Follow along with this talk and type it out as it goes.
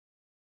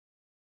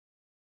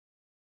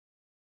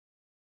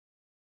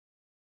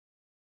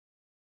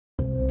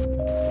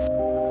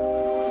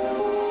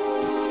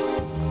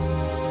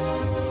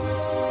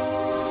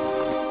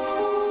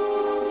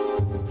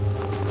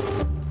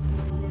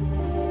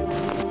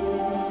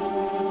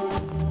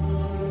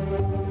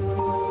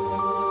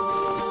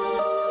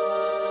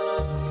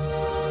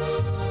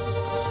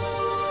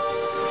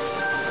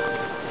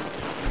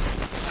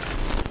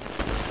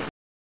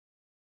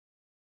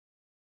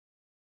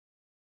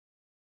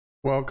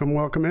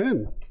Welcome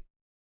in.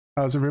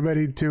 How's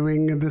everybody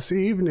doing this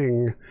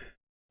evening?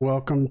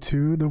 Welcome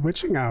to the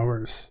witching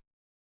hours.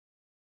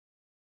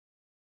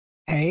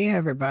 Hey,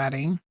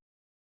 everybody.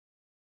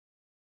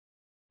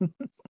 So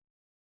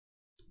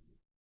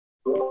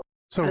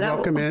Hello.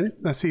 welcome in.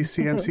 I see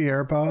CMC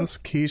Air Boss,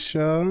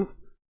 Keisha,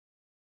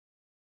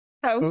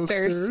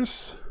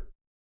 Hosters.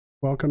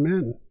 Welcome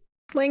in.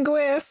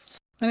 Linguist.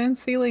 I didn't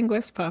see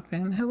Linguist pop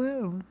in.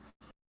 Hello.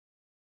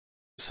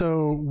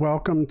 So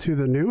welcome to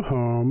the new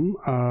home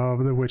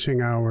of the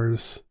Witching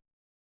Hours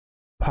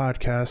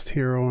podcast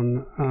here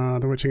on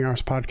the Witching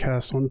Hours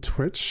podcast on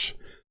Twitch.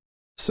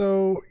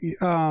 So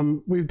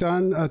we've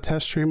done a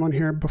test stream on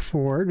here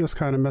before, just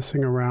kind of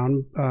messing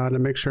around to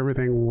make sure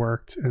everything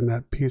worked and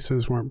that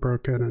pieces weren't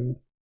broken and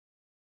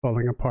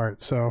falling apart.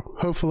 So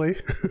hopefully,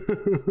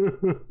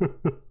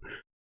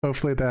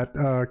 hopefully that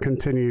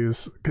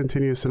continues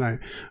tonight.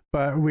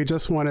 But we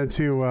just wanted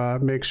to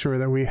make sure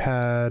that we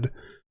had.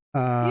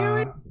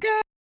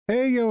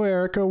 Hey, yo,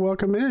 Erica,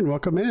 welcome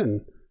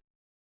in.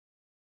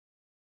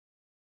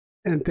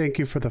 And thank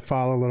you for the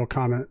follow little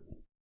comment.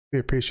 We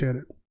appreciate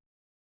it.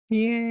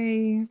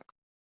 Yay.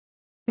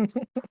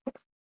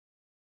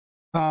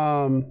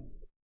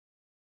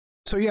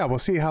 So yeah, we'll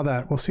see how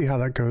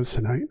that goes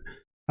tonight.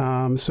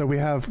 So we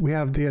have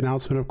the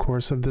announcement, of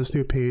course, of this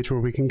new page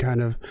where we can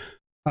kind of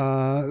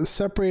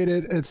separate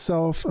it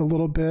itself a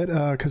little bit,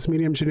 because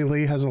Medium Jenny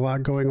Lee has a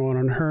lot going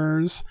on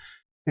hers,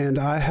 and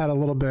I had a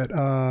little bit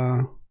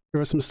there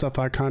was some stuff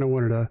I kind of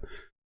wanted to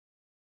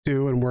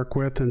do and work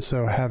with, and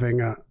so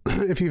having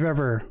if you've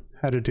ever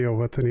had to deal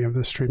with any of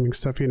the streaming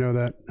stuff, you know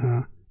that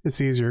it's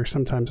easier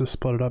sometimes to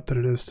split it up than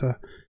it is to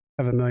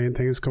have a million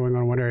things going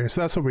on in one area.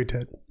 So that's what we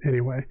did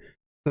anyway.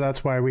 So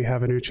that's why we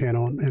have a new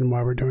channel and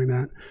why we're doing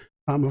that.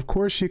 Of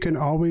course, you can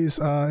always,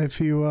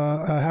 if you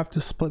have to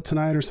split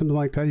tonight or something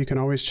like that, you can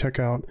always check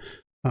out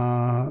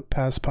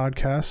past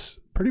podcasts,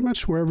 pretty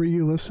much wherever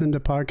you listen to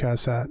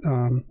podcasts at.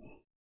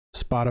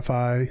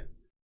 Spotify,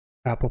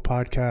 Apple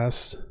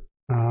Podcasts,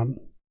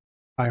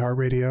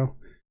 iHeartRadio.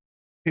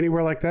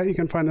 Anywhere like that, you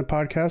can find the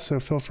podcast, so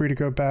feel free to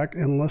go back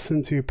and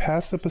listen to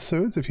past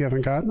episodes if you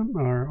haven't gotten them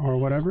or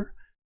whatever.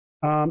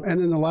 And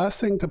then the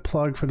last thing to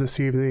plug for this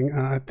evening,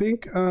 I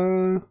think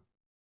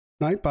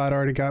Nightbot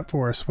already got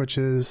for us, which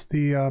is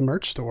the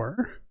merch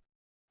store.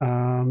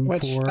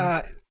 Which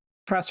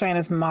Frostshine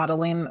is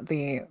modeling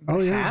the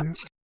hat. Yeah.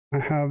 I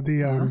have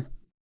the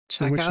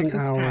Witching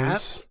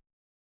Hours.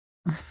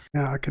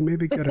 Yeah, I can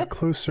maybe get a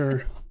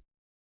closer.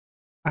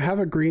 I have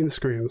a green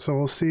screen, so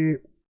we'll see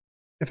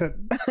if it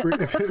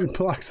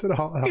blocks it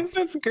all out.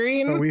 It's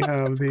green. So we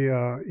have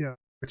the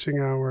Witching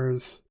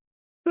Hours.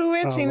 The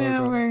Witching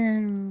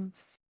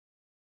Hours.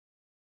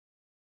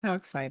 How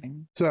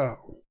exciting. So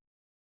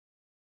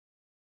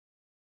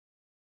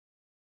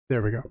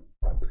there we go.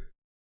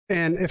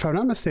 And if I'm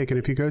not mistaken,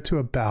 if you go to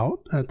About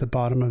at the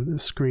bottom of the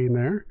screen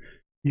there,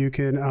 you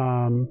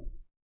can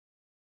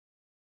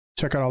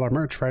check out all our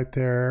merch right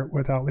there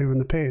without leaving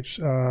the page.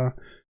 All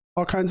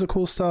kinds of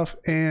cool stuff.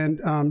 And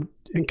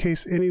in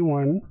case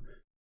anyone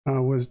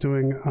was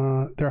doing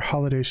their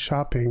holiday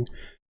shopping,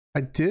 I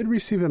did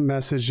receive a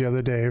message the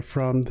other day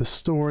from the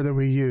store that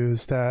we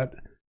use that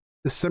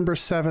December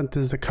 7th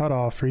is the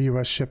cutoff for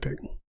US shipping.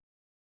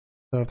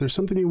 So if there's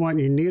something you want,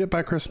 you need it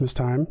by Christmas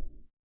time.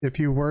 If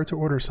you were to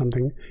order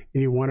something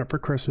and you want it for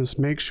Christmas,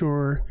 make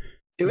sure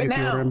do it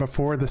now. Order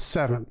before the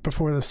 7th.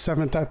 Before the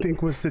 7th, I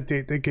think, was the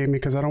date they gave me,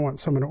 because I don't want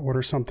someone to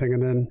order something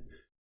and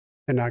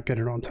not get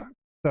it on time.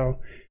 So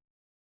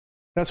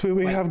that's what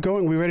we have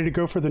going. We ready to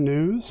go for the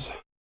news?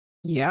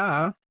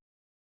 Yeah.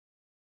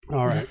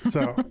 All right.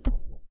 So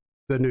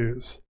the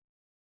news.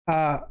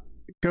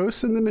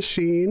 Ghost in the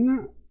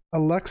Machine.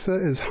 Alexa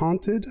is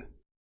haunted.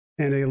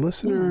 And a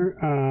listener,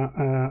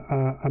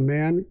 a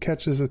man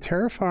catches a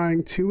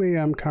terrifying 2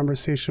 a.m.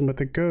 conversation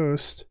with a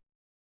ghost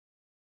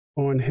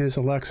on his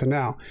Alexa.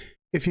 Now,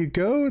 if you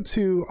go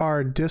to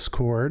our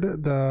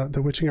Discord,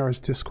 the Witching Hours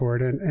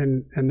Discord,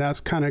 and that's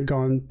kind of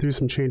gone through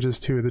some changes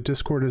too. The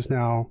Discord is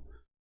now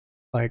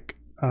like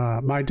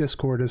my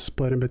Discord is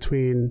split in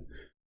between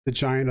the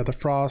Giant of the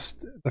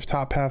Frost. The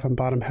top half and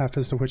bottom half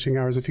is the Witching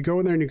Hours. If you go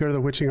in there and you go to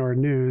the Witching Hour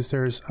News,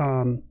 there's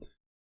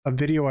a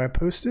video I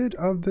posted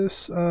of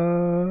this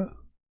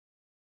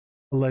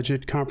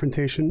alleged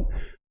confrontation.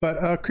 But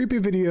a creepy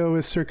video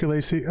is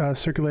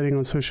circulating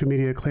on social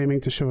media claiming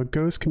to show a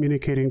ghost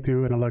communicating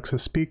through an Alexa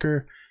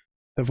speaker.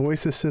 The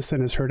voice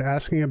assistant is heard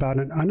asking about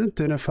an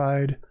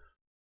unidentified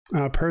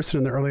person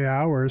in the early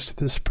hours,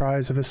 to the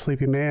surprise of a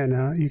sleepy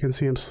man. You can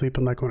see him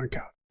sleeping like on a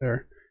couch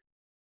there.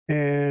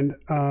 And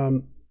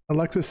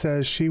Alexa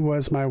says, "She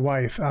was my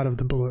wife," out of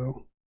the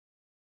blue.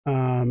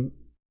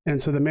 And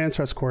so the man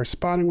starts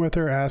corresponding with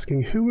her,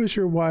 asking, "Who was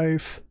your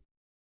wife?"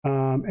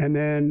 And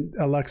then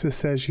Alexa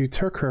says, "You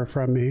took her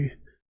from me."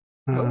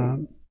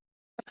 The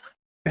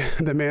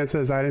man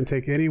says, "I didn't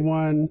take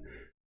anyone.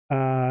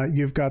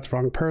 You've got the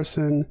wrong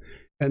person."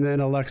 And then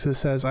Alexa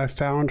says, "I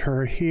found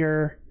her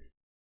here."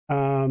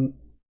 And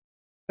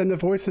And the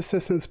voice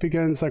assistance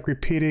begins like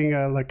repeating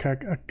like a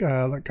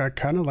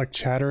kind of like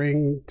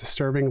chattering,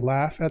 disturbing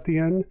laugh at the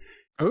end.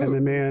 Ooh, and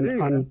the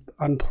man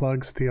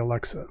unplugs the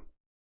Alexa.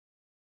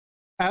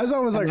 As I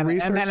was like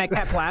researching, and then it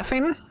kept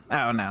laughing.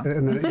 Oh no!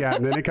 And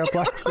then it kept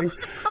laughing.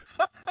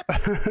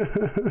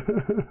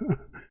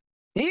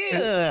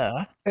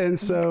 Yeah. And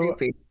so,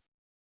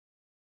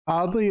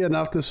 oddly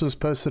enough, this was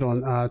posted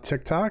on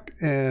TikTok,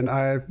 and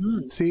I've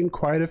seen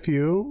quite a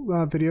few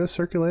videos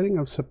circulating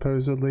of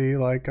supposedly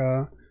like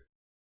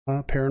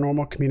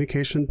paranormal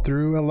communication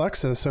through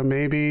Alexa. So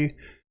maybe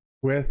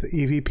with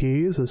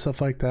EVPs and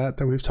stuff like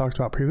that we've talked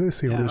about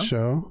previously on the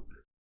show,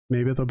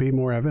 maybe there'll be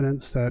more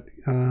evidence that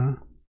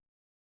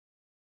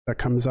that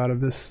comes out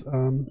of this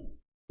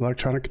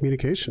electronic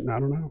communication. I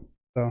don't know.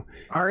 So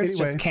ours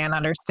just can't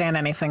understand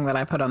anything that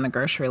I put on the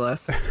grocery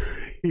list.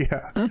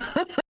 Yeah.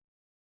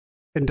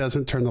 And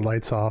doesn't turn the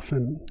lights off.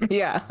 And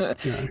yeah.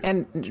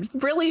 And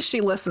really,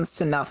 she listens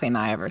to nothing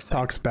I ever say.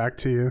 Talks back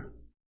to you.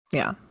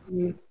 Yeah.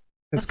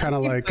 It's kind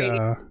of like,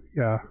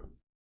 yeah.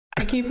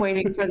 I keep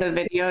waiting for the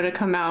video to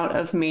come out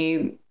of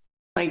me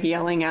like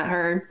yelling at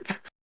her.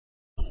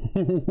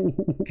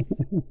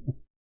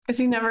 Because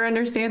he never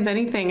understands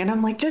anything. And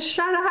I'm like, just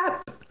shut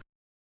up.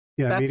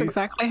 Yeah, that's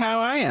exactly how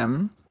I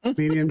am.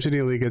 Medium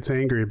Janelle gets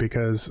angry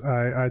because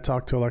I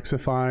talk to Alexa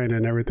fine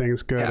and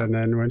everything's good. Yeah. And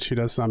then when she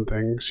does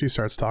something, she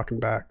starts talking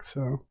back.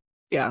 So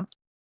yeah,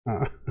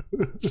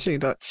 she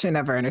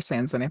never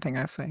understands anything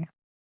I say.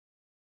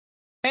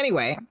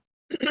 Anyway,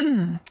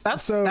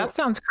 that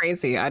sounds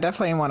crazy. I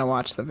definitely want to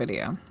watch the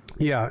video.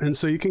 Yeah, and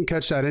so you can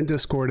catch that in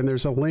Discord, and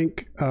there's a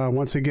link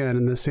once again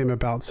in the same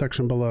About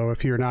section below.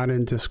 If you're not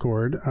in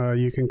Discord,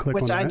 you can click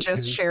on that. Which I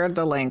just shared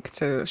the link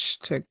to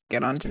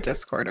get onto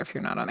Discord if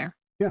you're not on there.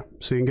 Yeah,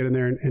 so you can get in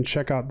there and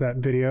check out that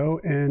video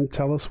and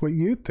tell us what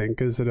you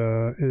think. Is it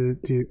do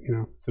you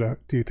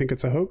think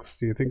it's a hoax?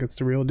 Do you think it's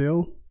the real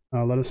deal?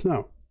 Let us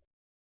know.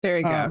 There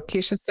you go.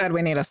 Keisha said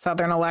we need a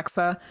Southern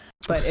Alexa,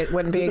 but it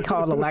wouldn't be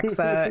called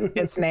Alexa.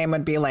 Its name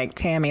would be like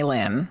Tammy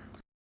Lynn.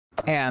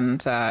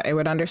 And it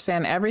would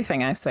understand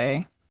everything I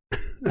say.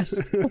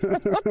 What's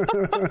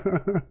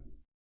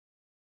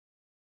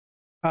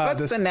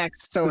the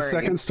next story? The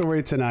second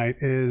story tonight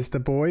is the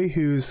boy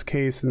whose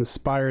case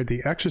inspired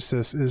The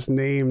Exorcist is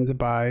named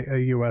by a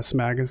U.S.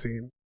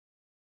 magazine.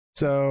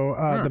 So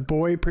the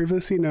boy,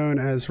 previously known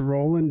as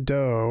Roland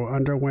Doe,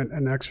 underwent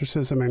an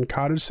exorcism in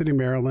Cottage City,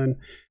 Maryland,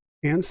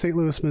 and St.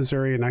 Louis,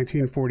 Missouri in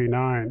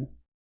 1949.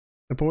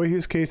 The boy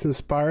whose case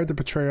inspired the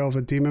portrayal of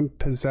a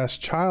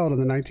demon-possessed child in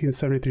the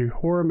 1973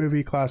 horror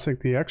movie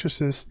classic The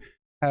Exorcist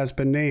has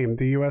been named.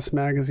 The U.S.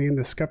 magazine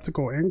The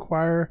Skeptical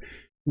Inquirer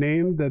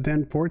named the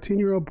then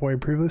 14-year-old boy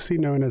previously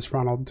known as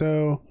Ronald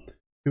Doe,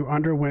 who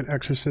underwent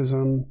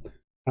exorcism,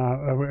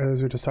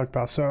 as we just talked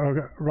about.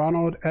 So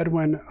Ronald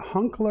Edwin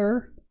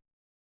Hunkler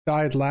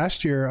died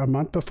last year, a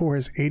month before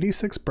his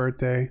 86th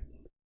birthday,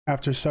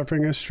 after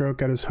suffering a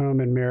stroke at his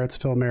home in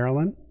Marrittsville,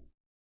 Maryland.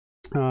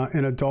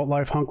 In adult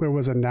life, Hunkler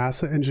was a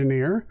NASA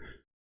engineer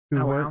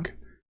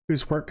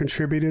whose work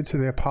contributed to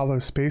the Apollo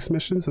space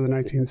missions of the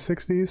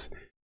 1960s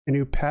and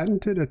who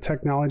patented a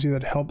technology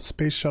that helped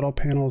space shuttle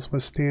panels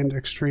withstand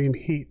extreme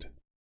heat.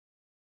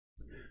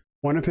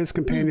 One of his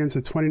companions,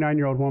 a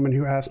 29-year-old woman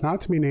who asked not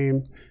to be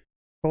named,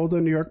 told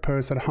the New York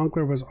Post that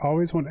Hunkler was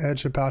always on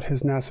edge about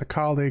his NASA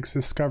colleagues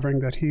discovering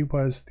that he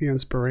was the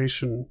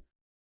inspiration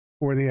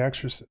for The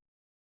Exorcist.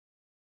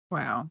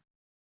 Wow.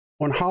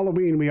 On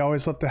Halloween, we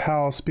always left the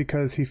house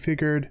because he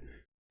figured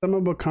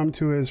someone would come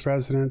to his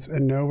residence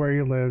and know where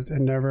he lived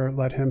and never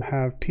let him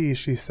have peace,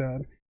 she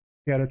said.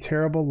 He had a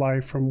terrible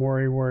life from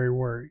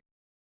worry.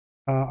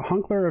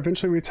 Hunkler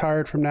eventually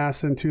retired from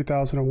NASA in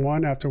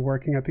 2001 after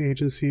working at the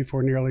agency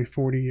for nearly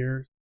 40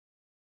 years.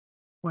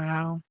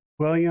 Wow.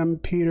 William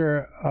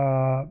Peter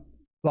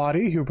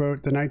Blatty, who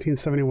wrote the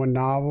 1971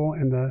 novel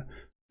and the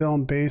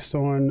film based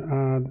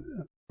on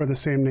for the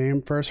same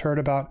name, first heard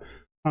about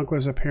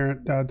Hunkler's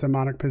apparent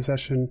demonic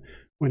possession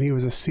when he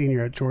was a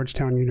senior at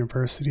Georgetown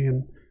University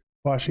in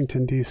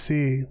Washington,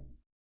 D.C.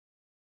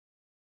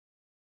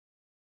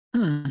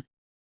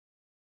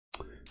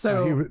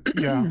 So,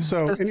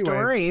 the anyway,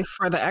 story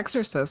for The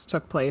Exorcist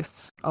took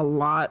place a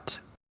lot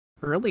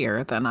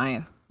earlier than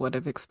I would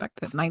have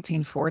expected,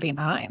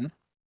 1949.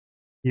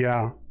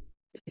 Yeah,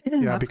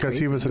 because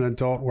crazy. he was an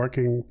adult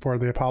working for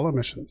the Apollo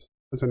missions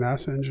as a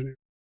NASA engineer.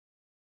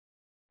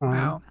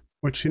 Wow.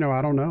 Which,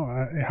 I don't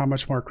know how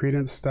much more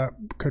credence that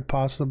could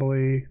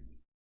possibly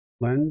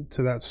lend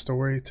to that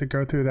story, to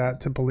go through that,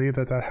 to believe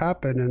that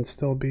happened and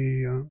still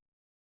be a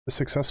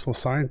successful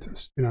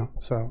scientist,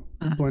 so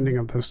blending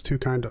of those two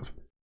kind of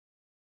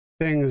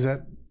things that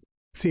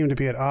seem to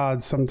be at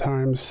odds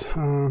sometimes.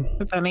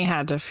 But then he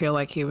had to feel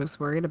like he was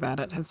worried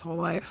about it his whole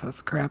life.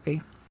 That's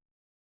crappy.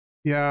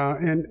 Yeah.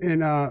 And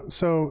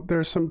so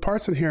there's some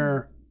parts in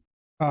here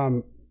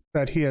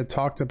that he had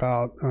talked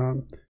about.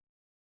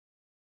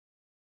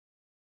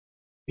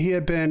 He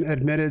had been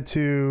admitted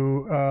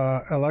to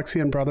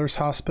Alexian Brothers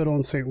Hospital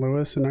in St.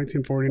 Louis in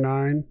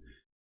 1949.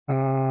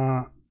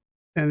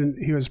 and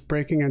he was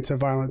breaking into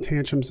violent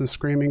tantrums of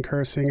screaming,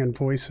 cursing, and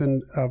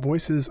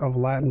voices of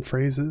Latin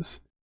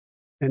phrases.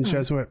 And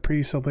Jesuit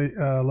priests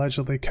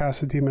allegedly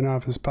cast a demon out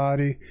of his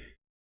body.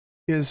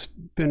 He has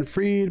been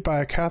freed by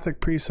a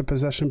Catholic priest of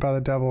possession by the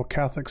devil,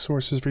 Catholic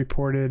sources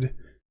reported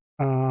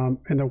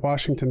in the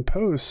Washington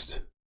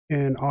Post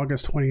in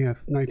August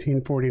 20th,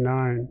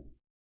 1949.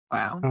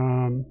 Wow.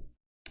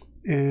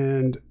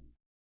 And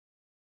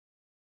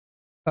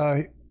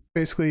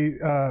basically,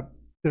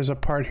 there's a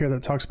part here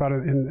that talks about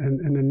it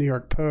in the New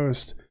York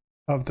Post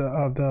of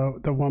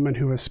the woman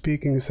who was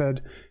speaking,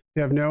 said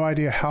they have no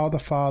idea how the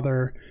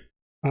father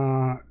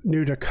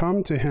knew to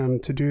come to him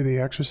to do the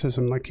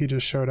exorcism. Like, he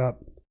just showed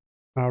up.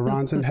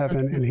 Ron's in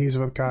heaven and he's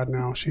with God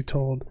now, she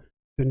told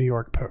the New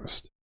York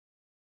Post.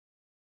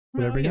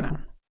 There we go.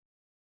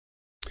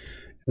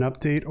 An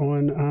update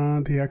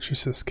on the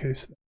Exorcist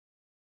case.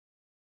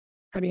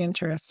 Pretty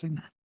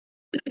interesting.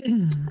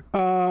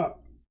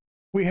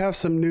 We have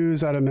some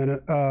news out of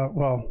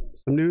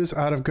some news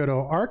out of good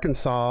old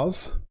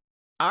Arkansas.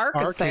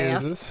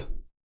 Arkansas.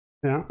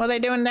 Yeah. What are they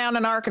doing down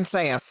in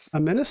Arkansas?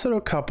 A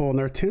Minnesota couple on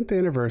their 10th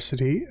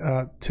anniversary,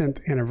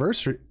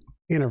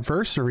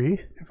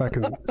 if I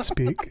can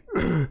speak.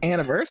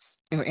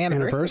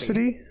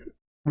 Anniversary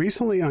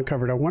recently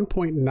uncovered a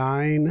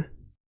 1.9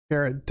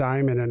 carat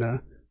diamond in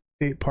a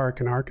state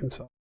park in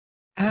Arkansas.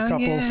 A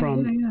couple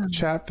from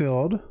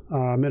Chatfield,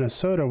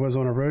 Minnesota, was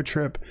on a road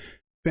trip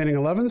spanning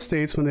 11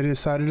 states when they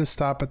decided to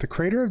stop at the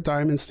Crater of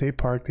Diamonds State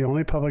Park, the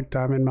only public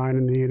diamond mine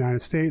in the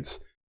United States.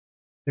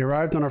 They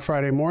arrived on a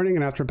Friday morning,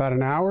 and after about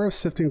an hour of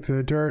sifting through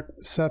the dirt,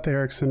 Seth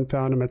Erickson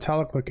found a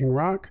metallic-looking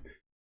rock.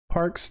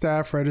 Park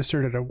staff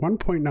registered at a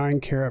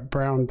 1.9 carat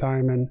brown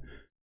diamond.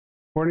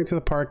 According to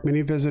the park,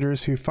 many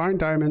visitors who find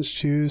diamonds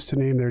choose to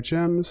name their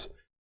gems.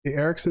 The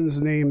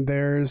Ericksons named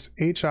theirs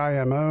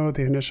HIMO,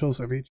 the initials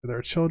of each of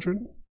their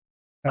children.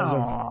 As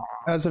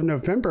of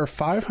November,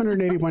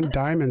 581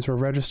 diamonds were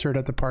registered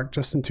at the park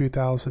just in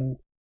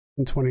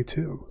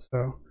 2022.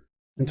 So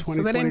in 2022,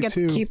 so they didn't get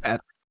to keep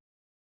it.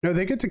 No,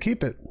 they get to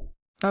keep it.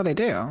 Oh, they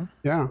do.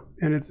 Yeah,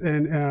 and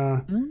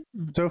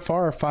so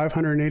far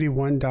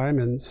 581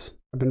 diamonds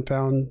have been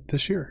found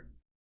this year.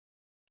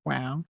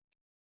 Wow.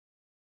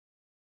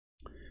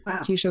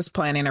 Keisha's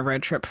planning a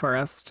road trip for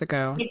us to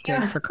go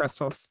dig for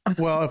crystals.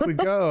 Well, if we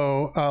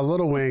go,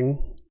 Little Wing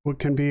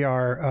can be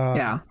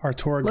our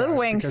tour guide. Little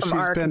Wing's from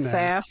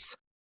Arkansas.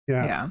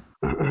 Yeah.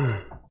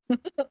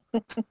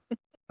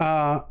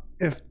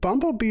 If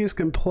bumblebees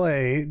can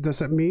play,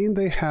 does it mean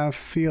they have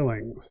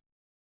feelings?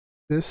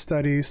 This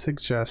study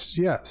suggests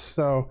yes.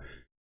 So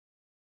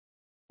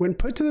when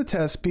put to the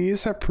test,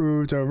 bees have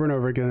proved over and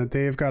over again that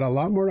they've got a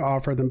lot more to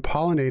offer than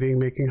pollinating,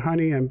 making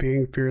honey, and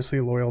being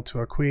fiercely loyal to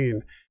a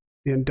queen.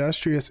 The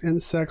industrious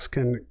insects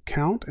can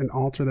count and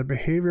alter their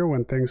behavior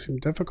when things seem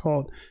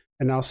difficult,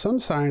 and now some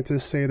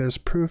scientists say there's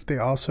proof they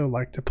also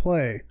like to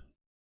play.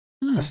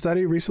 A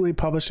study recently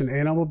published in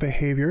Animal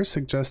Behavior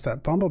suggests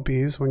that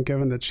bumblebees, when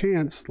given the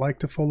chance, like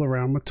to fool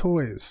around with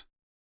toys.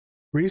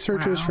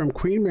 Researchers from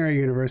Queen Mary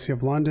University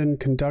of London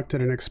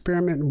conducted an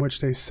experiment in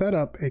which they set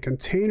up a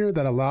container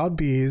that allowed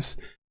bees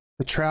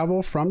to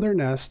travel from their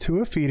nest to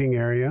a feeding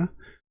area,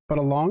 but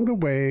along the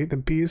way, the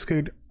bees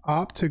could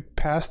opt to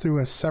pass through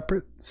a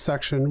separate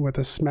section with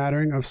a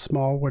smattering of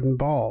small wooden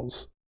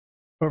balls.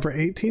 Over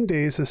 18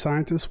 days, the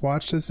scientists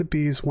watched as the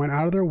bees went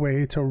out of their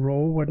way to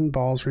roll wooden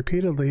balls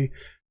repeatedly,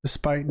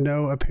 despite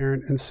no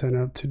apparent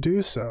incentive to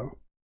do so.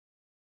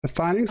 The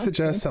findings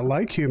suggest that,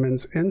 like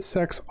humans,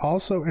 insects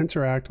also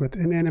interact with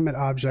inanimate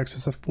objects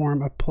as a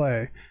form of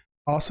play.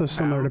 Also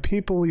similar to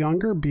people,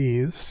 younger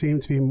bees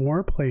seem to be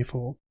more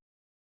playful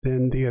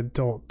than the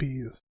adult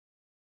bees.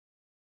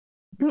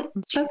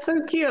 That's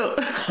so cute.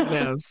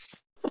 It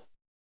is.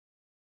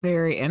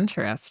 Very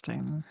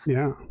interesting.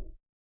 Yeah.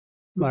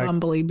 Like,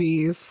 Bumbly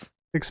bees.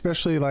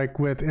 Especially like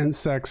with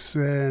insects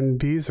and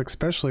bees,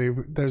 especially,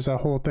 there's a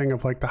whole thing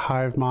of like the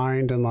hive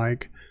mind and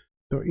like,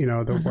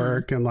 the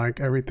work and like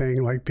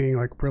everything, like being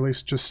like really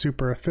just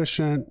super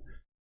efficient.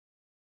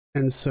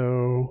 And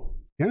so,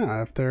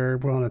 yeah, if they're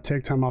willing to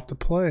take time off to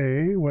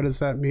play, what does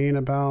that mean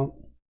about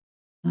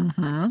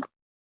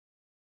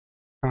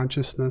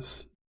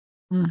consciousness?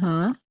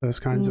 Those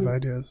kinds of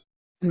ideas.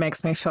 It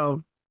makes me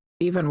feel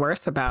even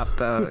worse about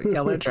the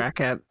yellow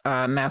jacket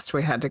nest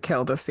we had to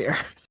kill this year.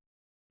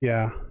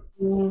 Yeah.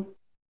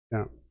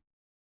 Yeah.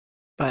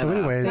 But, so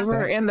anyways, they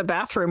were in the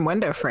bathroom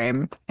window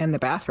frame in the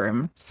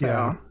bathroom. So.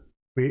 Yeah.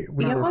 We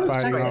were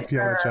fighting off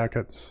yellow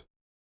jackets.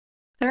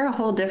 They're a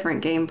whole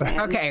different game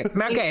plan. Okay,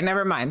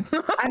 never mind.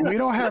 We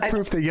don't have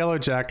proof that yellow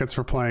jackets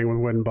were playing with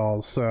wooden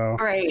balls, so.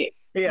 Right.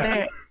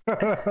 Yeah.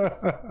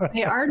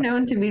 They are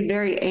known to be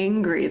very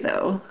angry,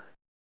 though.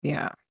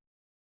 Yeah.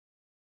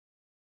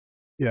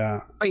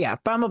 Yeah. Oh, yeah.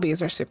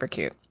 Bumblebees are super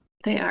cute.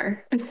 They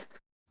are.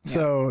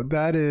 So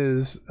that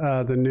is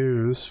the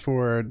news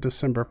for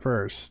December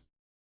 1st.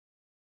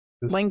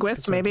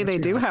 Linguists, maybe they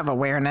do have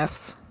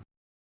awareness.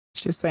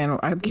 She's saying,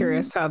 I'm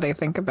curious how they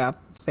think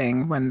about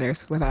thing when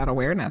there's without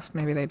awareness.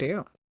 Maybe they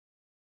do.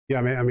 Yeah,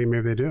 I mean,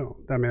 maybe they do.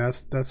 I mean,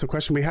 that's the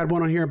question. We had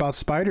one on here about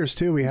spiders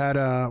too. We had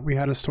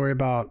a story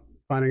about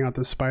finding out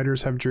that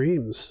spiders have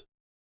dreams.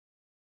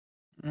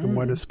 And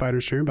what does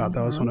spiders dream about?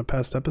 That was on a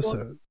past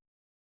episode.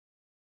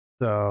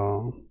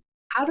 So,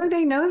 how do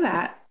they know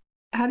that?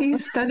 How do you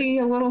study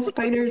a little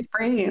spider's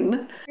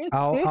brain?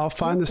 I'll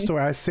find the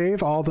story. I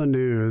save all the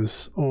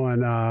news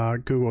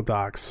on Google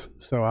Docs,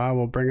 so I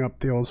will bring up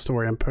the old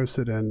story and post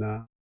it in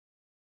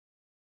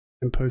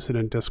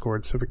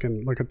Discord so we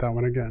can look at that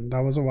one again.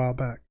 That was a while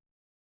back.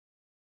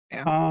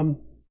 Yeah.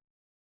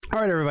 All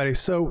right, everybody.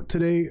 So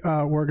today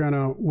we're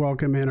gonna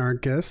welcome in our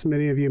guest.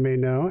 Many of you may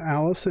know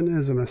Alyson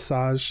is a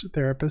massage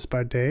therapist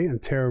by day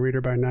and tarot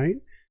reader by night.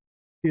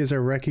 She is a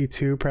Reiki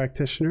 2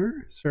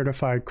 practitioner,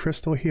 certified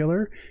crystal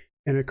healer,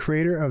 and a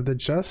creator of the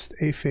Just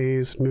a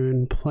Phase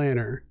Moon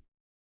Planner.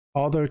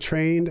 Although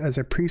trained as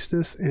a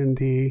priestess in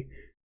the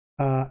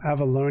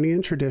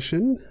Avalonian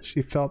tradition,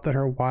 she felt that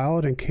her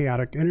wild and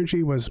chaotic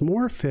energy was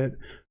more fit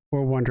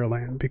for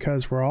Wonderland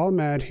because we're all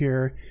mad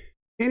here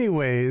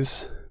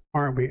anyways,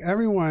 aren't we?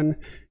 Everyone,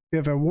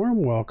 give a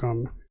warm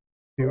welcome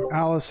to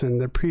Alyson,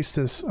 the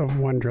priestess of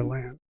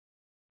Wonderland.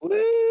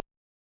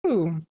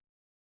 Woo!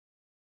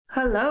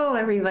 Hello,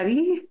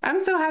 everybody.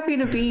 I'm so happy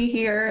to be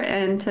here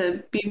and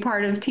to be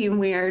part of Team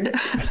Weird.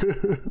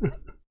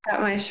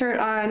 Got my shirt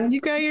on.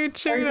 You got your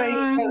shirt Everybody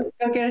on.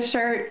 go get a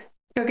shirt.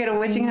 Go get a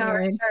Witching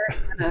Hour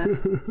shirt and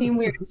a Team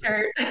Weird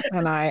shirt.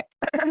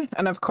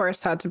 And of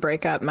course had to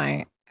break out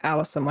my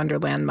Alyson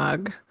Wonderland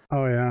mug.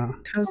 Oh yeah,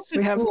 because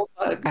we have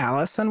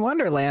Alyson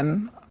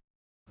Wonderland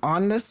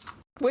on this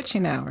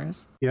Witching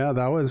Hours. Yeah,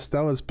 that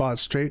was bought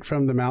straight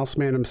from the mouse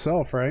man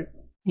himself, right?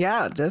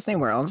 Yeah, Disney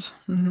World.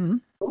 Mm-hmm.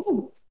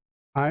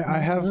 I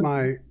have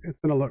my. It's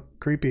gonna look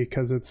creepy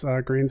because it's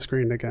green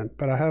screened again,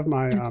 but I have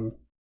my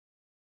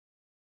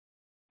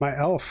my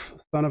elf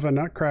son of a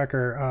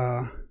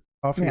nutcracker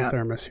coffee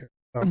thermos here.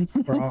 So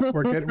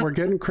we're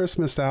getting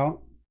Christmased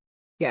out.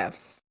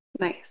 Yes,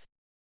 nice.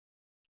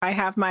 I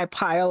have my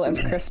pile of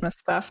Christmas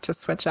stuff to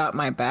switch out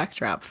my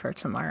backdrop for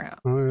tomorrow.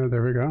 Oh yeah,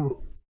 there we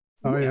go.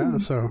 Oh yeah,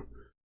 so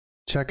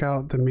check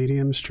out the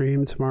Medium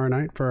stream tomorrow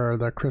night for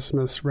the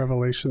Christmas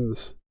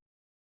revelations.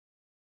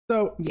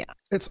 So yeah,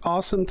 it's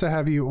awesome to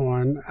have you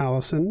on,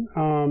 Alyson.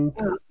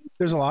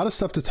 There's a lot of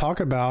stuff to talk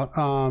about.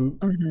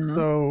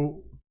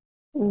 So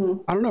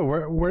I don't know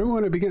where do we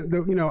want to begin.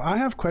 You know, I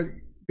have quite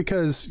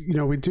because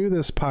we do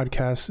this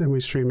podcast and we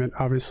stream it,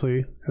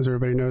 obviously, as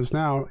everybody knows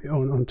now,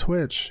 on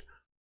Twitch.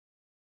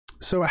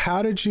 So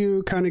how did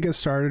you kind of get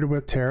started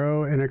with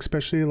tarot, and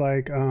especially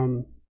like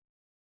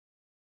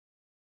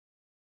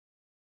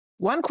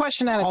one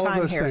question at a all time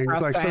of those here,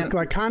 things,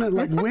 like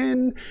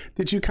when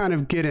did you kind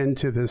of get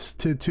into this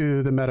to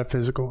the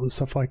metaphysical and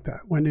stuff like that?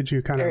 When did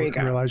you kind of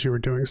realize you were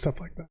doing stuff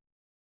like that?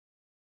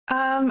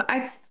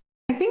 I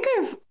think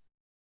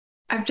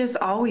I've just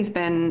always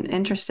been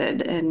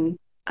interested in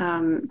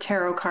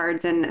tarot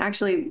cards, and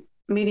actually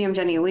medium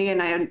Jenny Lee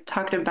and I had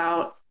talked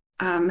about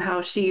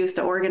how she used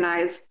to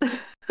organize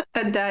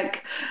a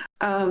deck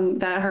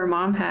that her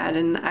mom had,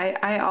 and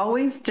I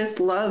always just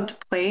loved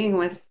playing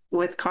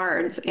with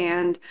cards,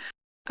 and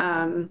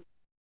I'm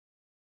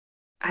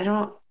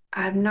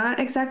not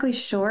exactly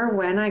sure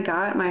when I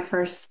got my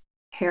first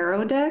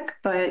tarot deck,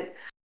 but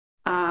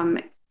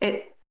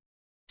it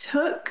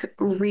took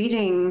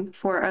reading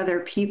for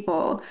other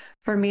people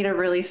for me to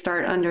really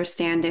start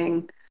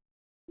understanding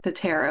the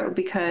tarot,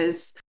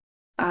 because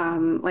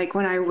like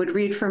when I would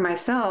read for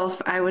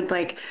myself, I would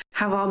like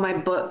have all my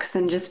books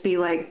and just be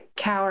like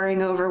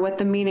cowering over what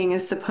the meaning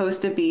is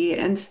supposed to be,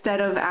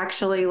 instead of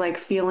actually like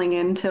feeling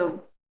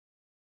into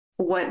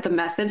what the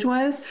message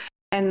was.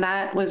 And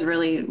that was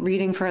really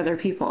reading for other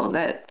people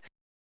that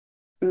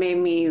made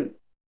me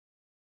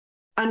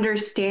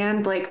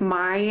understand like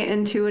my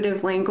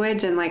intuitive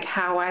language and like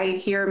how I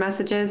hear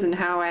messages and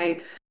how I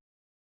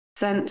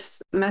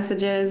sense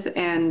messages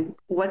and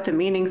what the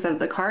meanings of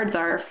the cards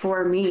are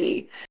for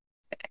me,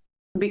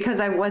 because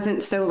I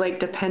wasn't so like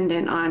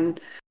dependent on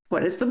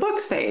what does the book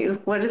say,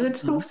 what is it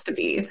supposed to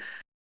be.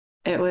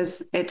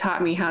 It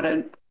taught me how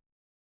to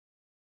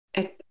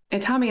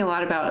it taught me a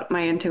lot about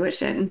my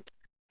intuition.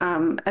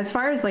 As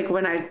far as like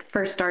when I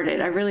first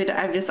started,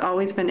 I've just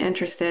always been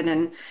interested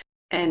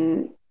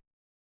in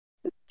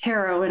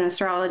tarot and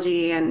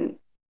astrology, and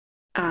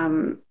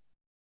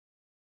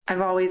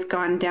I've always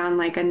gone down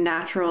like a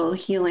natural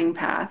healing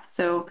path.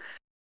 So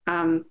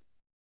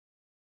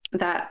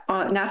that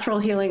natural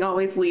healing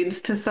always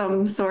leads to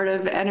some sort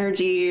of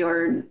energy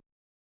or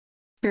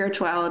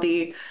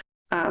spirituality.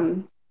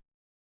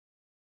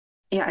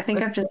 Yeah, I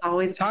think I've just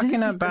always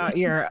talking about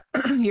your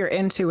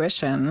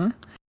intuition.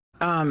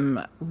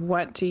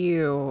 What do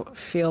you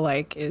feel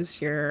like is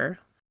the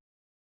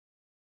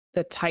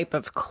type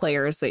of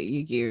clairs that you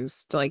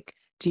use? Like,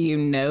 do you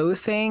know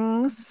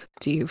things?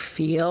 Do you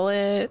feel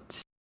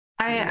it?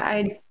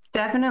 I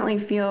definitely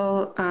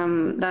feel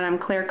that I'm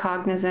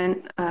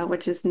claircognizant,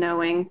 which is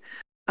knowing,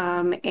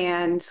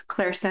 and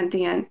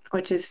clairsentient,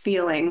 which is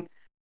feeling.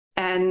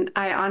 And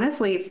I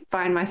honestly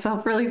find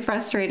myself really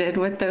frustrated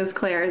with those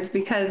clairs,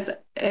 because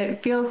it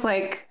feels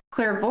like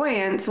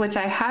clairvoyance, which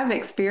I have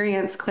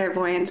experienced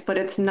clairvoyance, but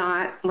it's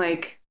not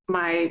like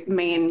my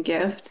main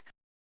gift.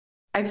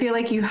 I feel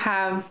like you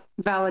have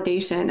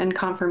validation and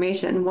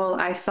confirmation. Well,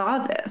 I saw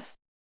this.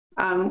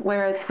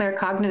 Whereas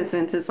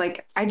claircognizance is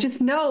like, I just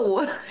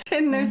know,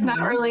 and there's not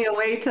really a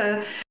way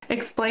to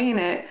explain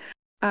it.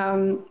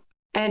 And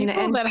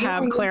people that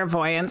have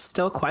clairvoyance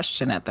still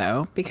question it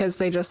though, because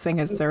they just think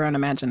it's their own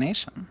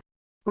imagination.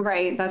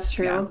 Right, that's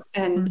true. Yeah.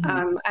 And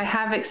I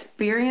have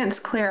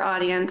experienced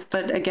clairaudience,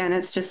 but again,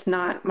 it's just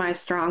not my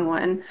strong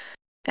one.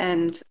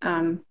 And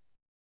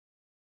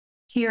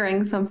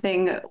hearing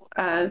something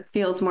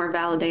feels more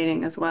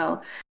validating as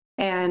well.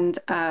 And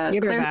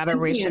either that or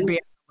we should be in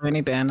the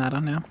loony bin. I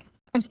don't know.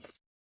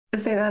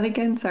 Say that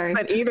again. Sorry.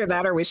 But either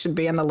that or we should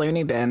be in the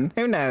loony bin.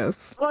 Who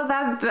knows? Well,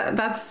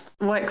 that's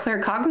what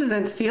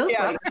claircognizance feels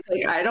like.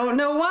 Like. I don't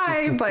know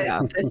why, but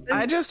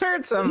I just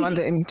heard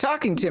someone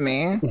talking to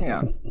me.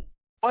 Yeah.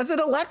 Was it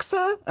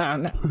Alexa? Oh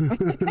no.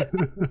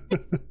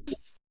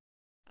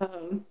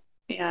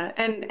 Yeah,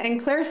 and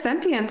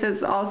clairsentience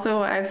is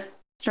also I've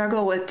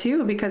struggled with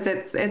too, because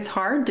it's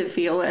hard to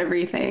feel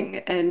everything,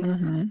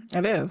 and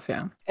it is,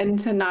 yeah, and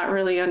to not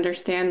really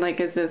understand, like,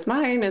 is this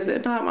mine, is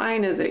it not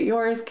mine, is it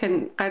yours,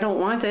 I don't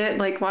want it,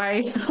 like,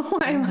 why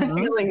am I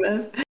feeling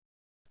this?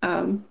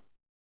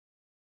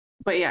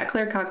 But yeah,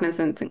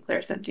 claircognizance and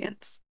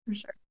clairsentience for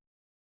sure.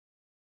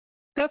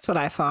 That's what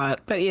I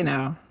thought, but it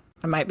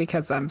might be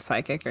because I'm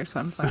psychic or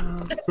something.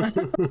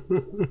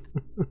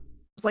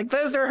 It's like,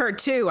 those are her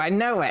too, I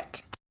know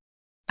it.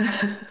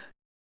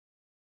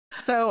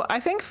 So I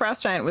think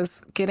Frost Giant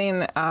was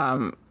getting,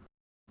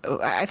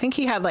 I think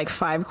he had like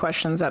 5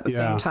 questions at the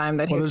same time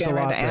that he's getting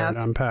ready to ask.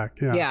 To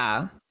unpack.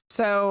 Yeah.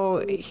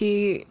 So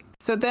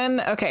so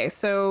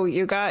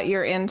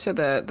you're into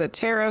the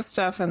tarot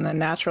stuff and the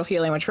natural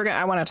healing, which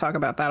I want to talk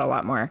about that a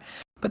lot more.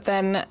 But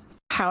then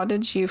how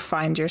did you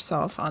find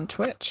yourself on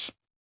Twitch?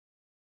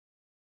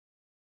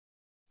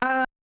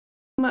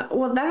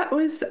 Well, that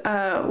was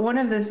one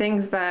of the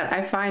things that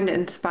I find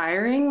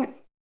inspiring,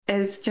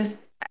 is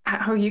just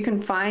how you can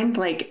find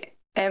like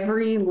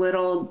every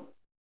little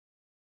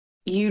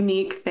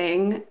unique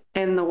thing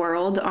in the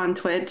world on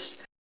Twitch,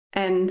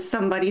 and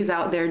somebody's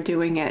out there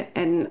doing it.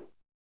 And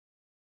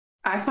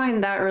I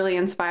find that really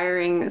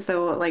inspiring.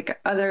 So like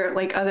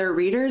other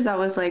readers, I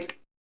was like,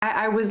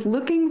 I was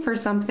looking for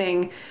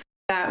something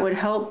that would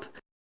help,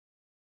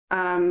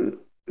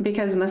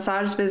 because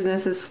massage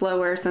business is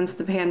slower since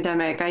the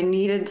pandemic. I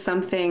needed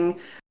something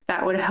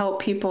that would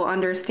help people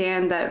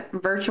understand that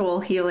virtual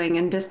healing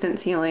and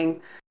distance healing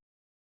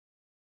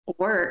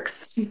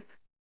works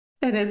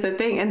and is a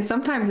thing. And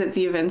sometimes it's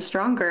even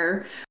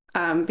stronger,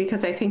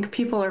 because I think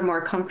people are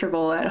more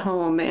comfortable at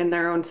home in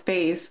their own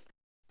space,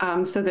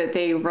 so that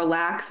they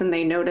relax and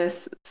they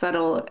notice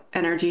subtle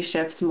energy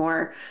shifts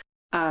more.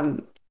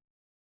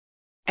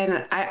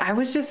 And I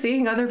was just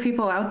seeing other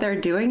people out there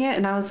doing it,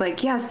 and I was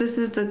like, yes, this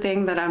is the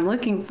thing that I'm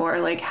looking for.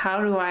 Like,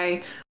 how do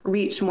I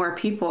reach more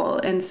people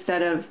and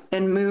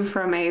move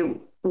from a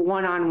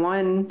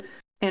one-on-one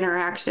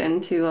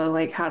interaction to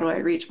how do I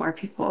reach more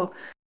people?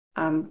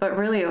 But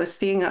really it was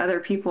seeing other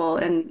people,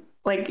 and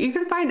like, you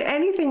can find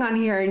anything on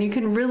here and you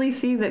can really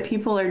see that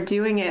people are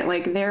doing it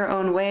like their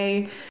own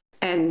way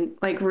and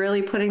like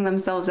really putting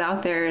themselves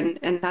out there.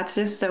 And that's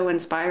just so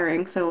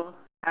inspiring. So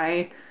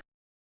I,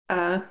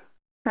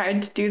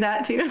 tried to do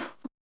that too.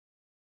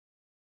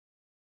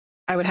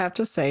 I would have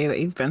to say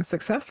that you've been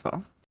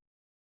successful.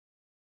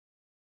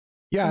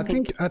 Yeah,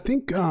 I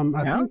think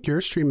your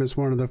stream is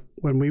one of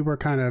when we were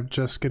kind of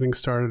just getting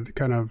started,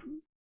 kind of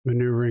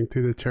maneuvering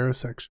through the tarot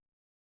section.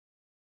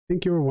 I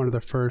think you were one of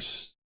the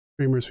first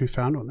streamers we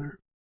found on there.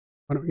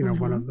 One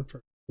of the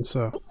first. And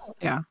so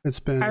yeah, it's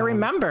been. I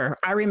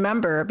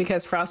remember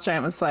because Frost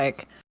Giant was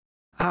like,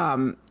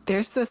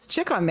 there's this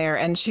chick on there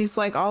and she's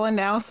like all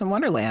into Alyson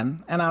Wonderland.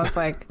 And I was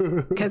like,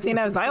 because he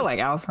knows I like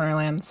Alyson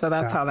Wonderland. So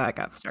that's how that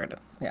got started.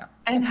 Yeah.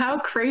 And how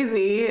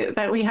crazy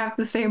that we have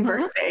the same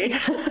birthday.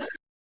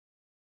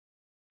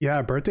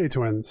 Yeah, birthday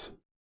twins.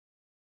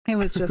 It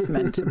was just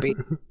meant to be.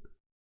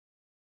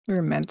 We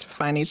were meant to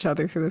find each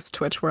other through this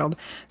Twitch world.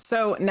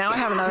 So now I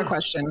have another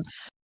question.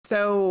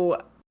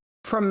 So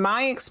from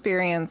my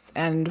experience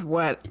and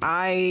what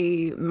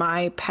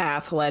my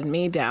path led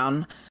me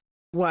down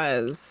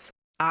was,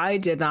 I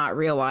did not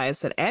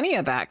realize that any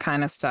of that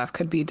kind of stuff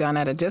could be done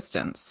at a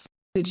distance.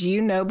 Did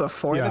you know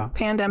before the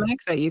pandemic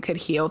that you could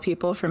heal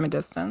people from a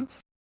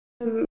distance?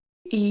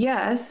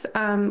 Yes,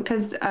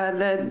 because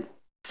the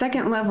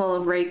second level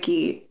of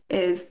Reiki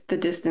is the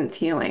distance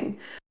healing.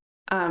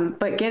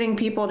 But getting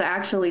people to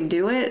actually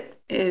do it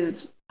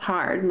is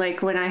hard.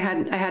 Like when I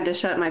had to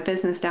shut my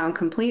business down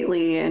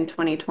completely in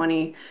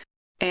 2020,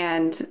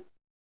 and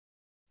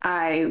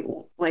I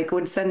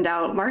would send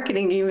out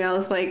marketing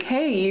emails like,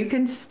 hey, you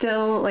can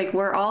still,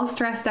 we're all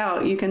stressed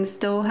out, you can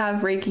still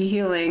have Reiki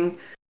healing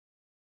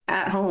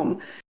at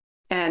home.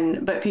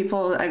 But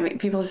people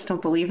just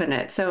don't believe in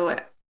it. So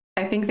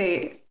I think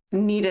they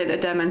needed a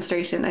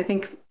demonstration. I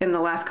think in the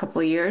last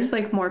couple of years,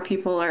 more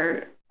people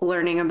are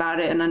learning about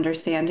it and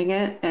understanding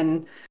it.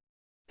 And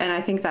And I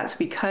think that's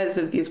because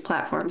of these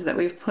platforms that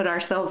we've put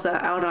ourselves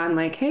out on,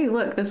 like, hey,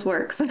 look, this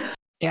works.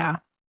 Yeah.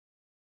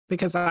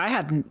 Because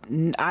I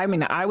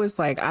was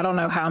like, I don't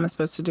know how I'm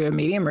supposed to do a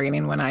medium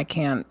reading when I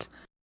can't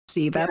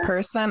see that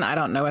person. I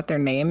don't know what their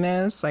name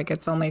is. Like,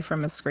 it's only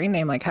from a screen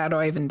name. Like, how do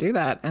I even do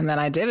that? And then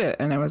I did it,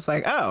 and it was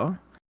like, oh,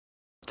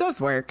 it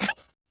does work.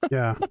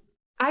 Yeah.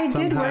 I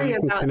did worry you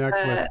can about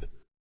connect with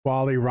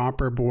Wally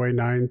Romper Boy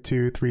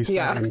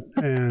 9237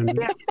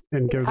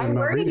 and give them I'm a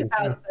worried reading.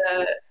 about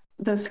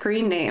the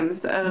screen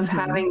names of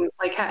having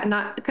like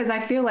not, because I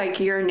feel like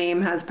your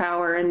name has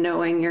power and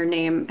knowing your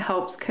name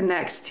helps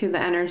connect to the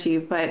energy,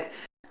 but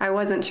I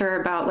wasn't sure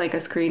about like a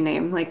screen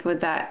name. Like, does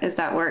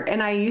that work?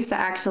 And I used to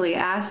actually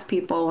ask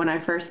people when I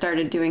first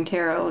started doing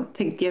tarot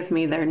to give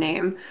me their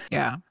name.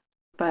 Yeah.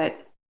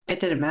 But it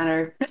didn't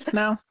matter.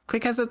 No,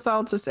 because it's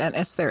all just,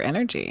 it's their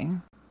energy.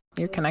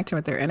 You're connecting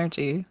with their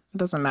energy. It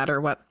doesn't matter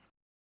what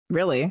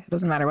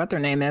their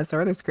name is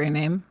or their screen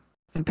name.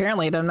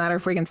 Apparently it doesn't matter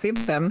if we can see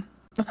them.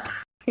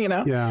 You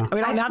know, Yeah.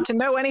 we don't have to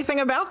know anything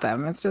about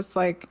them. It's just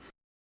like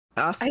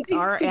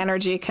our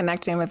energy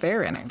connecting with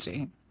their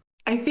energy.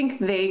 I think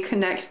they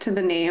connect to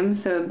the name,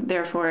 so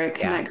therefore it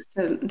connects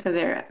to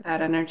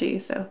that energy.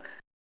 So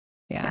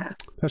yeah.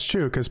 That's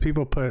true, because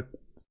people put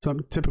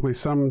typically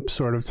some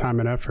sort of time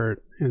and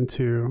effort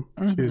into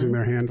choosing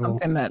their handle.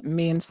 Something that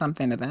means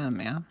something to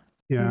them.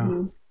 Yeah.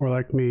 Or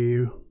like me,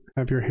 you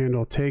have your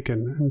handle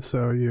taken, and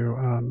so you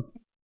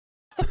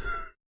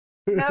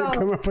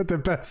come up with the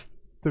best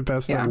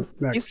thing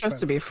next. He's supposed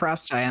to be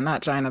Frost Giant,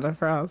 not Giant of the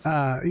Frost.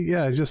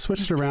 Just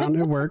switch it around.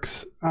 It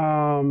works.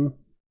 And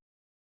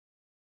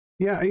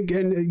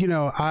you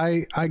know,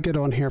 I get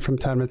on here from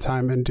time to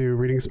time and do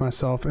readings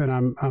myself, and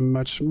I'm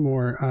much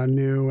more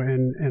new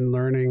and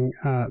learning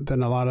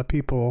than a lot of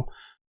people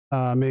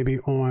maybe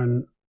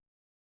in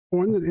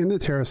the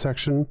tarot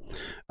section,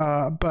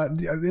 but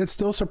it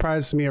still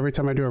surprises me every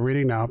time I do a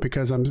reading now,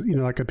 because I'm, you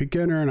know, like a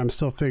beginner, and I'm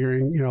still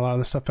figuring, you know, a lot of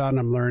the stuff out, and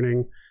I'm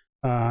learning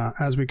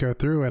as we go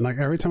through. And like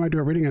every time I do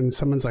a reading and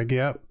someone's like,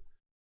 yep,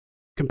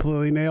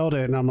 completely nailed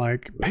it, and I'm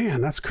like,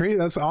 man, that's crazy,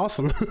 that's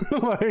awesome.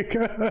 Like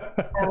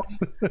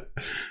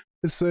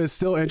it's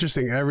still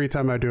interesting every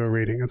time I do a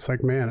reading. It's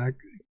like, man, I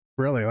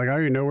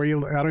don't even know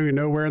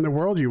where in the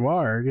world you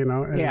are, you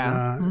know. And,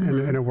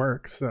 and it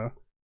works. So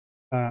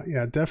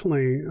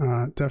definitely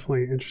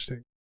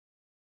interesting.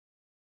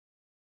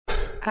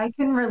 I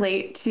can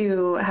relate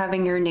to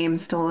having your name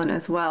stolen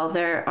as well.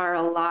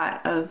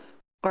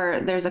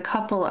 There's a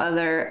couple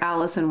other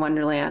Alyson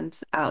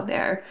Wonderlands out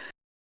there.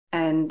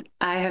 And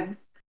I have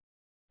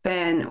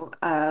been,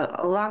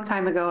 a long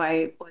time ago,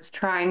 I was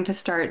trying to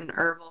start an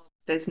herbal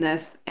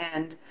business,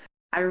 and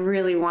I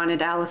really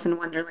wanted Alyson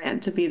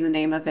Wonderland to be the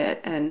name of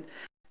it. And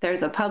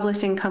there's a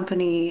publishing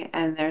company,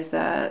 and I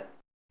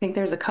think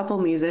there's a couple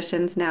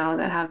musicians now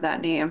that have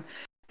that name.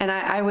 And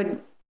I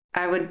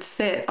would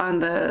sit on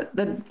the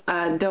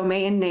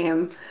domain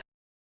name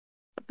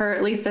for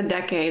at least a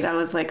decade. I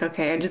was like,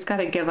 okay, I just got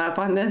to give up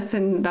on this.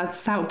 And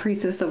that's how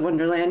Priestess of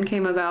Wonderland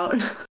came about.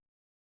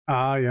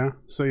 Yeah.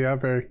 So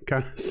very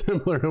kind of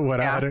similar to what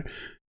I had.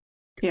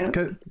 Yeah.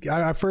 Because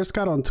I first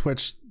got on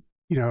Twitch,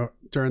 you know,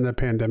 during the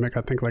pandemic.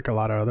 I think like a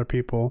lot of other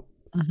people,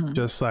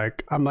 just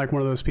like, I'm like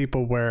one of those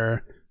people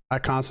where I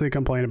constantly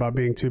complain about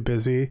being too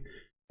busy.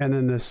 And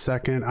then the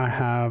second I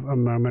have a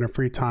moment of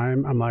free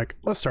time, I'm like,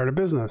 let's start a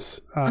business.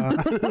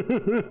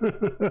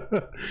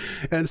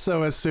 And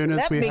so as soon as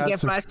let me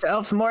give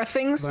myself more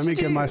things. Let me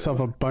give myself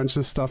a bunch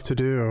of stuff to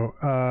do.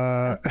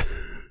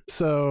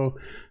 So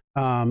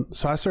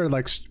I started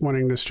like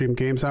wanting to stream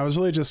games. I was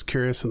really just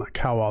curious in like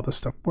how all this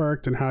stuff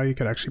worked and how you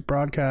could actually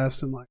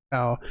broadcast, and like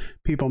how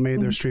people made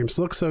their streams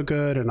look so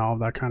good and all of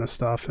that kind of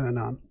stuff.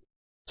 And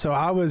so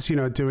I was, you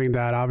know, doing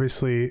that.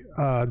 Obviously,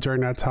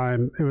 during that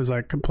time, it was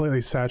like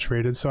completely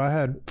saturated. So I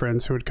had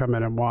friends who would come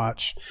in and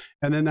watch.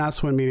 And then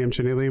that's when Medium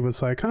Jenny Lee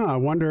was like, I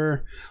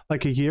wonder,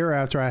 like a year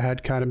after I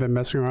had kind of been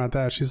messing around with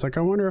that, she's like,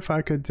 I wonder if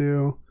I could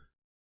do,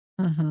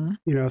 you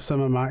know, some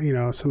of my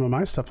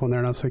stuff on there.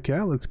 And I was like,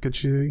 yeah, let's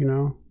get you, you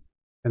know,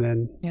 and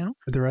then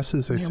the rest,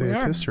 as they say,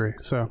 is history.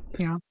 So,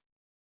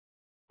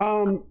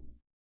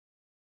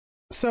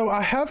 so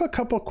I have a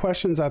couple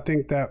questions I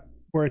think that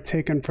were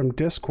taken from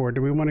Discord.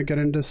 Do we want to get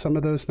into some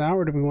of those now,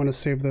 or do we want to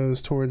save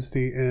those towards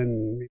the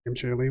end? Medium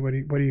Shirley, what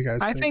do you guys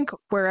think? I think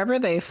wherever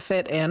they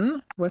fit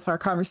in with our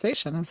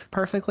conversation is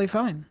perfectly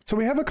fine. So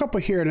we have a couple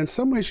here, and in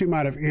some ways you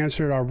might have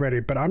answered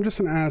already, but I'm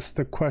just going to ask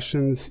the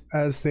questions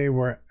as they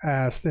were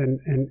asked, and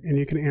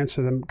you can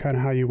answer them kind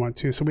of how you want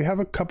to. So we have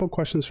a couple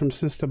questions from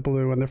Sister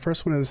Blue, and the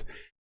first one is,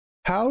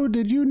 how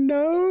did you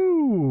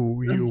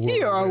know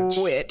you're a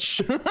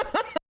witch?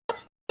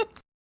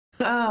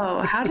 Oh,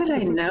 how did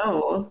I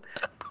know?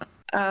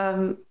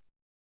 I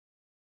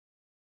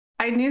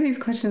knew these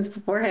questions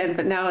beforehand,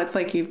 but now it's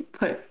like you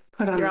put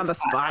on You're on the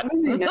spot.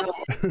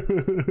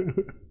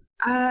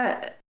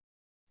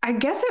 I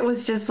guess it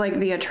was just like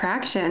the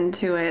attraction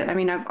to it. I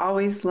mean, I've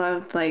always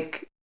loved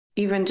like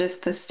even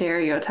just the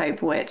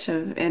stereotype witch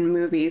in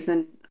movies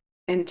and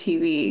in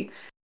TV.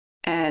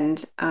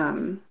 And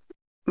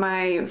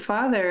my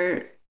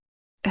father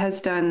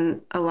has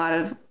done a lot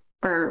of,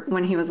 or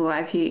when he was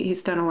alive,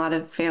 he's done a lot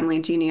of family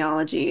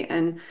genealogy.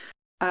 And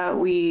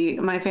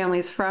my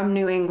family's from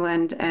New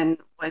England and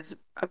played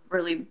a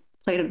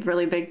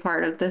really big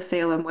part of the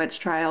Salem witch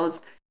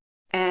trials.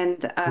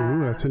 And ooh,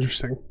 that's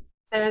interesting.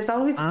 There's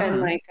always been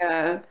like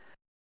a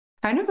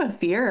kind of a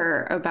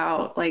fear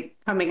about like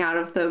coming out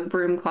of the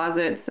broom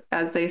closet,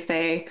 as they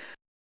say,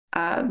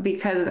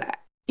 because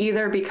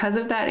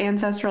of that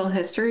ancestral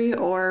history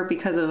or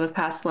because of a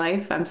past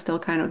life. I'm still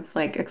kind of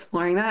like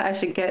exploring that. I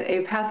should get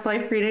a past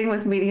life reading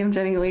with medium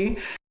Jenny Lee,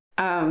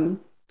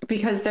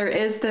 because there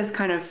is this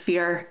kind of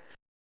fear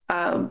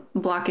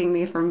blocking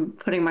me from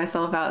putting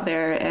myself out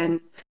there.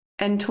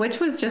 And Twitch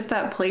was just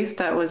that place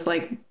that was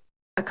like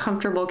a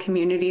comfortable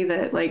community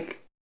that like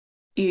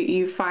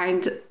you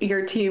find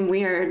your team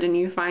weird and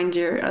you find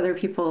your other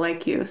people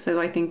like you.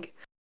 So I think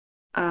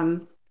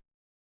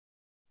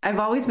I've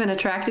always been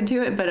attracted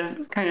to it, but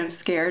I'm kind of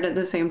scared at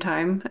the same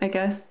time, I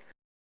guess.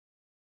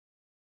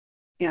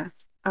 Yeah.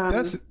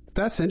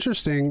 That's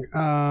interesting.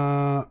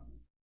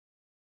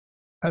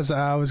 As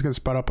I always get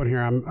spot up on here,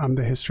 I'm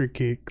the history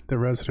geek, the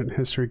resident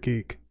history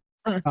geek.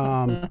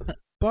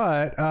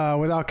 But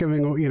without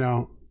giving,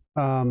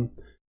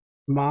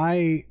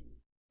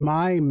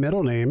 my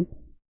middle name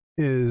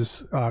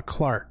is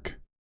Clark,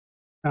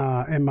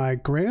 and my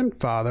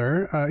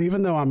grandfather,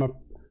 even though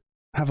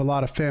have a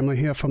lot of family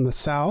here from the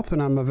South,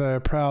 and I'm a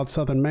very proud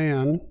Southern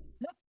man.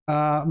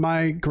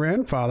 My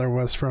grandfather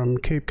was from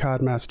Cape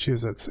Cod,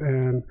 Massachusetts,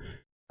 and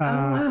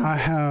wow. I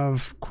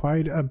have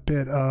quite a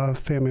bit of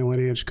family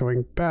lineage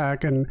going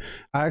back, and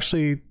I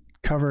actually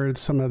covered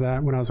some of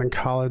that when I was in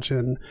college.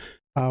 And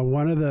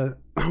one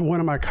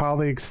of my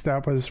colleagues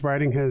that was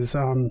writing his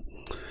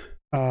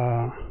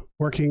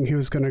he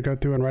was going to go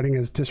through and writing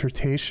his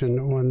dissertation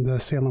on the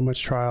Salem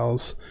witch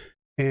trials,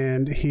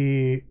 and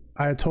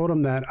I had told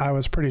him that I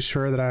was pretty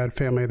sure that I had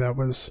family that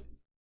was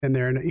in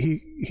there, and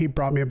he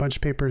brought me a bunch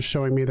of papers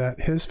showing me that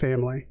his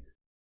family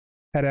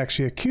had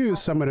actually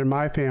accused someone in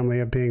my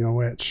family of being a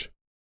witch.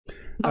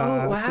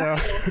 Oh, wow.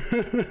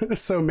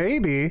 So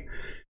maybe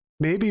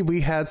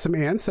we had some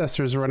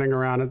ancestors running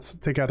around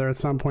together at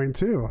some point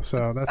too.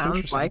 So that's sounds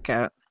interesting. Like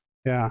it.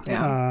 Yeah.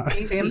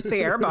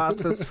 CMC Air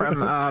Boss is from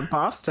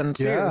Boston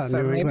too. Yeah,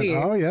 so New maybe.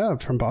 England. Oh yeah,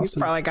 from Boston. He's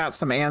probably got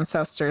some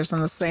ancestors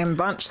in the same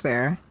bunch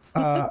there.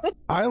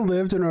 I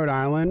lived in Rhode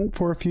Island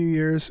for a few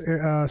years,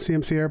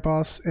 CMC Air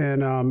Boss,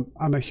 and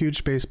I'm a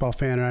huge baseball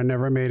fan, and I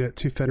never made it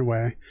to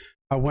Fenway.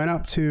 I went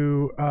up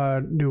to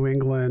New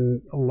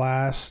England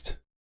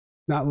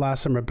not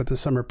last summer, but the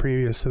summer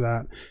previous to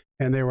that,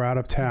 and they were out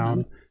of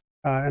town.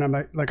 And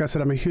like I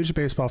said, I'm a huge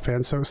baseball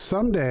fan. So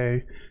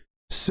someday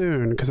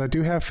soon, because I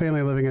do have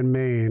family living in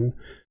Maine,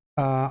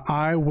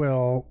 I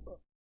will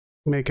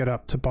make it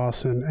up to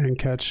Boston and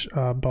catch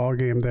a ball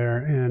game there.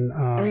 And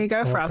there you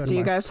go, Frosty.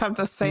 You guys have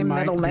the same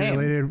middle name.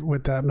 Related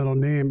with that middle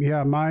name,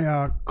 yeah.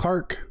 My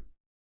Clark.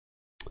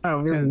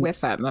 Oh, you're with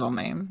that middle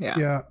name, yeah.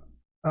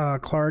 Yeah,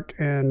 Clark,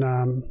 and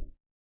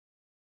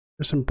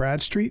there's some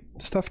Bradstreet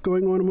stuff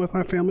going on with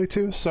my family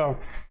too. So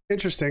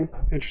interesting.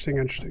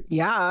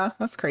 Yeah,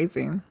 that's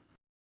crazy.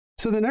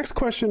 So the next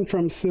question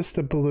from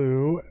Sista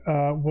Blue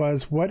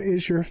was, what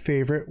is your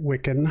favorite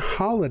Wiccan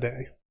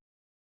holiday?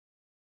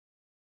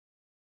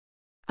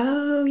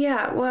 Oh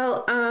yeah,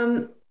 well,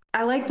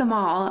 I like them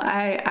all.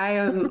 I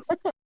am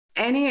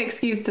any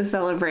excuse to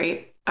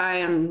celebrate, I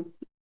am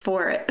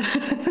for it.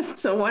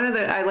 So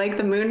I like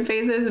the moon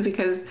phases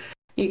because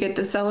you get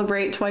to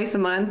celebrate twice a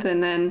month,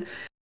 and then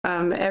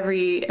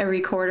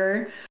every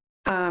quarter.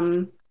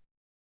 I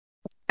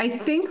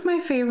think my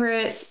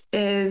favorite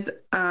is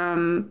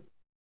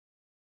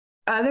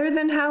other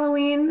than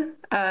Halloween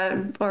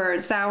or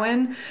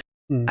Samhain.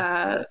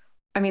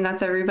 I mean,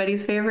 that's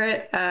everybody's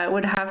favorite,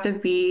 would have to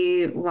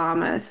be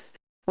Lammas,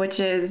 which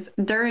is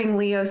during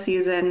Leo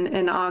season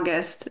in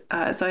August.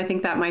 So I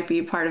think that might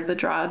be part of the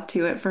draw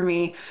to it for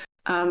me.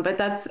 But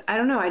I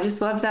don't know. I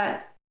just love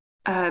that.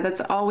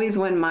 That's always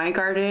when my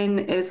garden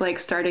is like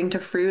starting to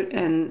fruit.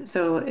 And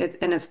so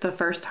it's the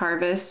first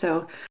harvest.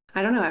 So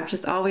I don't know. I've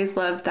just always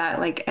loved that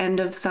like end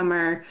of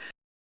summer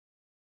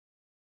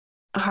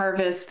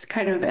harvest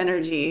kind of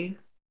energy.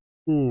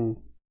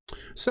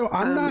 So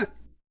I'm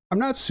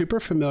not super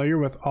familiar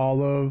with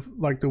all of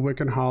like the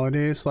Wiccan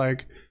holidays.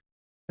 Like,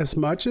 as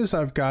much as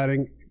I've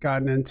gotten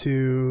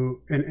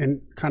into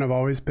and kind of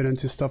always been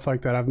into stuff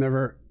like that, I've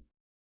never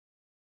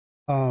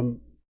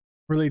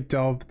really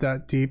delved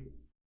that deep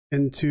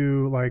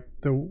into like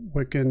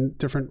the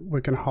different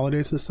Wiccan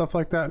holidays and stuff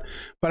like that.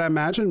 But I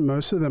imagine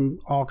most of them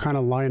all kind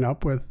of line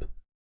up with,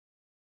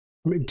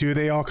 I mean, do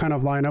they all kind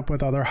of line up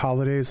with other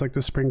holidays like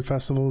the spring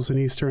festivals and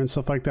Easter and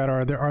stuff like that?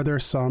 Or are there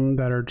some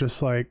that are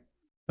just like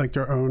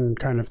their own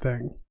kind of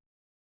thing?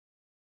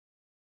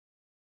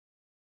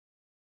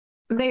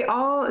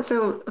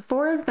 So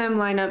 4 of them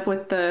line up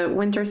with the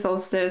winter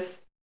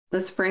solstice,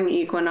 the spring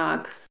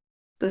equinox,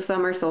 the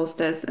summer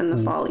solstice, and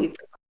the fall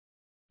equinox.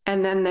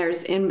 And then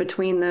there's in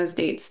between those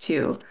dates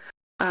too.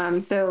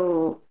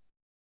 So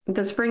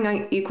the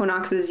spring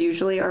equinox is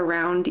usually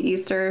around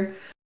Easter.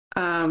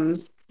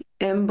 And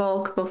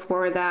Imbolc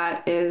before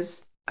that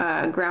is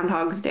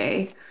Groundhog's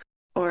Day,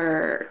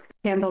 or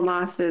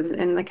Candlemas is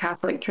in the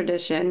Catholic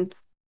tradition.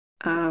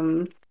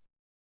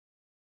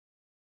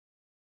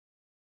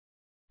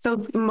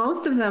 So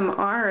most of them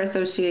are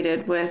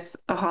associated with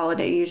a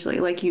holiday usually,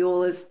 like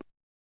Yule is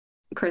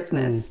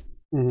Christmas,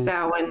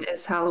 Samhain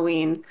is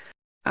Halloween.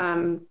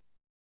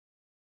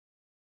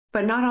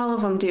 But not all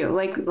of them do.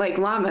 Like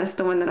Lammas,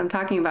 the one that I'm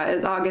talking about,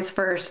 is August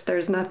 1st.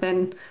 There's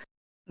nothing.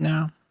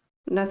 No.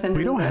 Nothing.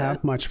 We don't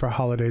have much for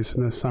holidays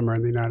in the summer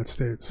in the United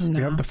States. No.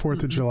 We have the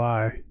 4th of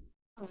July.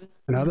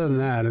 And other than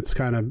that, it's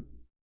kind of,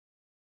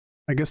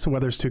 I guess the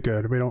weather's too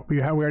good.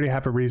 We already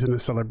have a reason to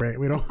celebrate.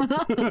 We don't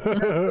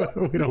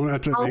we don't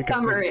have to make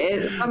summer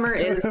is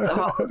the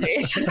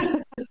holiday.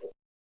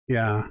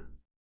 Yeah.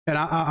 And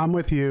I'm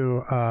with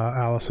you,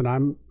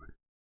 Alyson.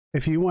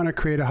 If you want to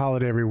create a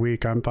holiday every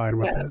week, I'm fine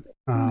with it.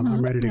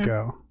 I'm ready to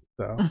go.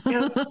 So.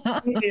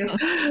 Me too.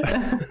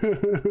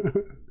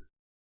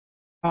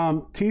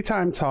 Tea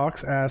Time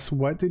Talks asks,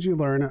 what did you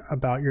learn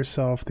about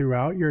yourself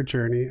throughout your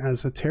journey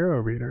as a tarot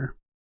reader?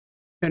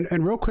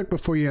 And real quick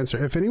before you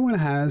answer, if anyone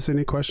has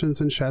any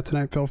questions in chat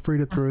tonight, feel free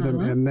to throw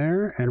them in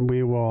there, and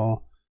we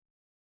will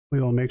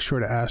make sure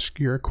to ask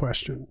your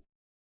question.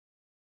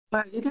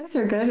 Wow, you guys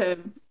are good at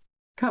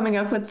coming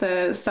up with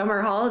the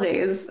summer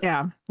holidays.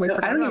 Yeah. I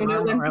don't even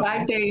know when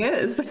Flag Day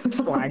is.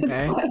 Flag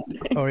Day.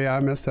 Oh yeah, I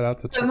missed it out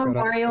to check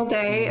Memorial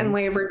Day and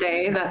Labor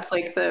Day. That's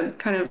like the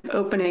kind of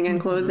opening and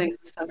closing of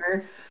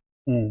summer.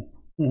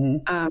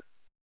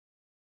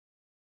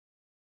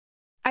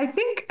 I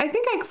think I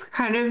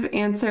kind of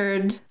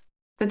answered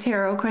the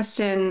tarot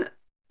question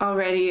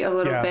already a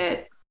little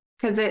bit,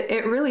 because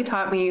it really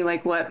taught me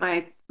like what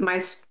my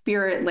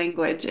spirit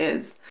language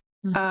is.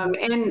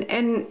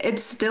 And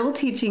it's still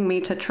teaching me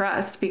to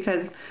trust,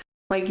 because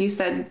like you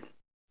said,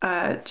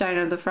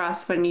 Gina the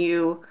Frost, when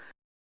you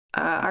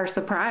are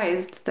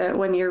surprised that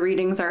when your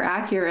readings are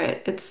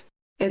accurate,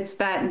 it's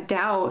that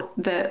doubt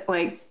that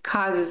like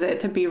causes it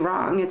to be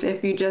wrong.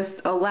 If you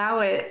just allow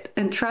it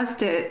and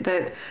trust it,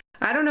 that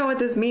I don't know what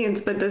this means,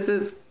 but this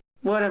is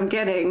what I'm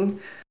getting.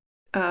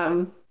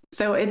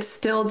 So it's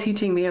still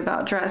teaching me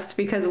about trust,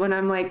 because when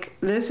I'm like,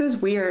 this is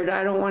weird,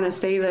 I don't want to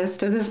say this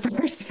to this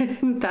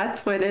person,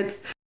 that's what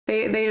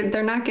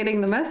they're not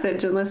getting the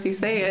message unless you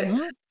say it.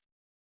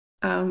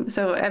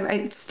 So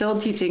it's still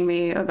teaching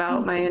me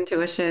about my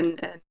intuition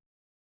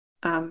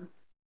and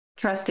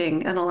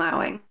trusting and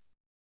allowing.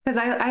 Because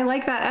I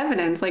like that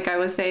evidence, like I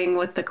was saying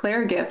with the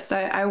Claire gifts.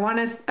 I want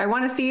to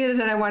see it,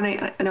 and I want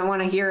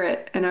to hear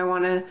it, and I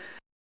want to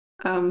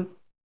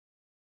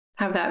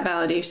have that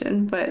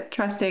validation. But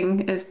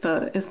trusting is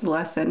the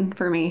lesson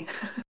for me.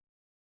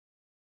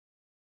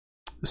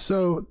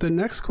 So the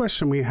next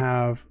question we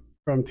have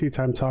from Tea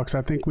Time Talks,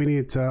 I think we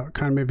need to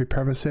kind of maybe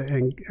preface it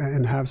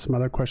and have some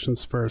other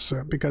questions first,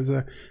 because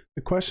the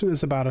question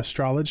is about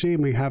astrology,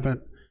 and we haven't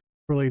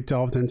really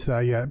delved into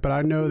that yet. But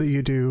I know that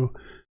you do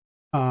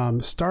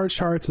star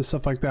charts and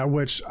stuff like that,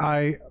 which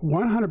I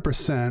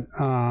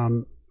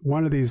 100%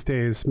 one of these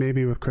days,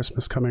 maybe with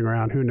Christmas coming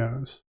around, who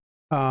knows,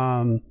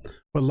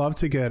 would love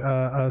to get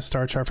a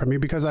star chart from you,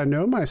 because I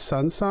know my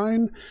sun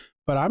sign,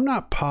 but I'm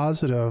not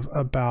positive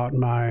about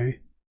my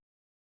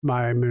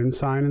moon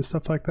sign and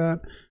stuff like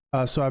that.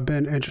 So I've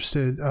been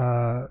interested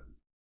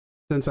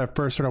since I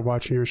first started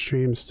watching your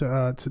streams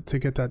to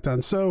get that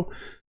done. So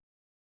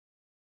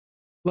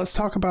let's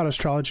talk about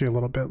astrology a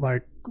little bit.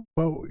 Like,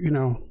 well,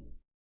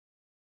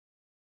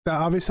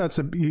 obviously that's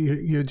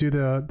you do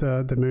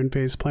the moon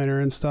phase planner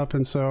and stuff,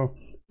 and so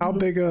how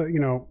big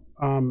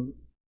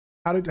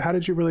how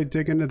did you really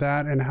dig into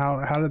that, and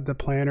how did the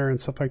planner and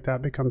stuff like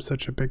that become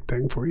such a big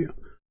thing for you?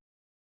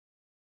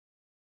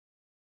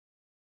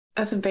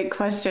 That's a big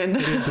question.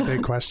 It is a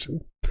big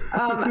question.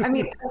 I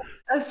mean,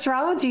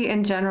 astrology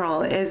in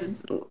general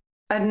is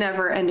a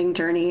never-ending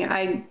journey.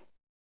 I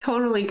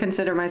totally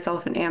consider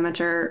myself an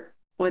amateur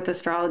with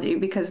astrology,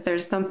 because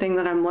there's something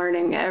that I'm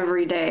learning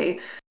every day.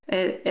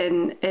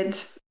 And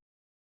it's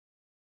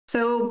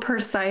so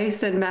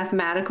precise and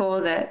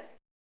mathematical that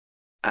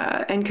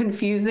and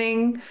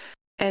confusing,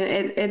 and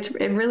it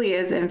really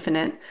is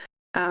infinite.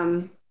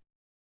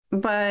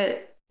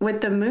 But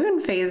with the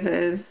moon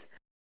phases,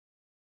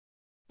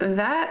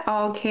 that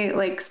all came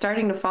like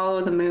starting to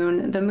follow the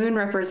moon. The moon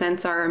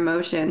represents our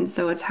emotions,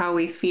 so it's how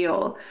we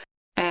feel.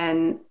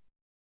 And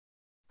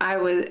I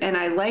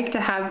like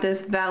to have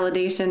this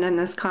validation and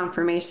this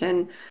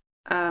confirmation.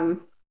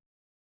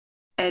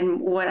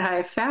 And what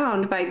I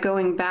found by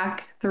going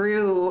back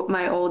through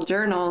my old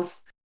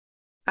journals,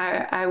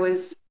 I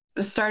was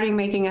starting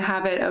making a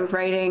habit of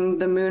writing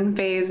the moon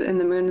phase and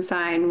the moon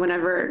sign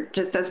whenever,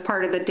 just as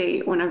part of the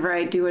date, whenever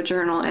I do a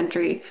journal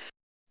entry.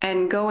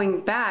 And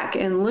going back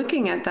and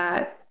looking at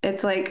that,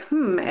 it's like,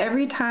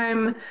 every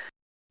time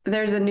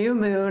there's a new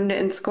moon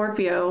in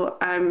Scorpio,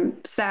 I'm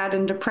sad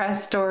and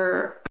depressed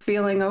or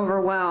feeling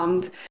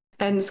overwhelmed.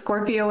 And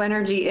Scorpio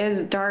energy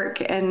is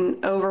dark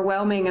and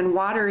overwhelming and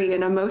watery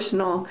and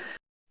emotional.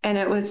 And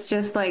it was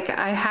just like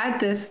I had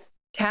this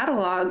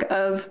catalog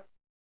of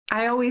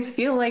I always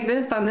feel like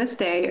this on this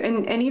day.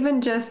 And even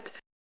just,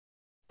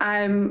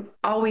 I'm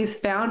always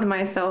found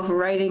myself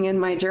writing in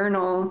my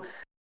journal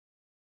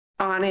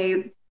on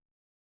a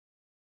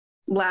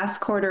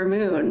last quarter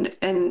moon.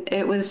 And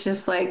it was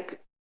just like,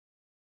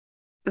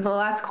 the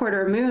last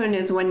quarter moon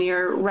is when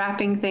you're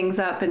wrapping things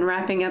up and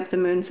wrapping up the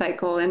moon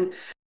cycle and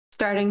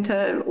starting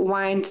to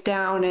wind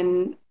down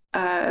and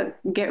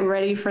get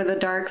ready for the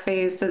dark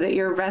phase so that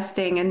you're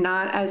resting and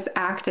not as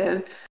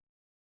active.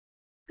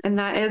 And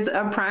that is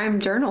a prime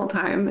journal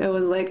time. It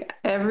was like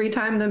every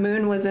time the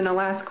moon was in a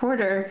last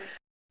quarter,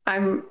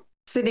 I'm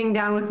sitting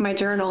down with my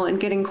journal and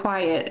getting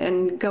quiet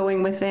and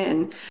going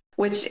within,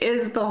 which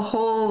is the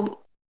whole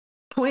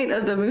point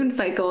of the moon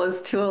cycle,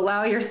 is to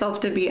allow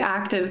yourself to be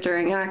active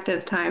during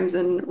active times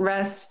and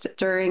rest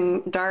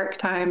during dark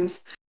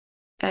times.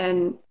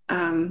 And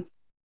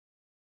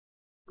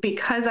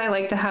because I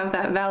like to have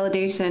that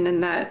validation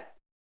and that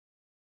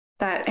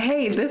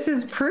hey, this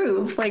is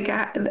proof. Like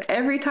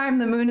every time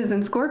the moon is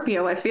in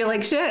Scorpio, I feel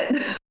like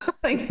shit.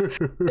 Like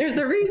there's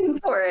a reason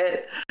for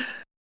it.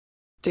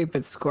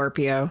 Stupid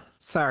Scorpio.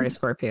 Sorry,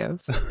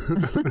 Scorpios.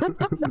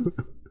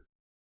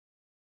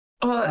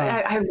 Well,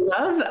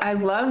 I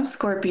love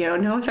Scorpio.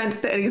 No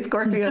offense to any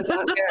Scorpios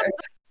out there,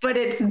 but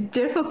it's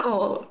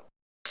difficult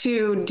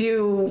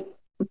to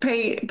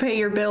pay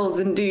your bills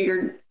and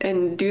do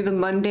the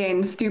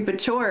mundane, stupid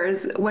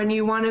chores when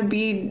you want to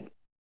be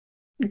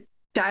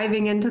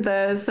diving into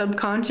the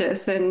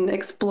subconscious and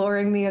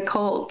exploring the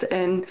occult.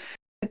 And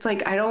it's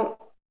like I don't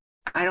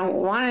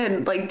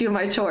want to like do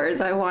my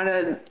chores. I want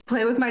to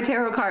play with my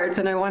tarot cards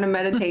and I want to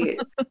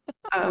meditate.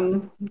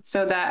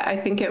 So that I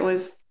think it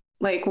was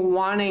like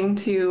wanting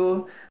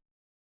to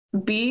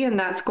be in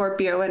that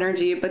Scorpio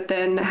energy, but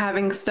then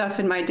having stuff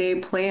in my day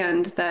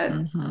planned that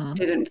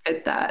didn't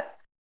fit that.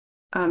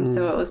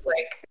 So it was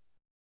like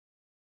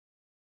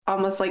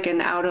almost like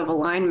an out of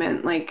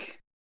alignment, like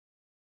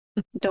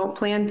don't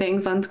plan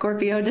things on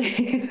Scorpio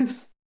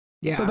days.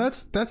 Yeah. So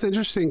that's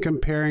interesting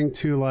comparing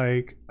to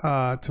like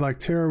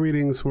tarot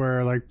readings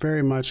where like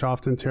very much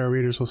often tarot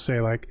readers will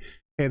say like,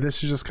 hey,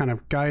 this is just kind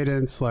of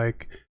guidance,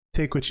 like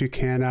take what you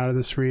can out of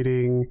this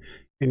reading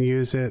and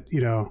use it,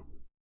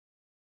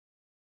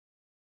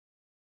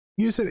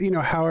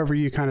 however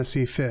you kind of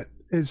see fit.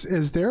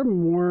 Is there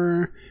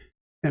more,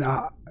 and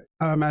I'm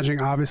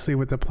imagining obviously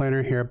with the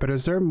planner here, but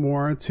is there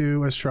more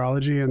to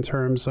astrology in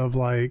terms of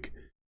like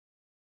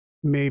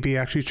maybe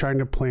actually trying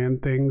to plan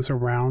things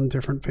around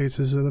different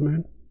phases of the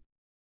moon?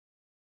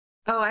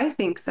 Oh, I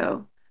think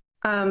so.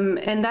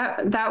 And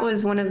that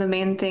was one of the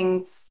main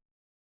things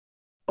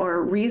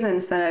or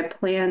reasons that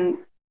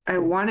I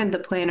wanted the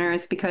planner,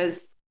 is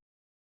because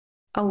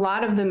there's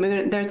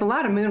a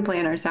lot of moon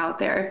planners out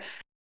there,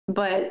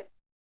 but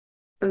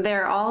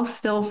they're all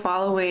still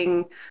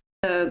following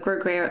the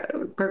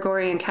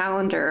Gregorian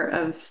calendar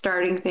of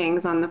starting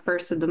things on the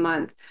first of the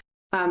month.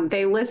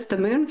 They list the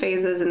moon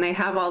phases and they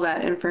have all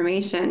that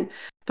information.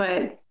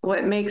 But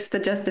what makes the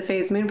Just a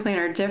Phase Moon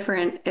Planner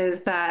different is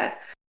that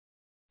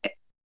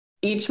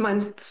each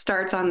month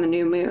starts on the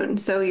new moon.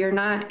 So you're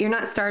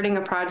not starting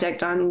a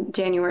project on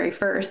January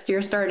 1st.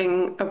 You're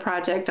starting a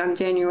project on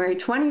January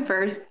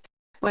 21st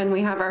when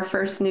we have our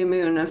first new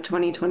moon of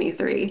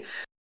 2023.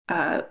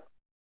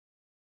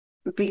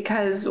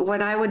 Because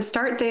when I would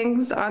start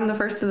things on the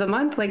first of the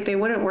month, like they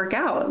wouldn't work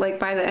out. Like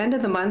by the end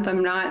of the month,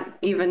 I'm not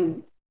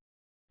even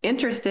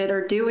interested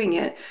or doing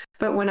it.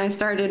 But when I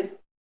started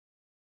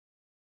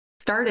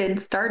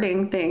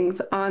starting things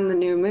on the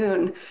new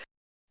moon,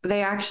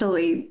 they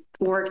actually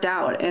worked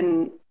out.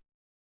 And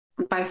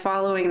by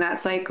following that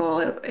cycle,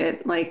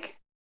 it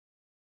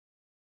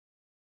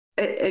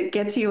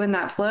gets you in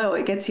that flow.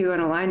 It gets you in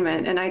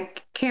alignment. And I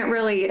can't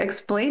really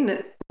explain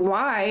it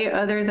why,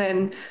 other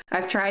than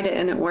I've tried it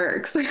and it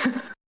works.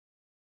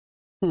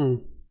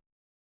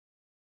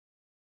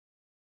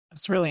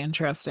 It's really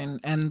interesting.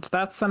 And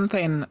that's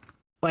something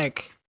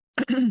like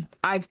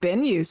I've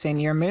been using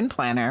your moon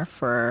planner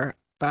for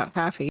about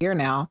half a year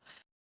now,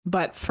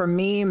 but for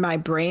me, my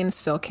brain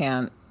still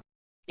can't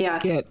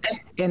get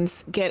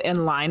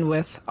in line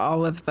with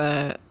all of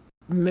the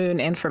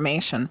moon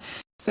information.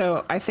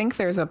 So I think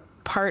there's a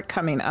part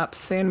coming up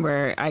soon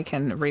where I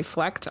can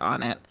reflect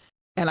on it.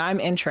 And I'm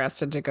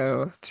interested to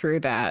go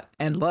through that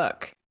and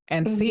look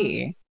and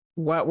see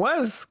what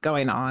was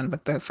going on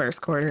with the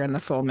first quarter and the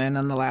full moon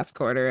and the last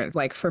quarter.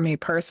 Like for me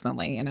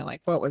personally,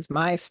 like what was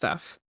my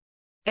stuff?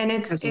 And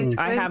it's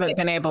I haven't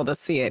been able to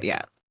see it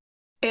yet.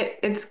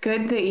 It's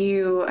good that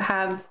you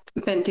have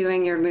been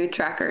doing your mood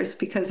trackers,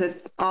 because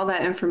all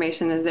that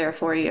information is there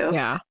for you.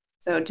 Yeah.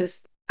 So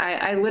just,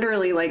 I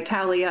literally like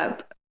tally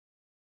up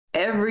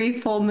every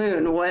full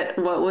moon. What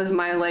was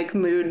my like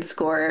mood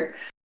score?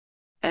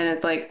 And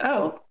it's like,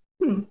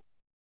 and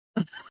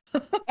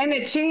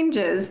it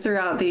changes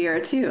throughout the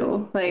year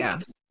too. Like,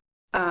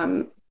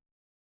 and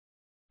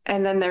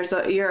then there's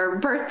your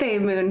birthday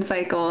moon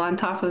cycle on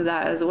top of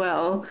that as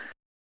well.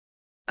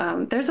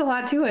 There's a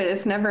lot to it.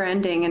 It's never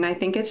ending. And I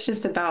think it's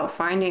just about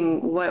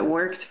finding what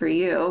works for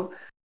you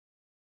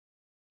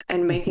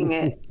and making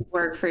it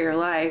work for your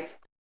life.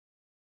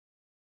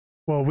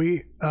 Well,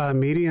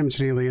 Medium,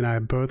 Jenny Lee, and I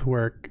both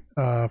work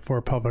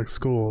for public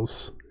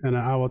schools. And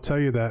I will tell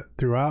you that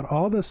throughout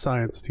all the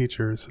science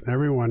teachers and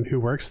everyone who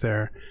works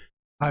there,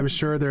 I'm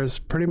sure there's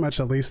pretty much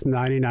at least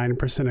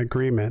 99%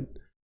 agreement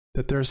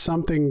that there's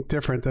something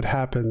different that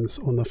happens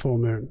on the full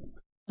moon.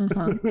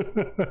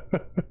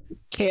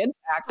 Kids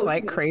act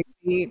like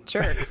crazy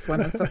jerks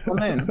when it's a full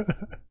moon.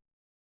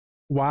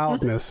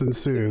 Wildness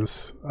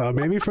ensues,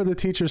 maybe for the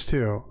teachers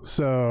too.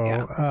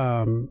 So,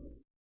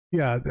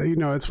 yeah, you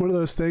know, it's one of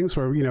those things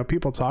where, you know,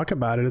 people talk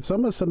about it. It's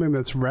almost something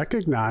that's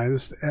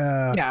recognized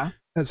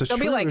as a They'll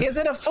truth. be like, is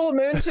it a full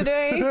moon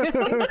today?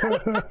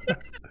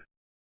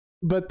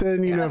 But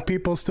then, you know,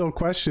 people still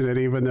question it,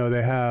 even though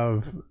they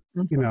have,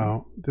 you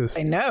know, this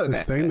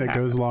thing that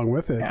goes along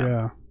with it.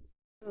 Yeah.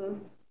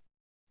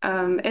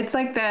 It's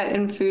like that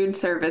in food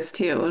service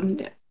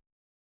too.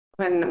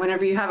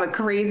 Whenever you have a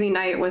crazy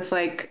night with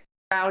like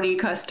rowdy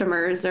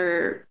customers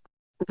or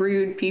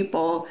rude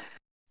people,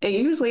 it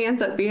usually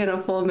ends up being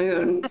a full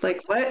moon. It's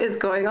like, what is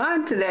going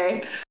on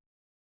today?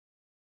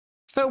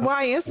 So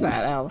why is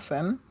that,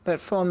 Alyson,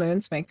 that full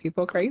moons make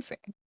people crazy?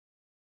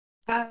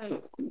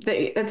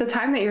 It's a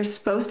time that you're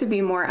supposed to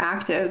be more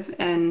active,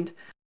 and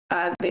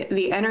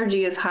the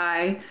energy is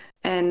high,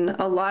 and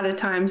a lot of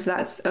times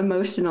that's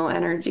emotional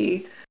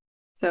energy.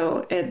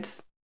 So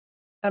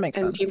that makes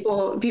sense.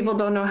 People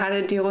don't know how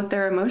to deal with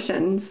their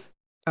emotions.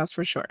 That's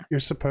for sure. You're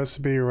supposed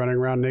to be running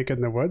around naked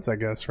in the woods, I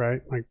guess, right?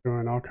 Like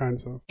doing all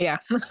kinds of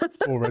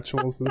cool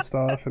rituals and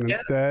stuff. And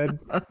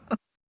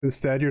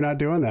instead, you're not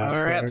doing that.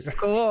 Or at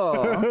school.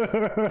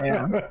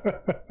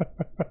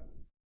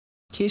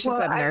 Keisha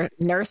said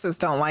nurses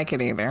don't like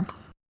it either.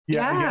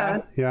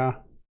 Yeah.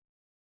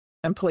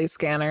 And police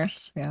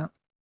scanners. Yeah.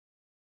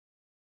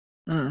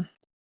 Yeah,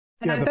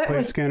 the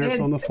police scanners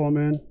on the full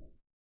moon.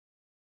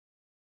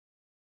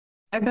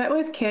 I bet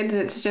with kids,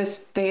 it's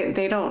just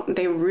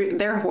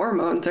their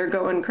hormones are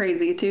going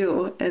crazy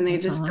too, and they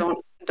just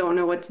don't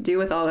know what to do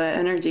with all that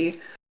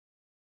energy.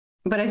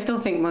 But I still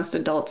think most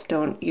adults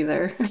don't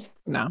either.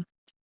 No.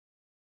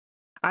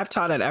 I've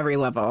taught at every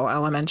level,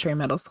 elementary,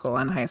 middle school,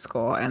 and high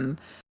school,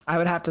 and I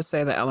would have to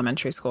say that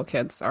elementary school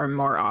kids are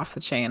more off the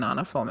chain on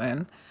a full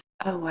moon.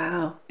 Oh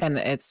wow. And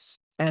it's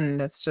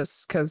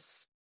just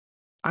because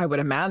I would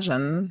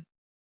imagine,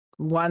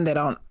 one,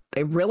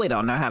 they really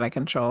don't know how to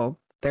control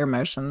their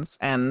emotions,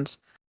 and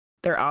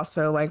they're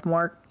also like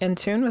more in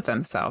tune with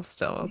themselves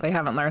still. They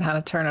haven't learned how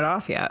to turn it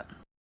off yet.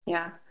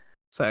 Yeah.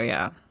 So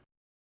yeah,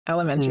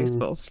 elementary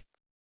school's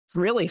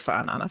really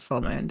fun on a full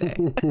moon day.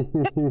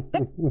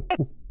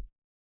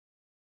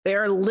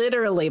 They're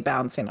literally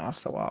bouncing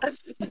off the wall.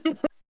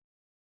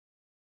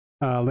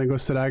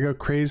 Linguist said, I go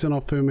crazy on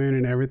a full moon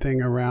and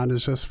everything around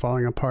is just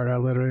falling apart. I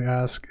literally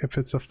ask if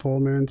it's a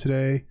full moon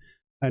today.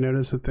 I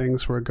noticed that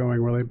things were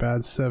going really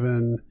bad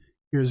 7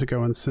 years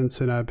ago, and since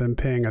then I've been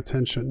paying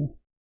attention.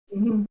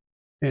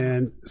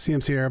 And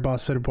CMC Airboss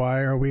said,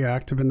 why are we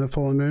active in the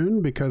full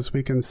moon? Because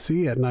we can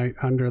see at night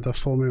under the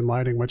full moon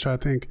lighting, which I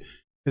think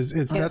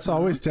that's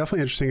always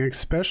definitely interesting,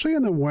 especially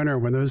in the winter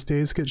when those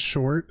days get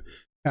short.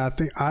 I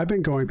think I've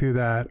been going through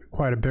that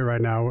quite a bit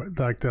right now,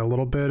 like the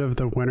little bit of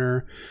the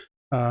winter,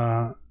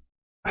 not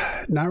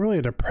really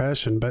a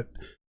depression, but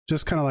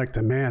just kind of like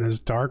the man is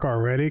dark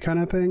already kind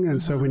of thing.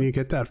 And so when you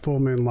get that full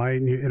moon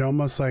light, and it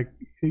almost like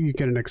you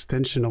get an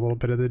extension a little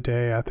bit of the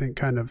day, I think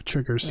kind of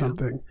triggers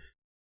something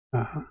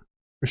for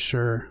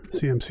sure.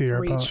 CMC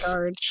Airboss.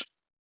 Recharge.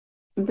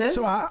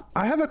 So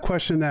I have a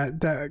question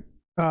that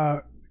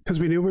because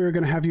we knew we were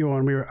going to have you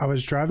on. I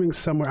was driving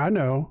somewhere. I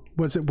know.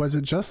 Was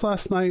it just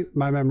last night?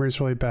 My memory is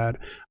really bad.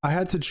 I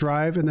had to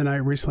drive in the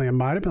night recently. It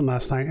might have been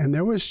last night, and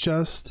there was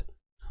just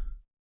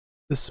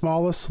the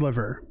smallest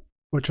sliver,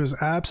 which was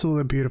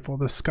absolutely beautiful.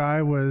 The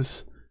sky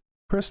was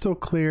crystal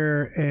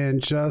clear,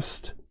 and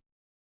just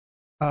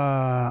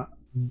the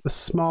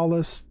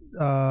smallest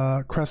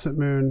crescent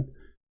moon.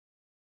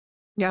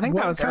 Yeah, I think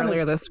that was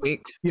earlier this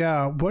week.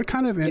 Yeah. What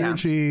kind of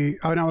energy?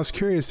 I mean, I was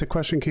curious. The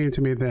question came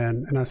to me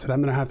then, and I said,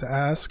 I'm going to have to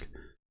ask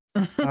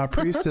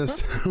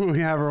Priestess when we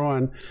have her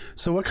on.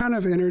 So what kind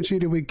of energy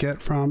do we get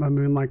from a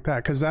moon like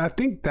that? Because I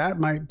think that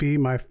might be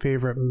my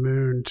favorite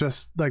moon,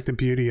 just like the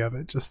beauty of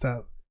it. Just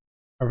that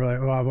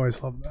I've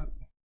always loved that.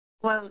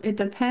 Well, it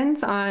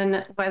depends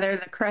on whether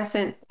the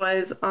crescent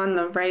was on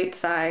the right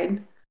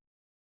side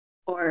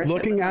or...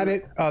 Looking at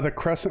it, the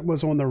crescent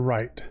was on the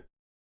right.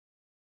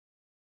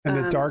 And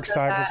the dark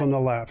side was on the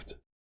left.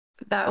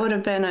 That would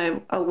have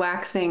been a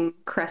waxing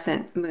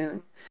crescent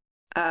moon,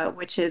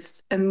 which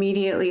is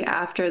immediately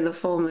after the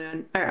full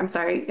moon. Or I'm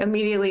sorry,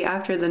 immediately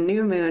after the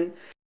new moon.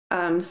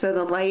 So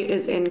the light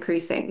is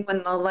increasing.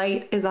 When the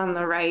light is on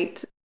the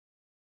right,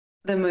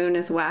 the moon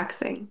is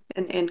waxing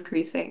and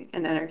increasing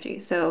in energy.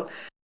 So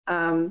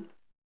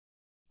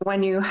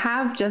when you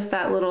have just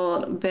that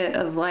little bit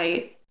of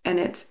light and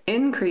it's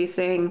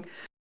increasing,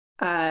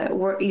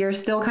 you're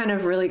still kind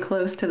of really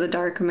close to the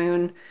dark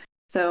moon.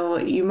 So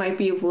you might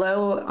be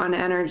low on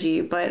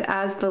energy, but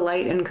as the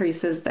light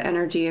increases, the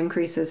energy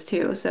increases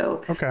too.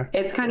 So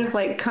it's kind of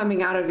like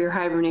coming out of your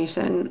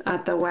hibernation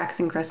at the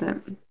waxing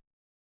crescent.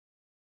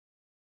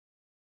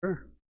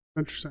 Sure.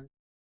 Interesting.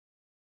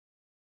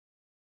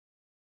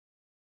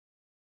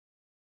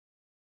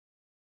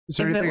 Is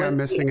there anything I'm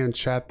missing in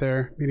chat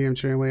there, Medium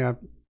Julie? CMC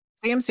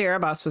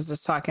Airbus was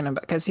just talking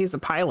about, because he's a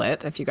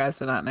pilot, if you guys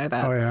did not know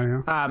that. Oh,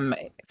 yeah.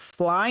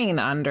 Flying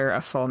under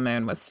a full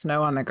moon with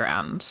snow on the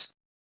ground.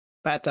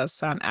 That does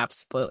sound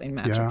absolutely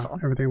magical. Yeah,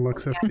 everything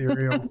looks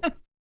ethereal.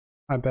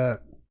 I bet.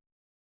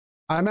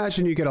 I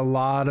imagine you get a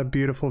lot of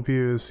beautiful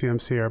views,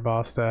 CMC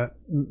Airbus, that,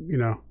 you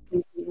know,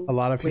 a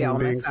lot of human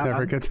beings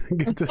never get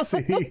to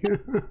see.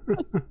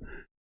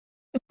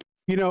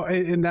 You know,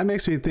 and that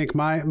makes me think,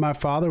 my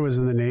father was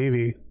in the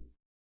Navy,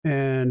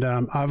 and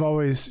I've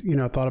always, you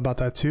know, thought about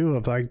that too,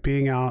 of like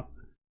being out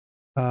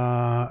in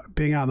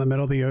the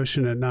middle of the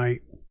ocean at night.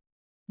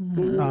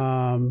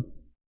 Mm-hmm.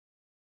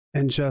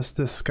 And just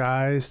the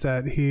skies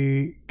that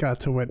he got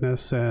to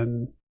witness,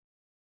 and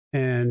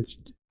I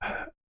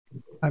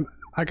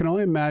can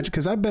only imagine,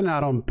 because I've been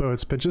out on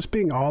boats, but just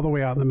being all the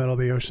way out in the middle of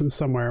the ocean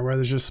somewhere where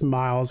there's just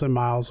miles and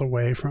miles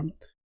away from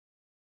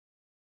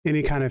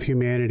any kind of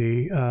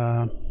humanity,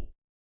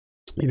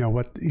 you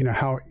know,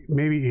 how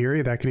maybe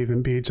eerie that could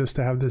even be, just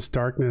to have this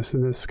darkness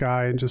in the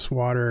sky and just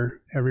water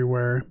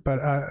everywhere. But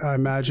I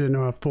imagine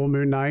a full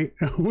moon night,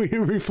 we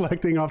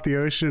reflecting off the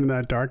ocean, and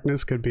that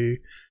darkness could be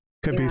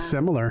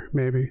similar,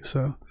 maybe.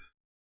 So,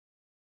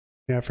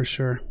 yeah, for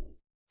sure.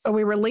 So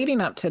we were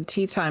leading up to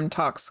Tea Time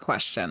Talks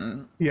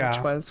question,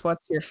 which was,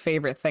 what's your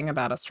favorite thing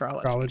about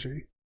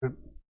astrology? Yeah.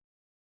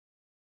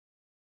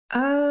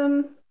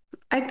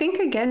 I think,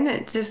 again,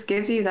 it just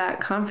gives you that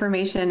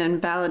confirmation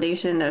and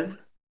validation of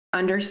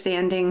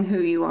understanding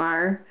who you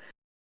are,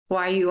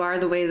 why you are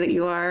the way that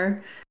you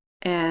are.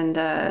 And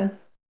I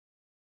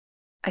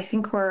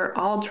think we're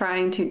all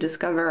trying to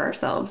discover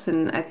ourselves.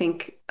 And I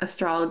think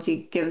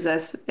astrology gives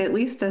us at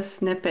least a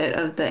snippet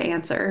of the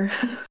answer.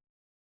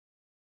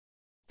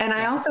 And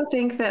I also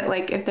think that,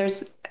 like, if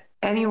there's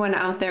anyone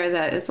out there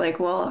that is like,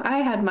 well, I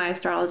had my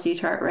astrology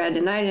chart read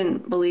and I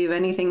didn't believe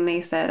anything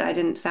they said, I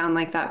didn't sound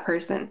like that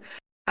person.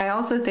 I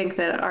also think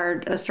that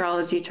our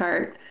astrology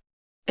chart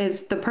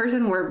is the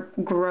person we're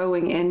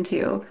growing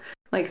into.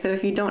 Like, so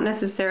if you don't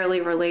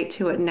necessarily relate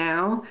to it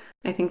now,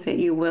 I think that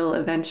you will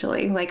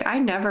eventually. Like, I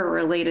never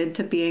related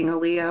to being a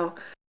Leo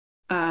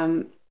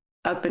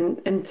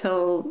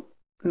until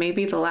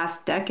maybe the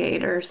last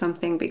decade or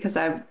something, because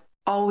I've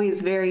always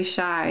very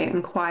shy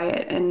and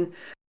quiet and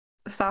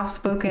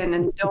soft-spoken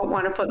and don't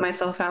want to put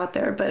myself out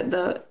there. But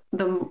the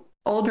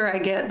older I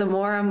get, the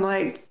more I'm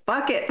like,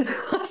 fuck it,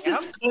 let's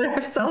just put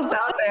ourselves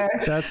out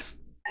there. That's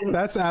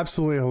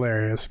absolutely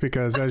hilarious,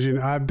 because, as you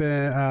know, I've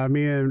been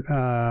me and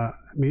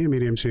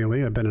Medium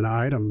Julie have been an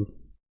item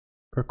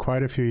for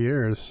quite a few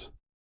years,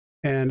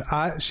 and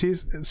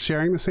she's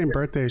sharing the same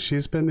birthday.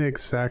 She's been the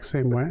exact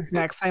same way.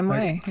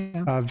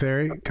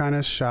 Very kind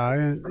of shy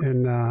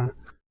and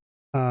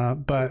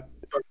but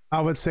I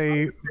would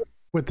say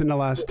within the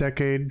last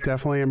decade,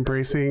 definitely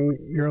embracing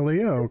your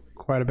Leo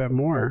quite a bit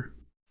more.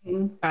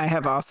 I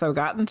have also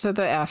gotten to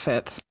the F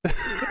it.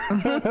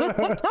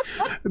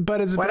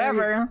 But it's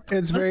whatever.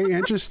 It's very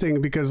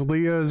interesting, because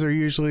Leos are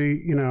usually,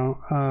 you know,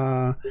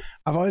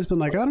 I've always been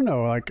like, I don't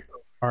know, like,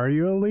 are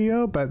you a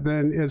Leo? But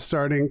then it's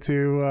starting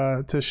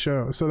to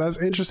show. So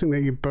that's interesting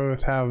that you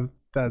both have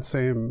that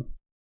same.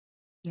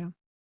 Yeah.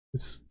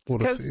 It's cool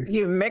because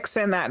you mix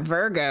in that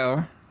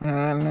Virgo.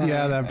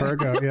 Yeah, that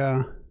Virgo.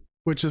 Yeah.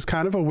 Which is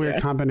kind of a weird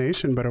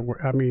combination, but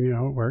I mean, you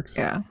know, it works.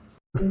 Yeah.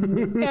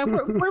 Yeah,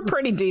 we're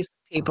pretty decent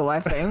people, I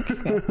think.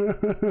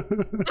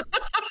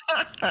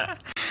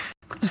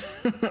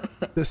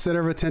 The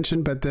center of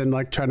attention, but then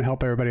like trying to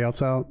help everybody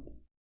else out.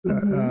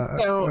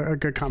 So a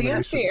good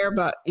combination.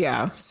 CMC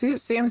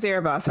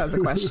Airbus has a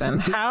question.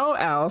 How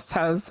else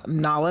has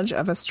knowledge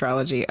of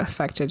astrology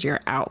affected your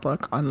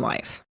outlook on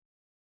life?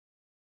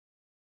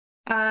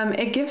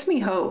 It gives me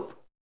hope.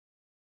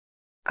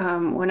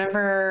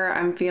 Whenever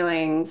I'm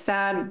feeling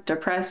sad,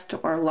 depressed,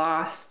 or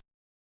lost,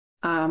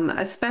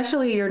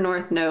 especially your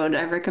North Node,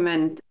 I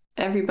recommend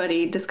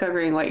everybody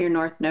discovering what your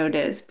North Node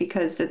is,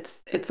 because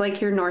it's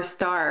like your North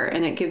Star,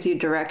 and it gives you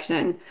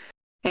direction.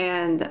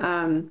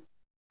 And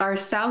our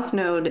South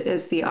Node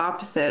is the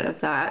opposite of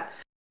that.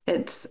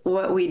 It's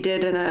what we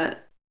did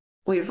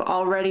we've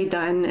already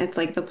done. It's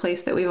like the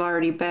place that we've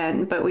already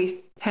been, but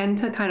we tend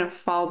to kind of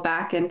fall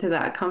back into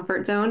that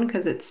comfort zone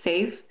because it's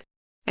safe.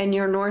 And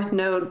your North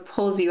Node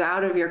pulls you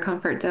out of your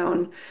comfort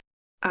zone.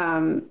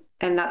 And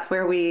that's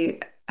where we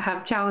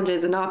have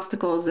challenges and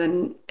obstacles,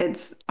 and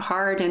it's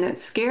hard and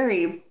it's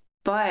scary.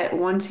 But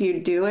once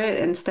you do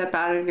it and step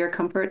out of your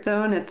comfort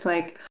zone, it's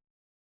like,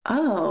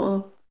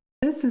 oh,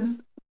 this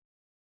is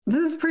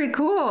pretty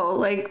cool.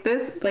 Like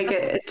this, like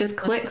it just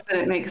clicks and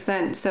it makes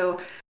sense.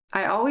 So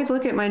I always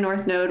look at my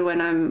North Node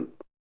when I'm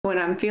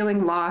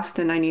feeling lost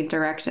and I need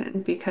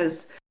direction,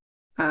 because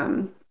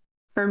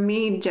for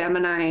me,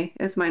 Gemini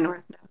is my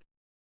North Node.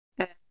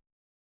 And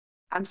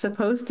I'm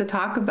supposed to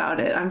talk about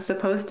it. I'm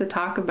supposed to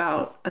talk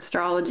about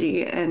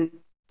astrology and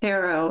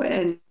tarot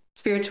and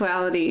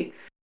spirituality.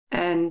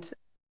 And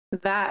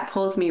that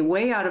pulls me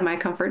way out of my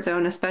comfort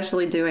zone,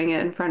 especially doing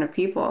it in front of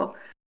people.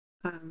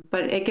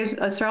 But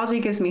astrology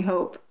gives me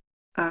hope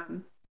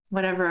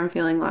whenever I'm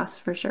feeling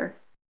lost, for sure.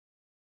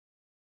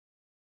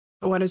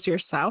 What is your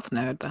south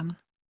node then?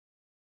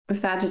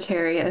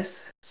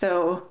 Sagittarius.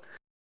 So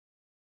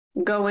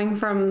going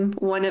from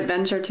one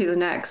adventure to the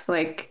next,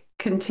 like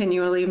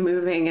continually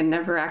moving and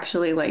never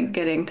actually like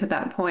getting to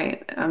that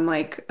point. I'm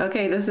like,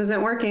 okay, this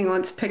isn't working.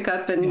 Let's pick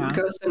up and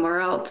go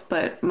somewhere else.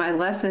 But my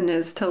lesson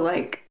is to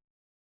like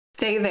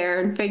stay there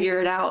and figure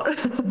it out.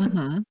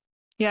 Mm-hmm.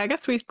 Yeah, I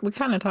guess we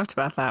kind of talked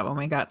about that when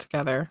we got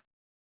together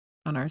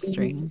on our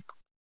stream. Mm-hmm.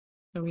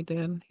 So we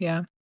did.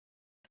 Yeah.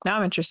 Now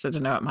I'm interested to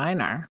know what mine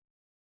are.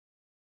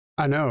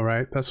 I know,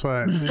 right? That's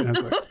why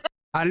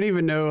I didn't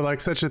even know like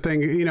such a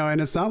thing, you know,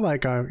 and it's not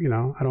like I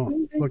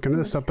don't look into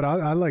this stuff, but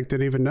I like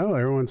didn't even know.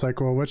 Everyone's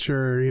like, well, what's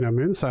your,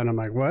 moon sign? I'm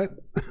like, what?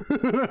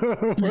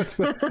 What's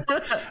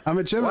that? I'm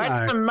a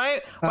Gemini.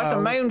 What's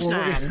a moon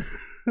sign?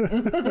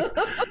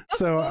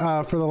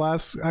 So for the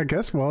last, I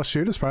guess,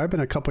 it's probably been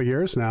a couple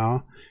years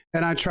now.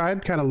 And I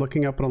tried kind of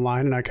looking up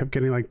online and I kept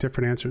getting like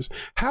different answers.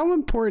 How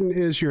important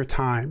is your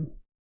time?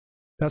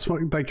 That's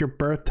what, like your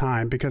birth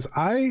time, because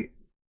I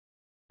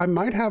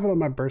might have it on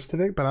my birth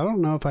certificate, but I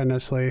don't know if I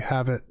necessarily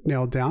have it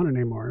nailed down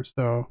anymore.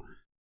 So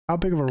how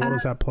big of a role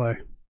does that play?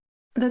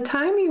 The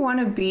time you want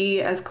to be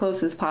as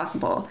close as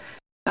possible.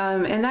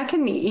 And that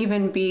can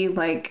even be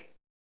like,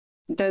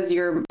 does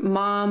your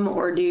mom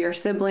or do your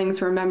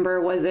siblings remember,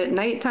 was it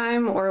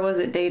nighttime or was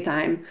it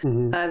daytime?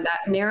 Mm-hmm.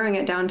 That narrowing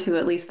it down to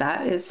at least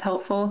that is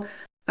helpful.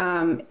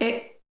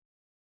 The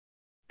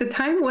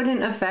time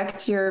wouldn't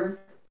affect your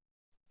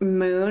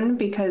moon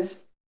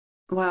because,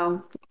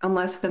 well,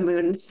 unless the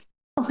moon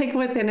like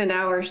within an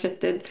hour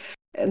shifted.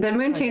 The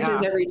moon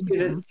changes every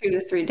 2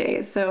 to 3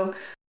 days. So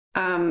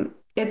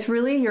it's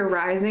really your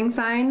rising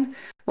sign,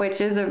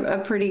 which is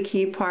a pretty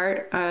key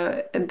part.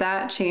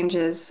 That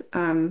changes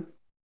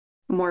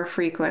more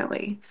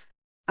frequently.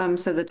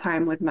 So the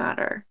time would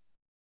matter.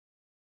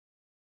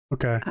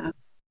 Okay.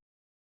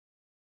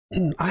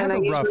 I have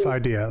a rough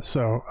idea,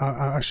 so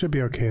I should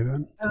be okay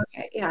then.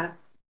 Okay, yeah.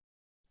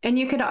 And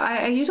you could,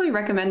 I usually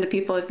recommend to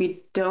people, if you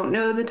don't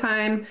know the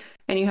time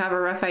and you have a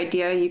rough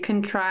idea, you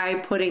can try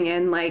putting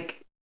in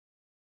like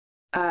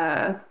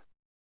an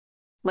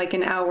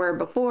hour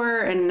before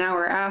and an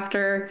hour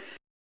after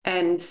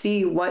and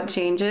see what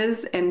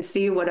changes and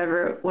see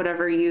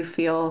whatever you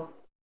feel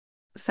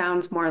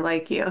sounds more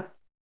like you.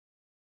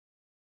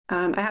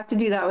 I have to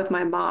do that with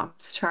my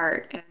mom's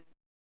chart. And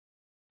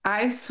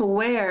I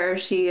swear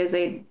she is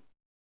a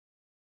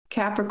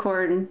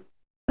Capricorn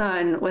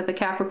sun with a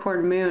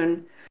Capricorn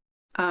moon.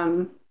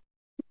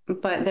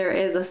 But there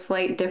is a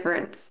slight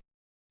difference.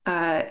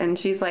 And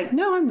she's like,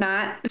 no, I'm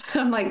not.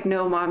 I'm like,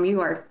 no, Mom,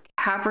 you are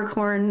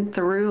Capricorn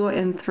through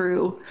and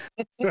through.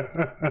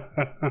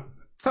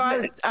 So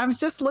I was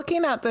just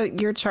looking at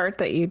your chart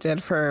that you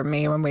did for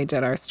me when we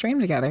did our stream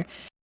together.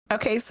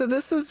 Okay, so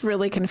this is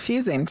really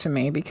confusing to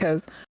me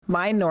because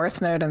my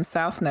North Node and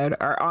South Node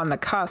are on the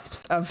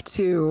cusps of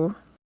two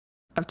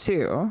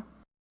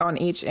on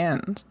each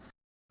end.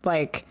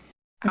 Like,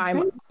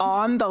 I'm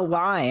on the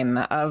line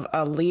of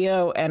a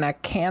Leo and a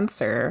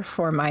Cancer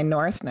for my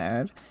North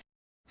Node.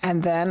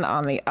 And then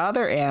on the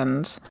other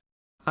end,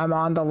 I'm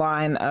on the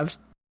line of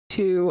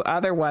two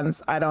other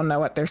ones. I don't know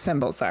what their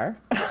symbols are.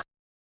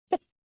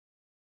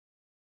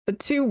 The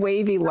two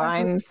wavy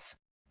lines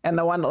and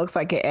the one that looks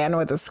like an N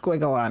with a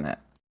squiggle on it.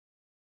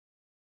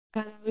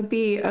 That would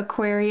be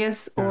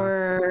Aquarius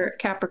or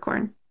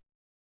Capricorn.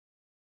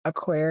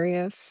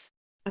 Aquarius.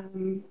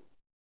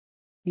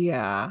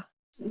 Yeah.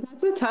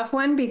 That's a tough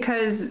one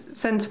because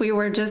since we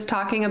were just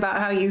talking about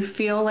how you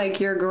feel like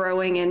you're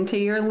growing into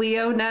your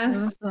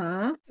Leo-ness,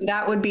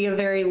 that would be a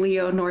very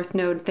Leo North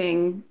Node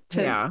thing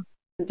to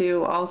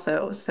do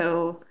also.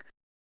 So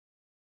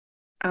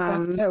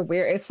that's so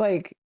weird. It's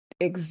like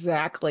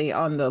exactly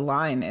on the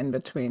line in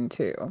between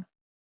two,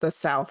 the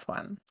South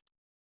one.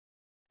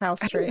 How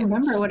strange. I don't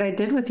remember what I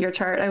did with your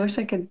chart. I wish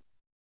I could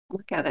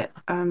look at it.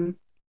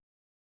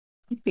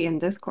 It'd be in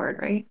Discord,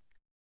 right?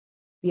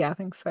 Yeah, I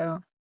think so.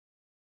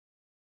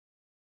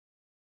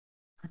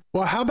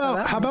 Well, how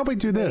about we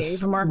do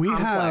this?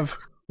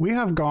 We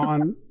have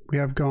gone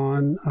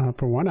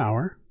for 1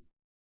 hour.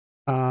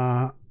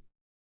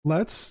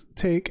 Let's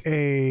take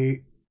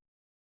a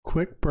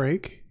quick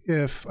break.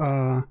 If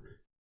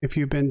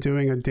you've been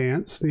doing a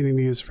dance, needing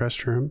to use the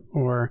restroom,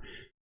 or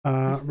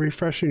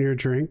refreshing your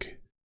drink,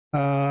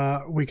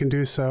 we can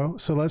do so.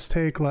 So let's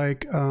take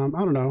like I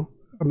don't know,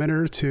 a minute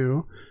or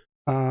two.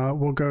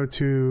 We'll go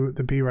to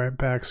the Be Right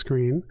Back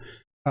screen.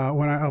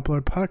 When I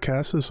upload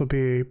podcasts, this will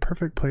be a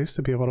perfect place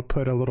to be able to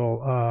put a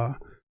little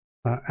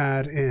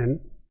ad in.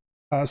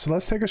 So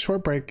let's take a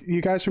short break.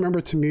 You guys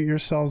remember to mute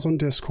yourselves on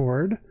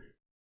Discord.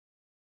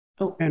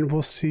 Oh. And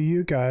we'll see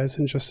you guys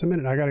in just a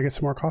minute. I got to get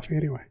some more coffee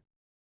anyway.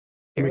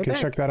 And we can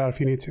check that out if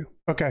you need to.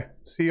 Okay.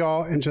 See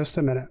y'all in just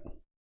a minute.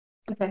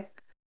 Okay.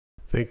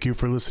 Thank you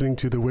for listening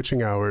to The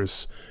Witching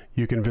Hours.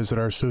 You can visit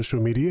our social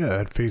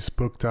media at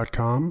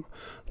facebook.com.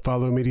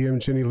 Follow Medium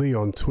Jenny Lee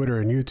on Twitter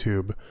and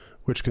YouTube.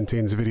 which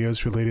contains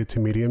videos related to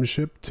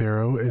mediumship,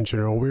 tarot, and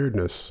general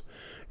weirdness.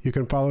 You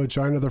can follow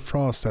Giant of the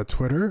Frost at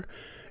Twitter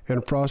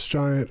and Frost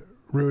Giant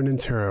Rune and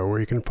Tarot, where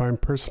you can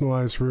find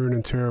personalized rune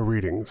and tarot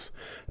readings.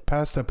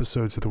 Past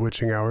episodes of The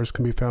Witching Hours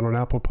can be found on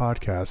Apple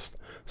Podcasts,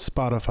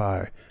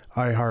 Spotify,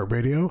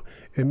 iHeartRadio,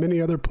 and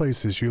many other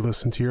places you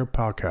listen to your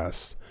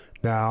podcasts.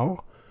 Now,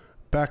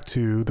 back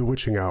to The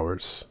Witching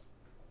Hours.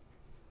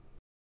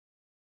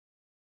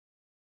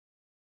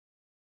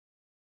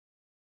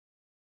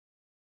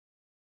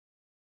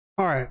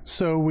 All right,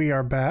 so we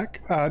are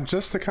back.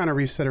 Just to kind of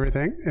reset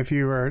everything, if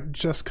you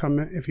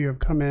have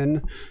come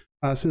in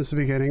since the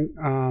beginning,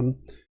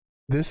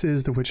 this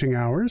is The Witching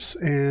Hours,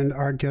 and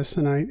our guest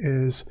tonight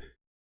is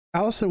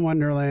Alyson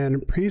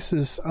Wonderland,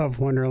 Priestess of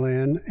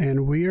Wonderland,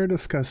 and we are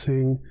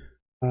discussing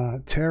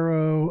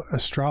tarot,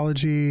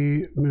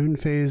 astrology, moon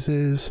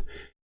phases,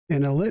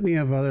 and a litany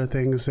of other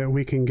things that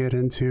we can get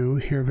into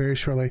here very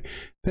shortly.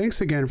 Thanks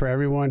again for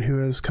everyone who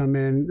has come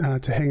in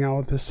to hang out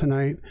with us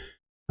tonight.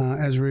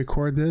 As we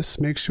record this,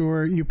 make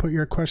sure you put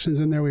your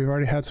questions in there. We've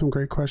already had some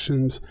great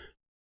questions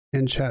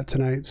in chat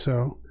tonight,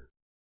 so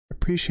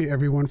appreciate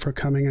everyone for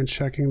coming and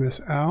checking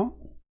this out.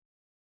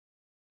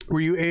 Were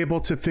you able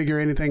to figure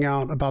anything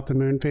out about the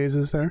moon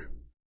phases there?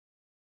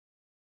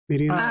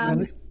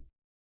 The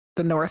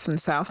north and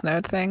south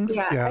node things?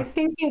 Yeah. I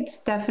think it's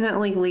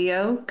definitely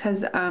Leo,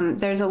 because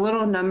there's a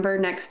little number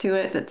next to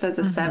it that says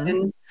a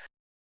 7.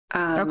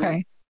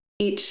 Okay.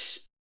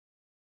 Each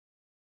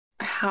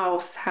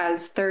house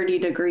has 30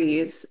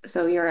 degrees,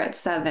 so you're at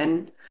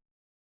 7.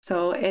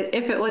 So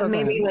if it was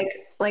maybe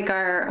like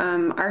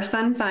our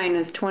sun sign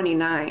is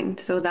 29,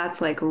 so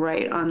that's like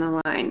right on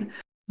the line.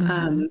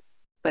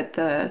 But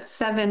the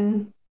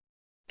 7,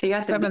 you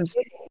have 7's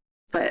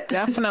but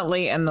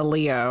definitely in the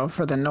Leo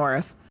for the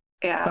north.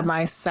 Yeah. But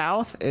my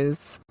south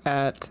is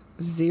at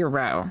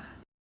 0.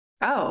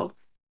 Oh.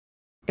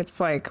 It's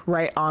like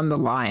right on the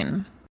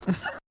line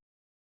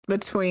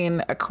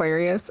between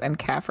Aquarius and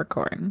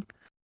Capricorn.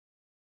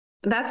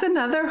 That's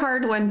another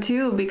hard one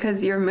too,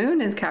 because your moon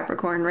is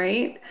Capricorn,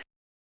 right?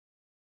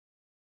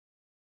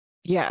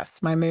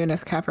 Yes, my moon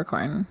is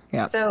Capricorn.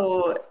 Yeah.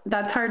 So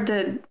that's hard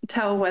to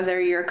tell whether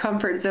your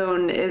comfort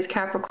zone is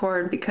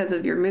Capricorn because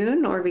of your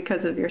moon or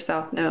because of your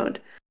south node.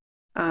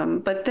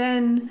 But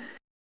then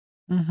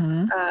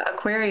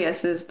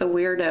Aquarius is the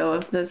weirdo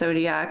of the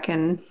zodiac,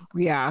 and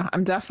yeah,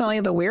 I'm definitely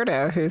the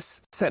weirdo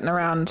who's sitting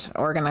around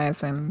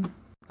organizing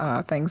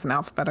things in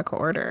alphabetical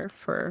order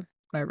for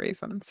no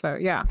reason. So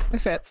yeah, it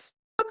fits.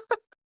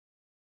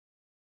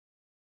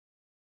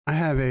 I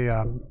have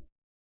a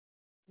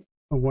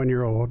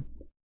 1-year-old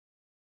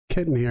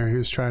kitten here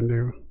who's trying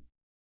to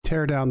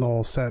tear down the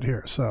whole set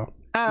here. So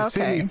you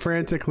see me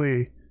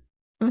frantically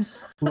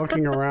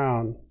looking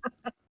around.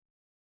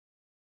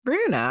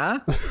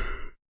 Bruna.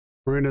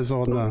 Bruna's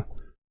on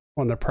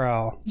the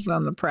prowl. She's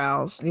on the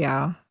prowls.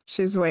 Yeah,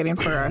 she's waiting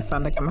for our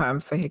son to come home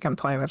so he can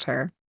play with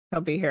her.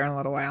 He'll be here in a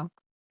little while.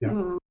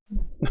 Yeah.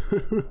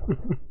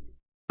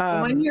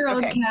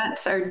 1-year-old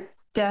cats are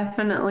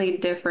definitely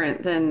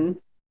different than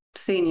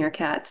senior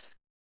cats.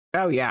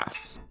 Oh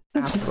yes,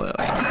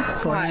 absolutely.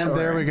 And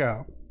there we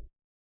go.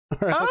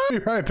 All right, let's be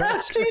right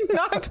back. She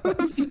knocked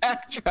the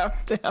backdrop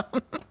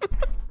down.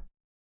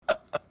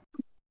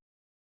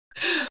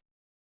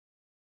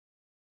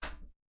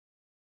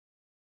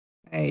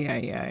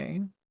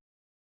 Ay.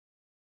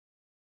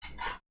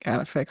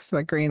 Gotta fix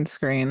the green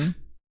screen.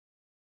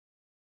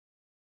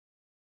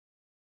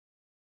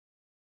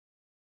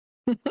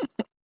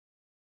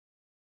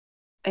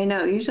 I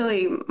know.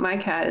 Usually my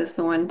cat is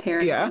the one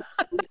tearing. Yeah.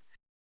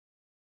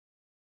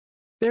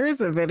 There is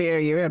a video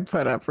you had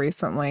put up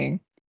recently.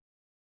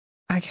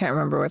 I can't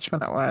remember which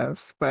one it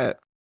was, but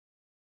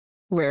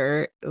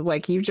where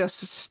like you just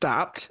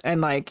stopped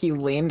and like you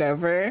leaned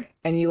over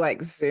and you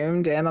like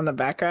zoomed in on the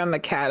background. The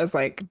cat is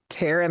like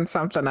tearing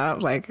something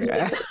up. Like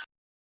they're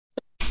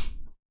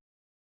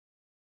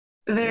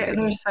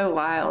so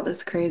wild.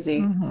 It's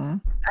crazy.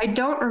 I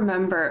don't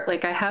remember.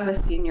 Like I have a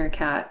senior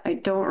cat. I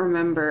don't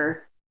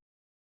remember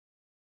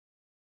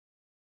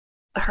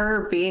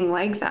her being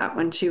like that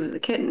when she was a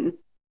kitten.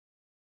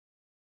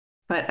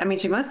 But I mean,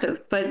 she must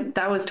have. But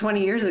that was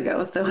 20 years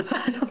ago, so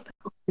I don't know.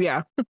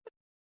 Yeah.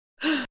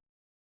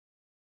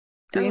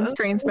 Green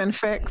screen's been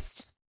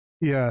fixed.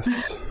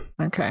 Yes.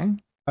 Okay.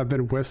 I've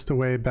been whisked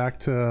away back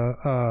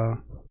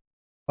to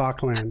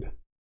Auckland.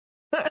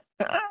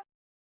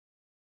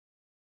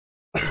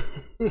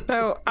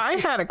 So I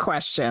had a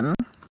question.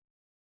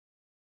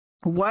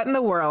 What in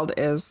the world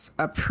is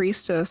a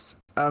priestess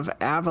of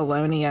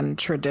Avalonian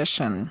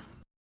tradition?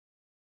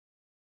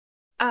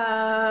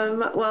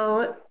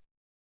 Well,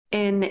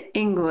 in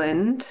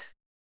England,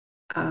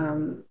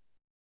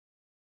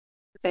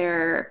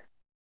 there.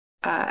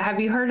 Have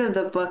you heard of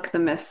the book, The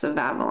Myths of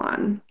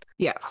Avalon?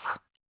 Yes.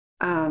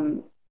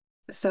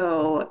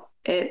 So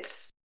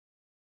it's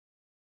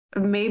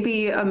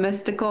maybe a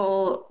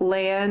mystical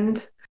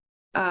land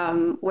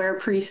where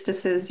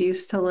priestesses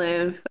used to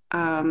live,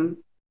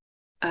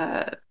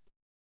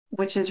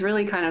 which is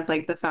really kind of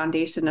like the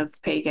foundation of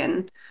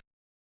pagan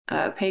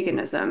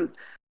paganism.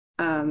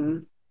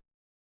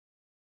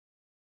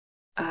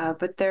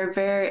 But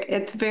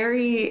it's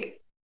very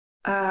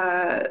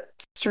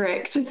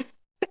strict,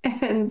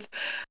 and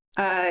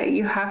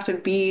you have to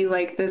be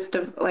like this,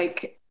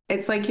 like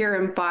it's like you're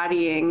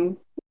embodying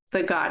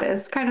the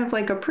goddess, kind of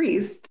like a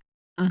priest.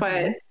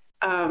 But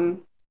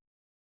I'm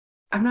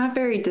not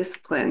very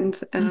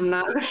disciplined, and I'm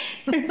not.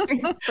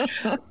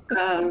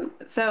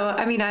 So,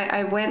 I mean,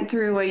 I went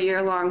through a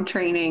year-long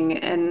training,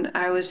 and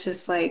I was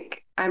just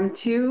like, I'm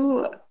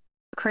too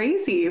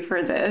crazy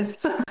for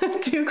this.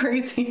 I'm too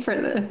crazy for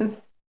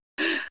this.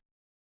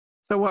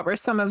 So what were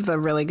some of the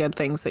really good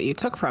things that you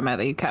took from it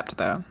that you kept,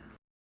 though?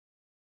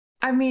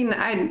 I mean,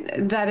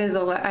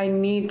 I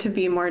need to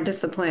be more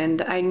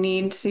disciplined. I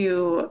need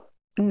to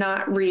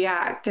not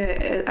react.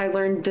 I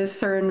learned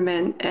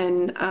discernment,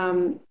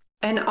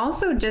 and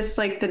also just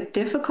like the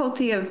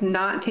difficulty of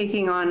not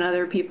taking on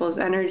other people's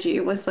energy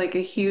was like a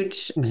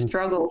huge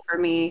struggle for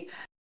me,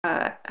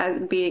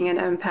 as being an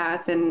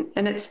empath,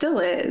 and it still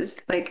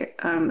is, like,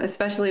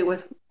 especially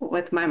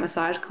with my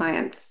massage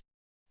clients.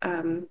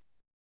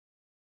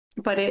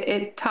 But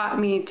it taught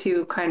me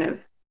to kind of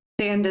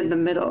stand in the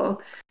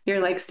middle. You're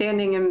like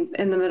standing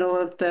in the middle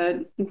of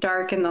the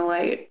dark and the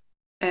light,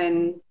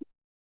 and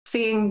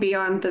seeing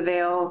beyond the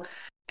veil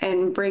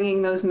and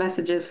bringing those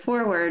messages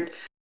forward,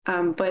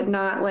 but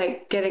not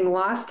like getting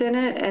lost in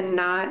it, and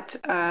not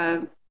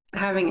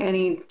having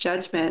any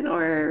judgment,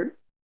 or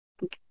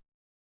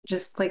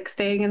just like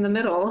staying in the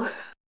middle.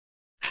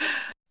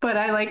 But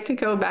I like to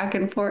go back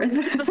and forth.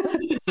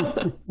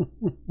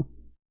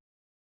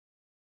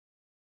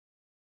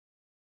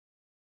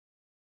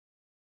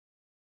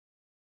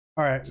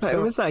 All right. So it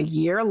was a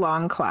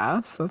year-long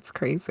class. That's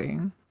crazy.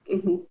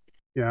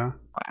 Yeah.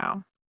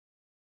 Wow.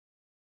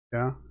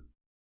 Yeah.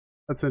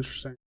 That's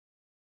interesting.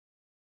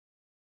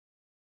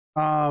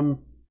 So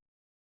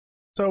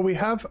we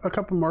have a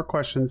couple more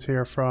questions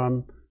here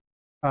from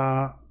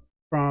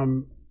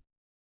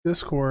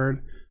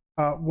Discord.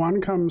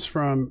 One comes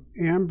from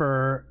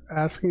Amber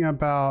asking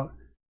about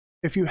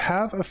if you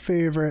have a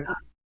favorite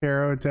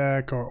tarot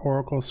deck or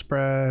oracle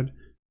spread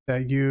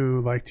that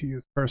you like to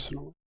use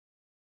personally.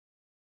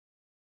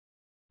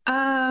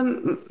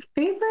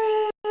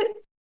 Favorite?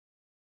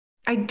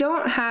 I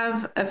don't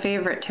have a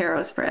favorite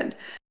tarot spread.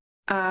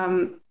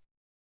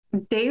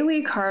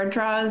 Daily card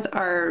draws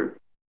are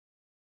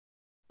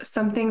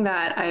something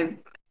that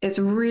is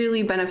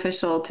really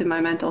beneficial to my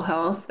mental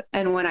health.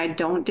 And when I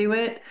don't do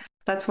it,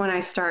 that's when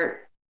I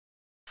start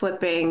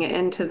slipping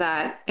into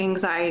that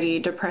anxiety,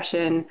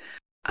 depression.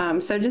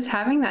 So just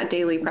having that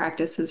daily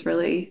practice is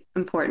really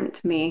important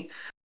to me.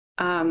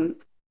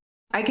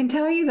 I can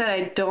tell you that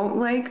I don't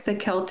like the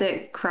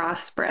Celtic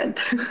cross spread.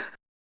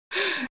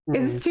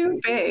 It's too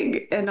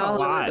big and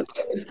all over the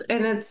place.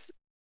 And it's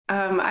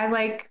I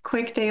like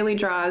quick daily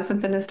draws,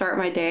 something to start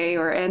my day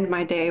or end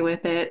my day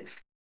with it.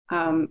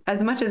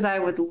 As much as I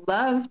would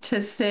love to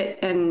sit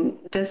and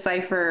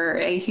decipher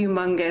a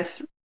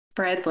humongous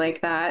spread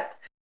like that,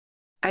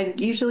 I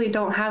usually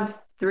don't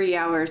have 3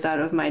 hours out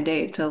of my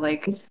day to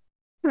like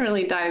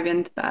really dive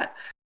into that.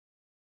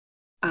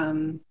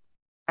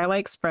 I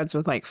like spreads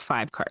with like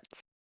 5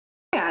 cards.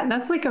 Yeah,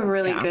 that's like a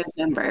really good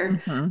number.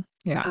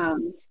 Yeah.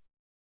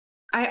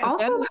 I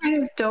also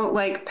kind of don't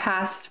like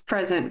past,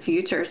 present,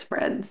 future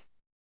spreads.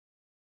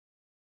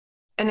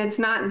 And it's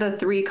not the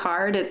 3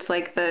 card. It's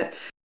like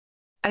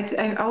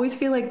I always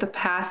feel like the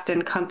past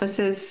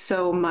encompasses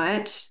so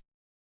much,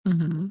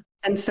 and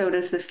so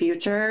does the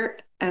future.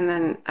 And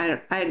then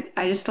I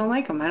just don't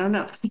like them. I don't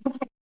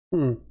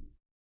know.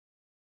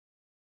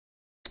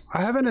 I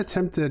haven't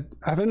attempted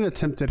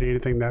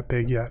anything that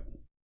big yet.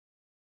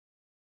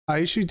 I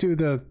usually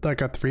do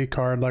a 3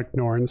 card like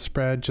Norn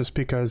spread, just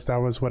because that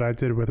was what I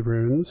did with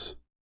runes.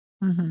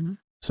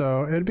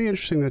 So it'd be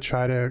interesting to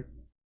try to,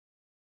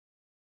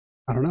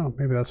 I don't know,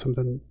 maybe that's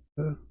something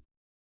to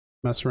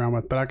mess around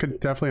with, but I could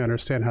definitely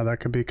understand how that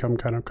could become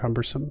kind of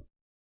cumbersome.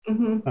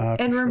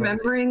 And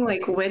remembering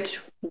like which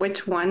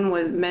one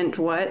was meant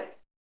what,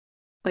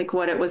 like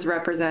what it was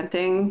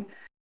representing,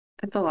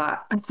 it's a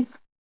lot.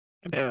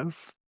 It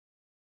is.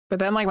 But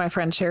then like my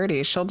friend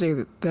Charity, she'll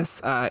do this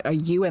a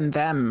you and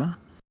them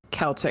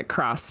Celtic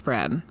cross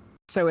spread.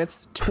 So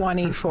it's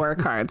 24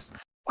 cards.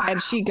 Wow.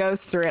 And she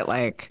goes through it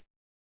like,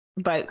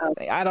 but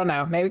I don't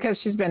know, maybe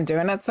because she's been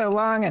doing it so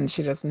long and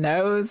she just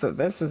knows that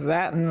this is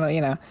that, and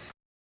you know,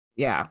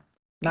 yeah,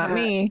 not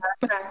me.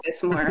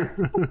 Practice more.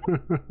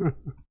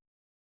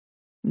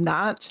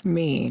 Not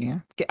me.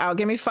 I'll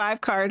give me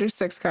 5 cards or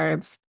 6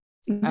 cards,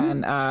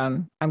 and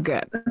I'm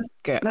good.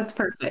 Good. That's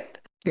perfect.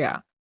 Yeah,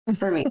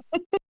 for me.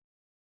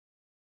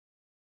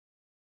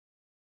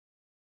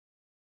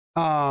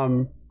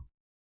 And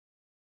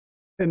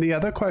the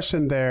other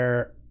question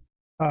there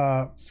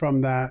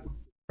from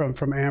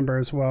Amber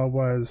as well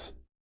was,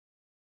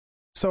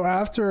 so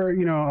after,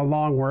 a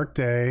long work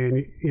day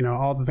and,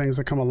 all the things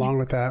that come along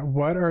with that,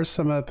 what are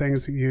some of the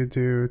things that you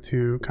do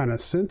to kind of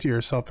center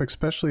yourself,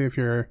 especially if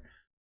you're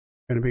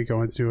going to be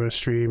going to a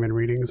stream and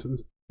readings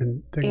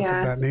and things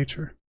of that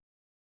nature?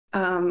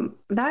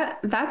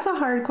 That's a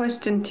hard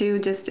question too,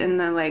 just in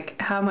the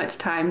like, how much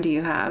time do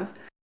you have?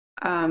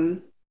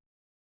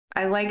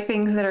 I like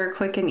things that are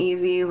quick and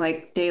easy,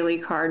 like daily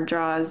card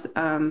draws,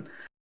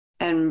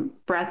 and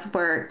breath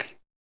work.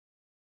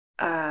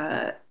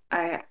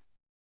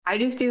 I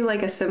just do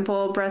like a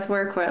simple breath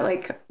work where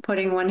like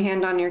putting one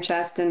hand on your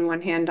chest and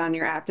one hand on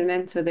your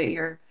abdomen so that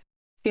you're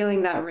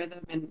feeling that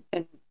rhythm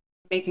and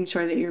making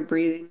sure that you're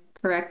breathing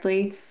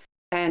correctly.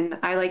 And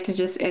I like to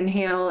just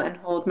inhale and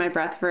hold my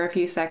breath for a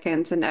few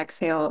seconds and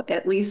exhale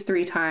at least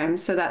 3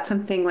 times. So that's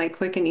something like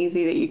quick and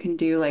easy that you can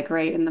do like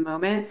right in the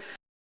moment.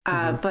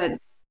 But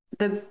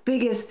the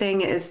biggest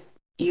thing is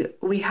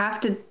we have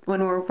to,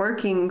 when we're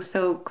working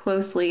so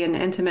closely and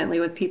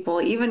intimately with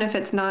people, even if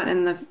it's not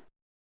in the,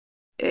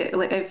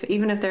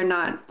 even if they're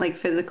not like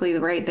physically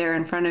right there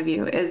in front of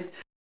you, is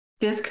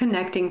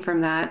disconnecting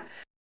from that.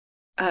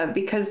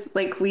 Because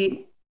like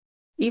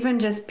even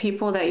just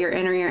people that you're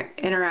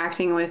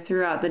interacting with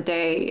throughout the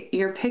day,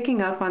 you're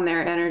picking up on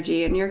their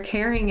energy and you're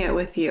carrying it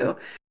with you.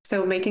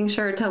 So making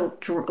sure to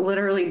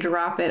literally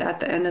drop it at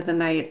the end of the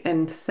night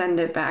and send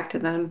it back to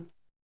them,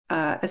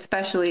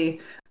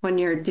 especially when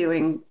you're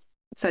doing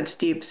such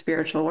deep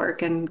spiritual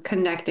work and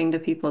connecting to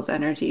people's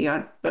energy,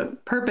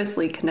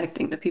 purposely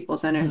connecting to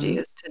people's energy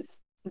is to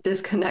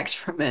disconnect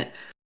from it.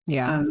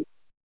 Yeah.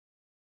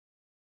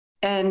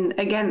 And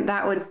again,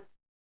 that would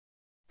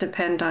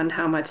depend on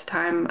how much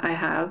time I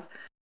have.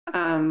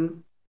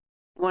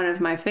 One of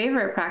my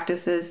favorite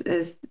practices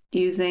is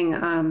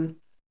using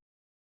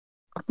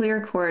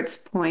clear quartz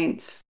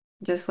points,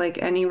 just like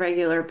any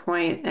regular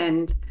point,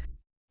 and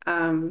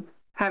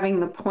having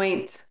the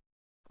point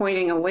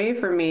pointing away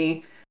from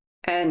me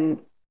and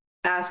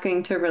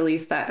asking to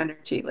release that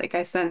energy. Like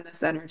I send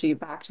this energy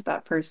back to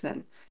that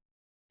person.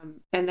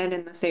 And then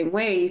in the same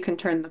way, you can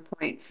turn the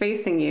point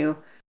facing you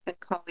and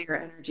call your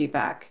energy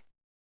back.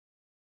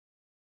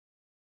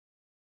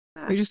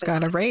 We just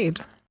got a raid.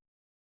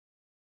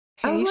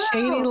 Hey, wow.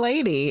 Shady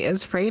Lady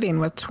is raiding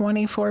with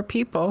 24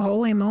 people.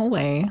 Holy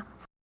moly.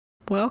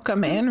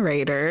 Welcome in,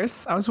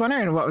 raiders. I was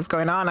wondering what was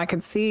going on. I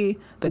could see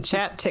the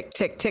chat tick,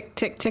 tick, tick,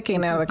 tick,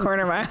 ticking out of the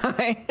corner of my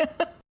eye.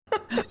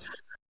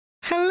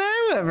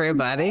 Hello,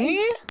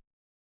 everybody.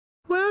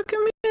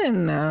 Welcome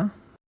in.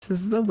 This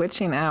is the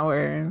Witching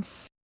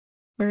Hours.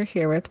 We're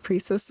here with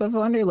Priestess of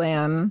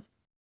Wonderland,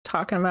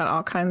 talking about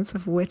all kinds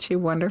of witchy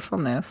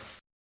wonderfulness.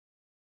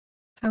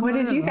 Hello. What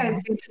did you guys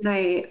do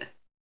tonight?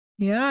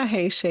 Yeah,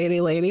 hey, Shady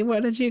Lady.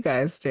 What did you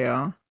guys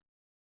do?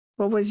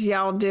 What was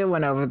y'all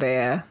doing over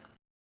there?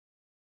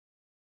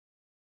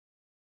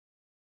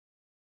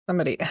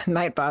 Somebody,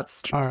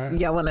 Nightbot's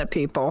yelling at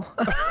people.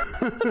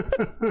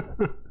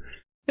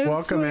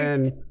 Welcome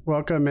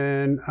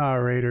in,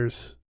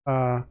 Raiders.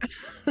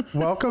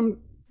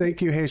 Welcome.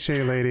 Thank you, hey,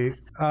 Shady Lady.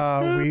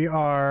 We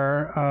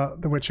are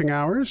the Witching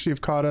Hours. You've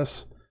caught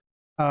us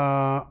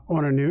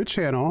on a new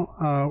channel,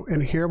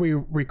 and here we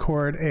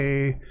record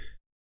the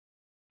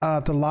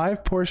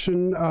live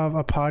portion of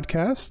a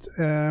podcast,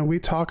 and we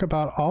talk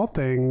about all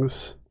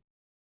things,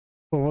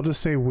 well, we'll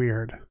just say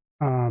weird.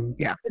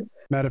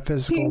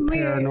 Metaphysical, Team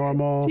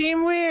paranormal,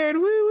 Team Weird,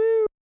 woo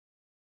woo,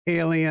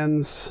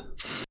 aliens,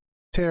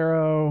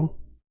 tarot,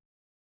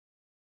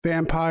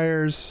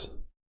 vampires,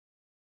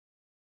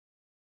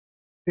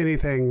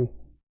 anything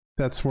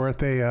that's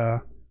worth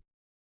a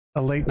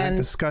late night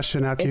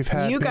discussion after you've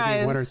had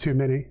maybe one or too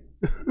many.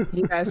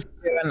 You guys are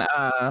doing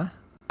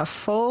a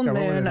full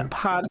moon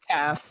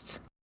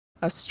podcast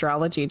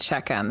astrology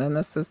check-in, and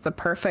this is the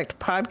perfect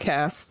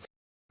podcast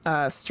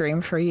stream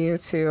for you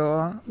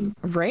to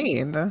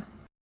raid.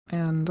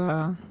 And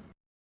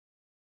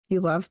you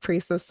love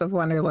Priestess of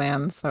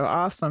Wonderland, so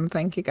awesome!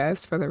 Thank you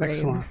guys for the raid.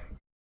 Excellent.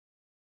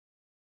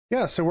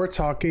 Yeah, so we're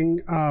talking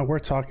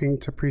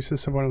to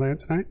Priestess of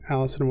Wonderland tonight,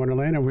 Alyson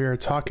Wonderland, and we are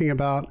talking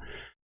about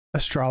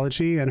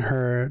astrology and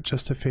her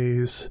just a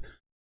phase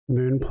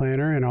moon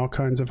planner and all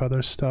kinds of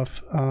other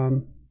stuff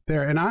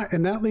there. And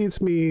that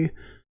leads me.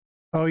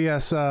 Oh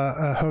yes,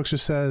 Hoaxer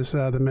says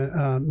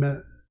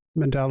the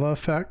Mandela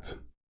effect.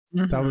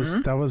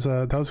 Mm-hmm. That was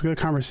a good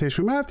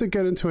conversation. We might have to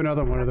get into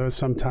another one of those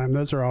sometime.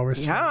 Those are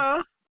always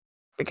fun.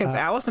 Because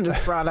Alyson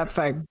just brought up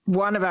like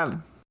one about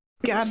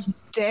god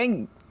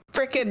dang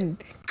frickin'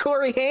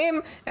 Corey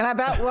Haim, and I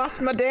about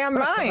lost my damn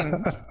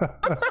mind.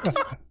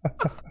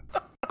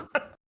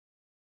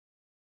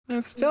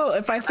 And still,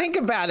 if I think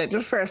about it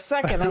just for a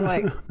second, I'm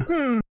like,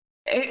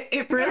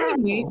 It really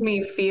made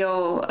me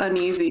feel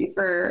uneasy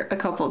for a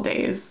couple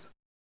days.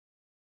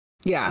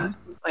 Yeah.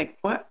 It's like,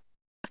 what?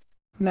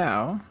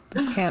 No,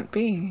 this can't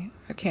be.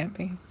 It can't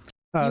be.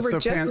 I was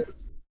going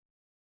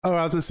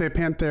to say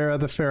Panthera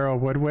the Feral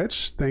Wood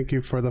Witch. Thank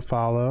you for the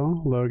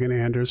follow. Logan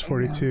Anders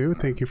 42.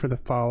 Thank you for the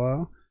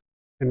follow.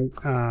 And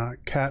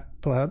Kat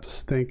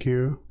Blebs, thank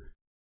you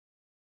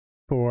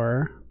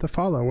for the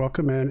follow.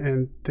 Welcome in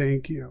and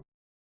thank you.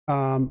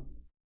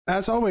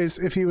 As always,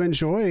 if you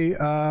enjoy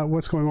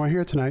what's going on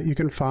here tonight, you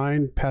can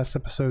find past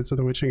episodes of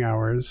The Witching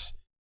Hours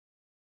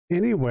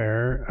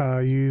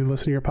anywhere you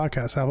listen to your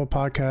podcast. Apple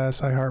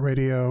Podcasts,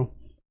 iHeartRadio,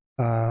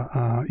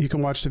 You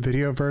can watch the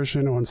video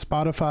version on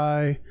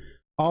Spotify,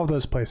 all of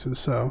those places.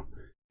 So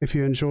if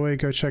you enjoy,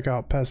 go check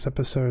out past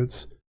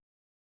episodes.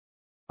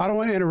 I don't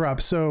want to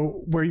interrupt.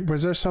 So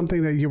was there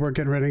something that you were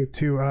getting ready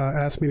to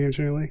ask me,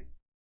 Julie?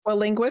 Well,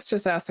 Linguist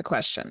just asked a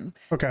question.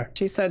 Okay.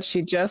 She said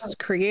she just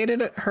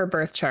created her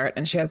birth chart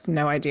and she has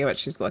no idea what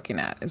she's looking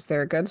at. Is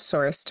there a good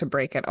source to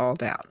break it all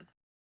down?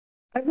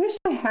 I wish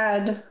I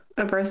had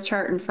a birth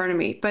chart in front of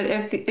me, but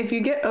if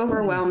you get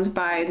overwhelmed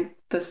by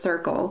the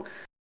circle,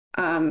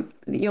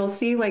 you'll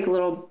see like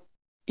little,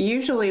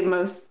 usually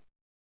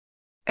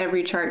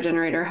every chart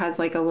generator has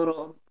like a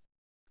little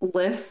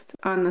list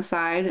on the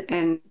side,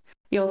 and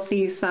you'll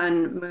see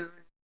Sun, Moon,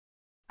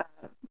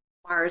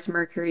 Mars,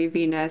 Mercury,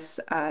 Venus.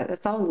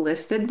 It's all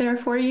listed there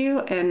for you.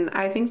 And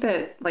I think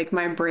that like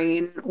my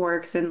brain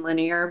works in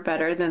linear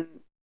better than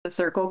the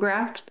circle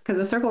graph, because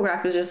the circle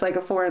graph is just like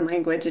a foreign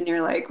language and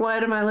you're like,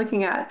 what am I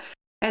looking at?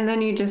 And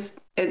then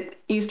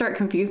you start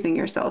confusing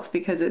yourself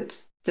because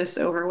it's just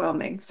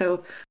overwhelming.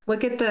 So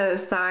look at the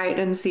side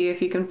and see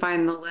if you can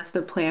find the list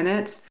of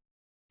planets.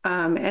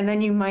 And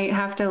then you might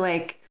have to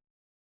like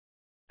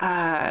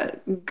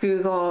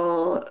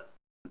Google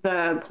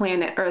the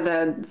planet or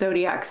the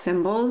zodiac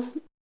symbols,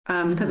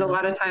 because a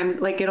lot of times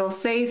like it'll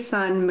say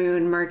Sun,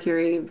 Moon,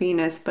 Mercury,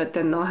 Venus, but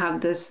then they'll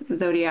have this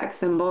zodiac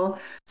symbol.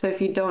 So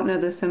if you don't know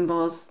the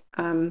symbols,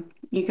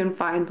 you can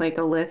find like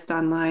a list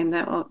online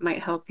that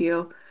might help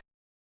you.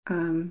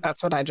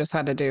 That's what I just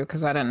had to do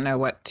because I didn't know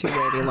what two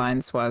wavy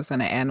lines was,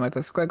 and it end with a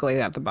squiggly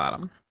at the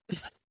bottom.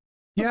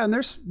 Yeah, and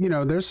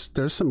there's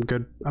some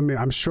good, I mean,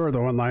 I'm sure the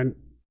online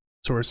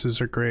sources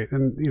are great,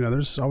 and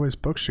there's always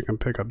books you can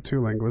pick up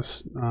too,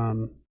 Linguists.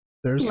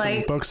 There's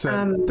some books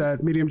that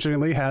Medium Jenny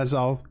Lee has.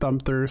 I'll thumb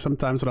through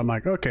sometimes, and I'm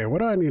like, okay, what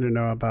do I need to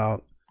know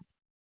about?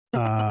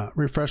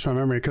 Refresh my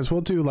memory, because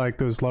we'll do like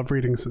those love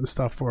readings and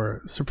stuff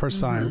for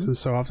science, and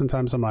so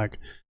oftentimes I'm like,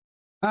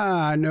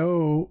 I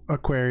know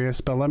Aquarius,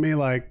 but let me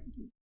like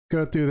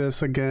go through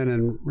this again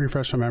and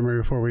refresh my memory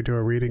before we do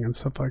a reading and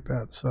stuff like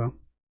that. So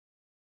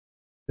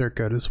they're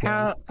good as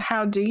well.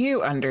 How do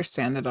you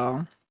understand it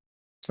all?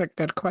 It's a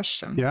good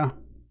question. Yeah.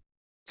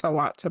 It's a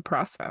lot to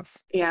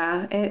process.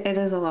 Yeah, it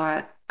is a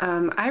lot.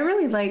 I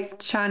really like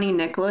Chani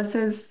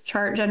Nicholas's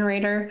chart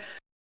generator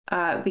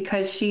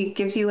because she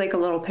gives you like a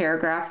little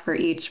paragraph for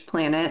each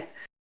planet,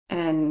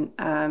 and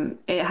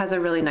it has a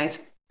really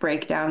nice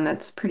breakdown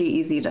that's pretty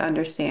easy to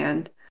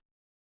understand.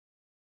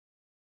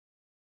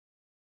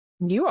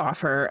 You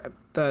offer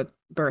the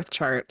birth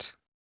chart,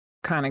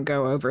 kind of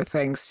go over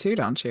things too,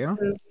 don't you?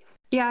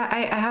 Yeah,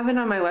 I have it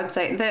on my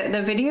website.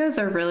 The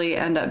videos really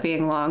end up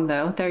being long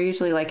though. They're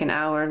usually like an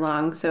hour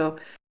long, so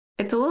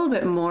it's a little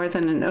bit more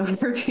than an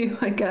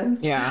overview, I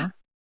guess. Yeah.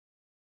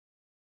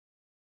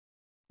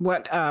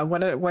 What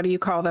do you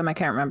call them? I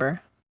can't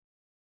remember.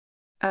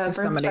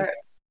 Birth chart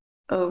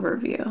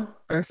overview.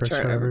 Birth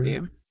chart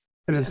overview.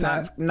 And is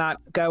that not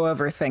go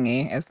over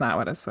thingy? Is not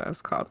what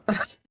it's called.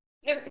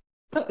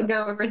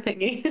 Go over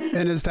thingy.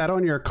 And is that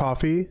on your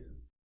coffee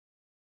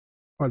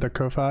or the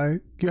Ko-Fi?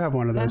 You have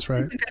one of those,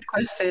 right? That's a good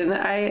question.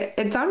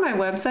 It's on my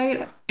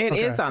website. It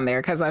is on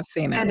there because I've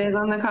seen it. It is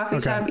on the coffee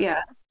shop.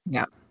 Yeah.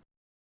 Yeah.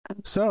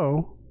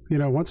 So,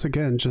 once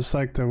again, just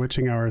like the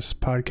Witching Hours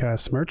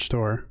podcast merch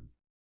store,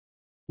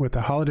 with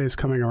the holidays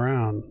coming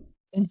around,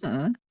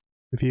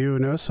 if you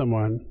know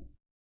someone,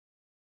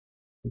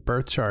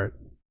 birth chart,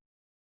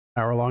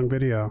 hour-long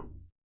video.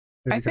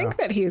 I think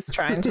that he's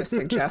trying to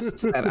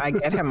suggest that I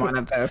get him one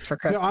of those for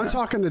Christmas. No, I'm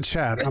talking to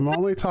chat. I'm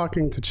only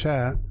talking to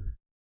chat.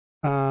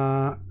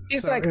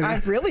 He's like,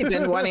 I've really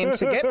been wanting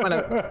to get one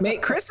of.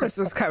 Mate, Christmas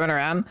is coming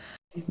around.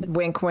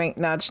 Wink, wink,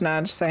 nudge,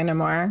 nudge. Say no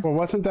more. Well,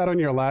 wasn't that on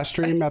your last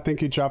stream? I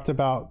think you dropped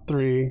about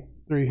three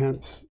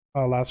hints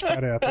last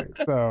Friday. I think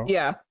so.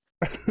 Yeah,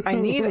 I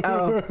need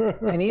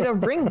a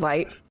ring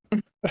light.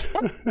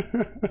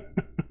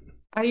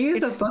 I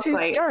use it's a book too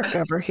light. dark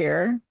over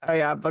here. Oh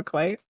yeah, book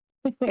light.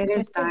 It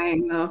is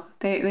dying though.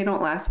 They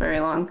don't last very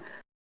long.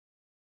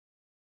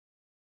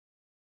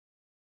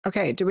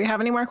 Okay, do we have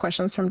any more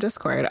questions from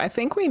Discord? I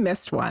think we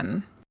missed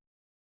one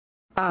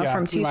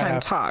from Tea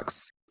Time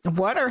Talks.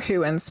 What or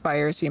who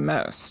inspires you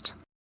most?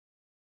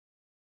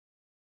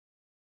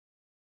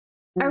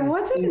 I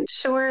wasn't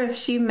sure if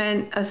she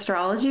meant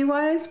astrology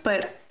wise,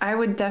 but I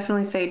would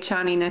definitely say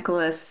Chani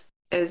Nicholas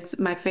is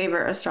my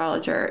favorite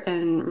astrologer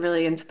and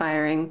really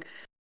inspiring.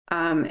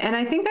 And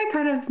I think I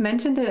kind of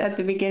mentioned it at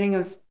the beginning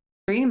of the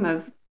stream,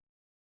 of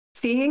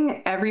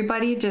seeing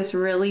everybody just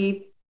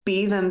really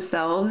be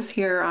themselves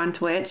here on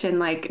Twitch and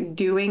like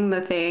doing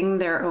the thing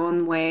their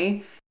own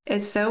way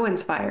is so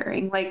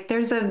inspiring. Like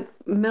there's a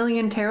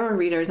million tarot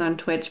readers on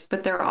Twitch,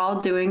 but they're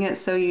all doing it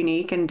so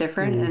unique and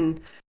different,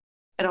 and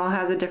it all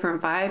has a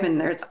different vibe, and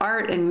there's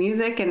art and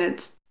music, and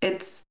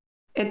it's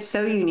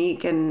so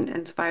unique and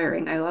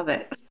inspiring. I love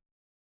it.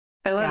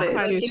 I love it.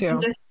 I do you too.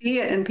 can just see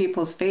it in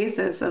people's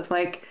faces of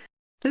like,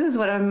 this is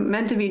what I'm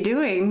meant to be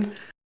doing.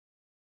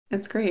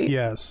 It's great.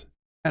 Yes.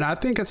 And I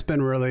think it's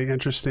been really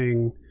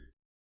interesting.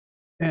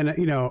 And,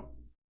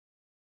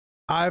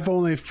 I've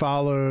only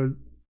followed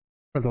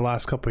for the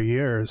last couple of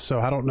years, so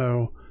I don't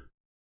know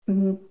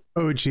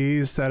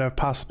OGs that have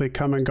possibly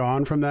come and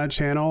gone from that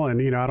channel,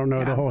 and I don't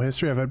know the whole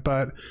history of it,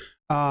 but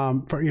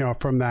from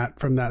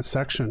that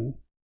section.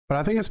 But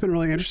I think it's been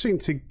really interesting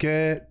to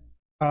get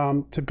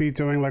to be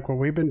doing like what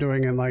we've been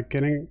doing and like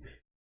getting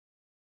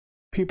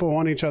people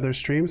on each other's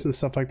streams and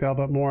stuff like that.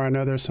 But more, I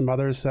know there's some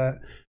others that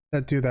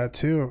do that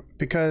too,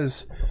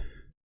 because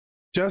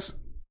just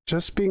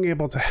being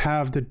able to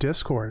have the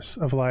discourse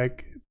of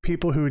like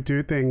people who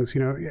do things,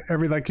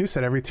 like you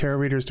said, every tarot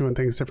reader is doing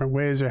things different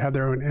ways or have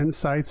their own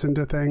insights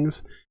into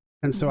things.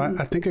 And so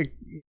I think it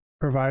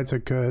provides a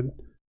good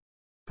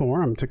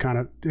forum to kind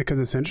of, because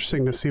it's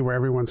interesting to see where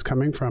everyone's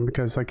coming from,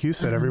 because like you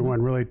said,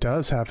 everyone really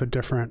does have a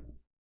different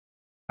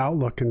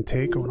outlook and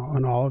take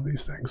on all of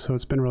these things. So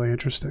it's been really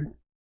interesting.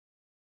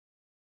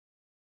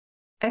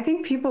 I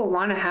think people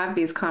want to have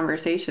these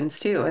conversations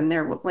too, and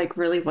there like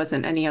really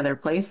wasn't any other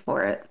place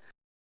for it.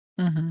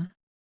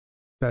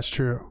 That's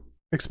true,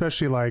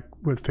 especially like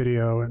with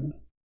video and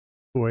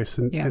voice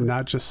and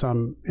not just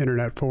some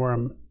internet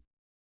forum,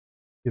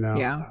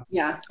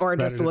 or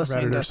just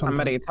listening to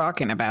somebody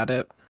talking about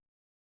it.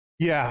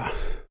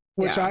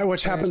 Which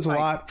happens a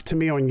lot to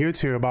me on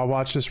YouTube. I'll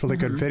watch this really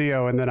good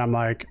video and then I'm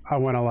like, I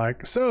want to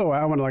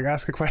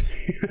ask a question.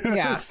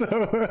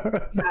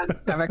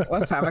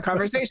 Let's have a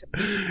conversation.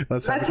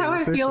 That's how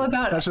I feel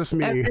about That's just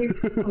me.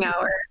 Every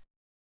hour.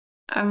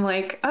 I'm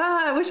like,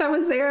 I wish I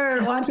was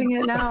there watching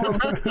it now.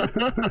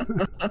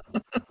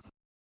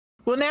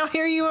 Well, now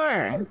here you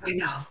are. I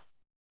know.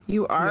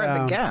 You are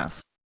the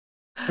guest.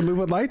 And we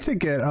would like to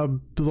get a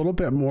little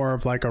bit more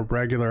of like a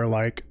regular,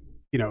 like,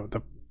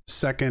 the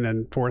second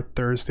and fourth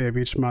Thursday of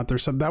each month or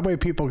something. That way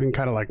people can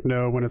kind of like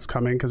know when it's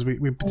coming, because we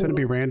tend to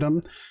be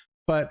random.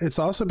 But it's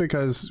also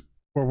because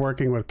we're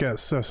working with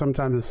guests. So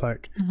sometimes it's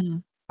like,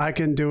 I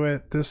can do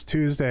it this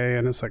Tuesday.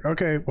 And it's like,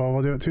 okay, well,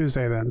 we'll do it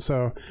Tuesday then.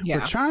 So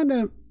we're trying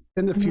to,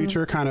 in the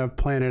future, kind of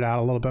plan it out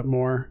a little bit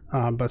more.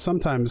 But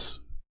sometimes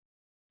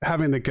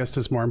having the guest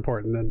is more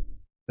important than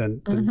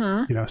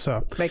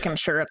so making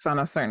sure it's on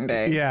a certain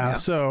day.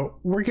 So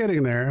we're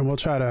getting there, and we'll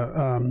try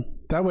to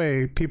that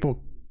way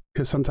people,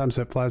 because sometimes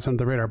it flies under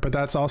the radar, but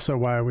that's also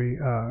why we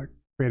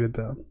created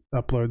the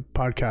upload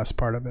podcast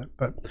part of it.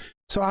 But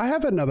so I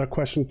have another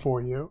question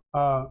for you,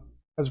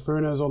 as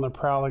Bruno's on the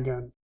prowl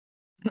again,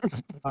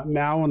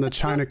 now on the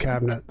China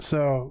cabinet.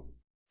 So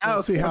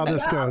we'll see how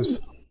this goes.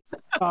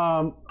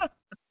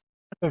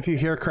 If you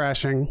hear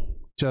crashing,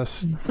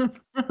 just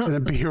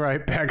be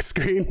right back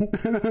screen.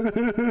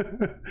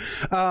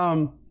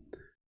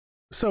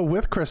 So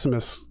with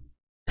Christmas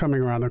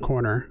coming around the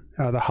corner,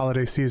 the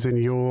holiday season,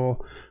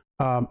 Yule,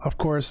 of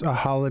course, a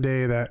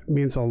holiday that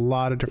means a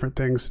lot of different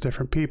things to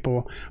different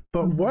people.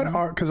 But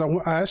because I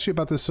asked you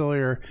about this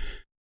earlier,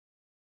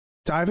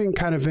 diving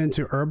kind of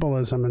into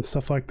herbalism and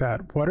stuff like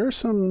that,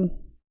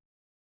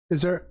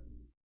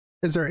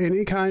 is there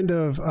any kind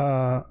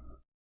of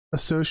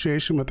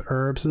association with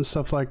herbs and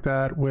stuff like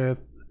that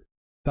with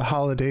the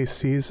holiday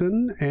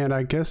season? And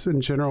I guess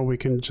in general, we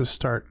can just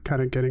start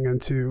kind of getting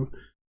into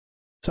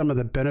some of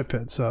the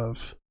benefits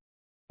of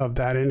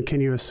that. And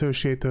can you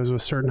associate those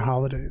with certain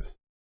holidays?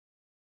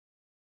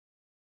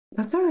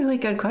 That's a really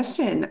good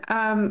question.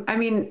 I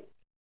mean,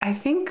 I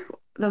think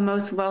the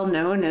most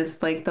well-known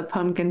is like the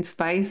pumpkin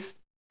spice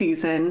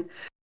season,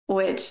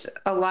 which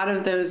a lot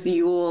of those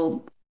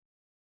Yule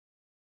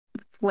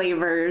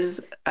flavors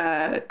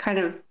kind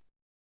of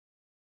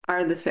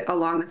are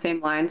along the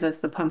same lines as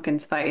the pumpkin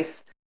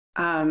spice.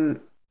 And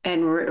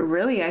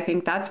really, I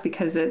think that's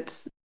because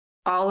it's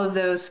all of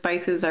those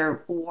spices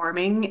are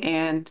warming,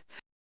 and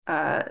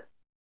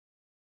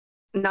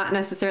not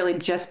necessarily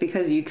just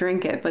because you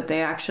drink it, but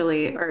they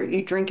actually, or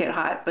you drink it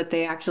hot, but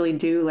they actually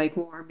do like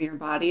warm your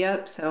body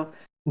up. So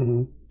I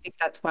think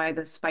that's why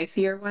the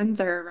spicier ones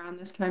are around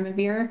this time of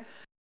year.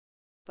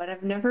 But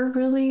I've never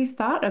really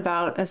thought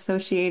about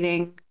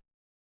associating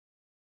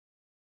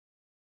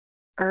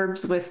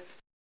herbs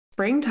with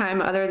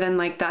springtime other than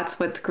like that's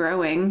what's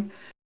growing.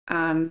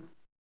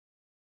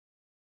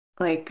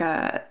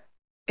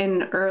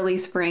 In early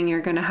spring,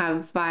 you're going to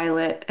have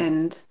violet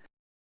and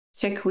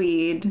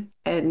chickweed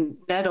and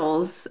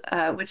nettles,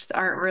 which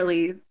aren't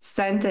really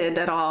scented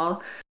at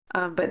all.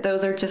 But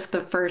those are just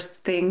the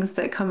first things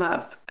that come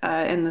up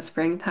in the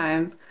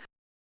springtime.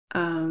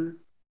 And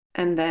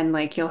then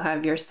like you'll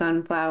have your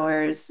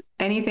sunflowers.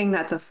 Anything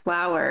that's a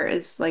flower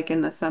is like in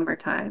the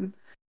summertime,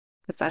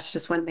 because that's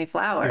just when they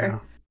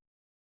flower.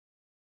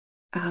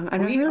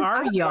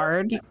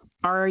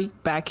 Our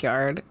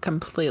backyard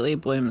completely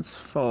blooms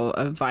full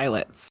of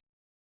violets.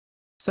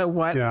 So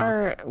what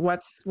are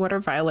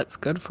violets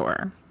good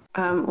for?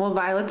 Well,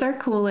 violets are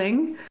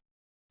cooling,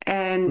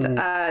 and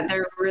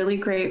they're really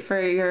great for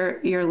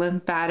your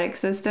lymphatic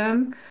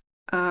system.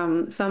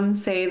 Some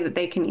say that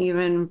they can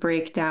even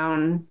break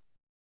down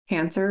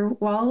cancer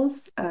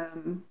walls,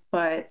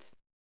 but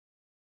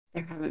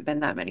there haven't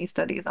been that many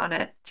studies on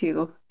it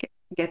to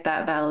get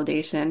that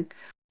validation.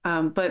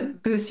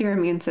 But boosts your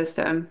immune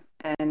system,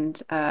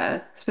 and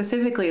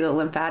specifically the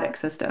lymphatic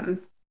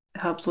system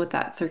helps with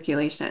that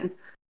circulation.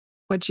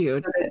 Would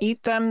you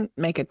eat them,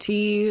 make a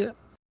tea,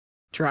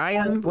 Dry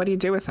them? What do you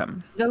do with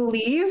them? The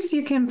leaves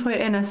you can put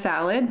in a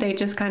salad. They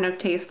just kind of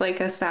taste like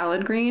a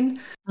salad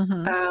green.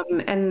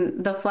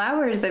 And the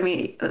flowers, I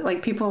mean,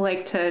 like people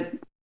like to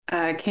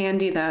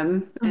candy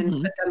them and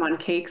put them on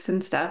cakes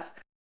and stuff.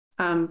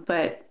 And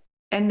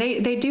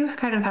they do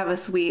kind of have a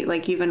sweet,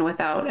 like even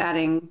without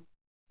adding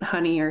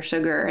honey or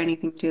sugar or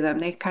anything to them,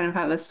 they kind of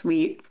have a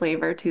sweet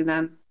flavor to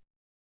them.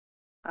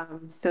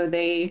 So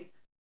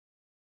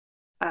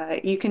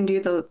you can do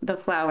the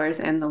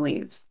flowers and the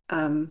leaves.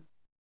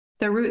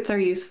 The roots are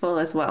useful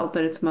as well,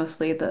 but it's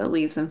mostly the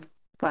leaves and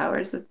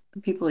flowers that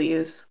people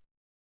use.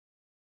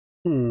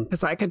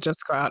 Because I could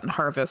just go out and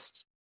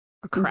harvest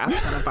a crap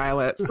ton of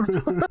violets.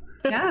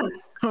 Yeah.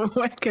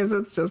 Because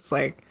it's just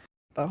like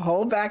the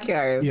whole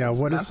backyard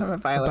is what is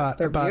violets.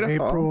 They're about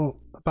beautiful.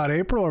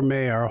 April or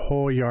May, our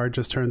whole yard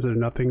just turns into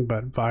nothing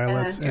but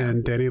violets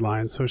and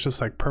dandelions. So it's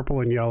just like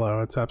purple and yellow.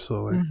 It's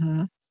absolutely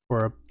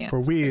for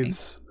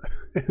weeds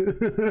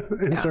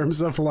in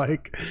terms of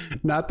like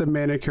not the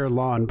manicure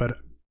lawn, but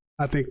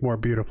I think more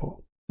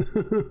beautiful.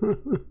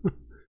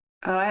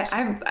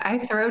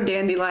 I throw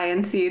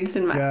dandelion seeds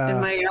in my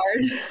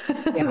yard.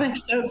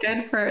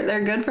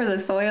 They're good for the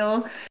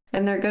soil,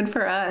 and they're good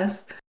for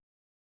us.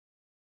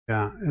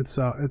 Yeah, it's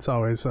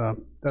always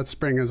that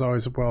spring is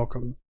always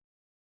welcome.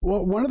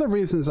 Well, one of the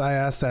reasons I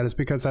asked that is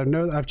because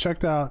I've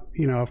checked out,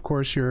 of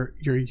course, your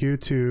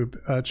YouTube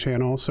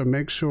channel. So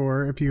make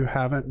sure if you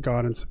haven't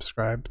gone and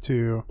subscribed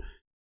to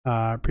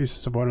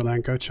Priestess of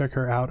Wonderland, go check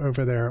her out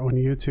over there on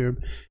YouTube.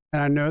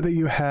 And I know that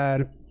you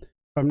had,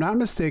 if I'm not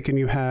mistaken,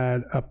 you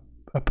had a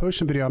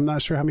potion video. I'm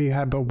not sure how many you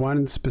had, but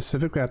one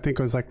specifically, I think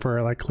it was like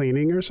for like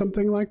cleaning or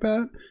something like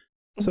that.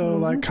 So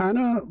what kind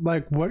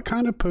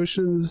of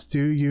potions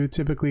do you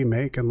typically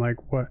make, and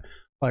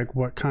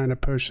what kind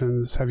of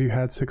potions have you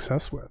had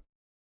success with?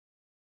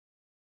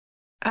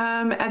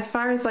 As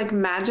far as like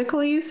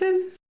magical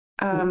uses,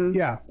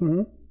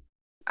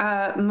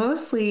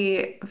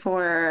 mostly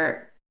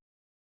for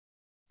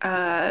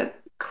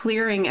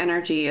clearing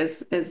energy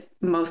is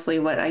mostly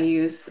what I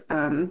use,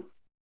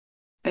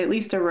 at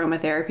least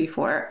aromatherapy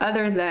for.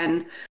 Other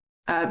than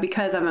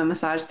because I'm a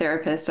massage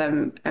therapist,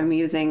 I'm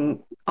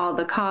using all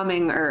the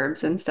calming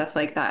herbs and stuff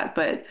like that.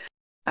 But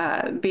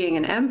being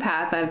an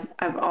empath,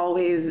 I've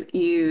always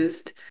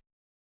used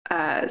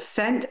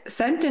scent.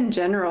 Scent in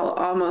general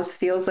almost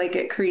feels like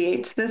it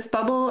creates this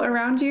bubble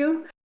around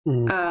you.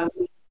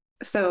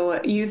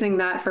 So using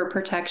that for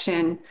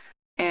protection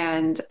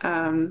and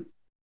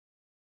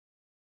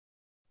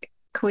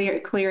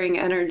clearing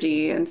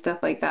energy and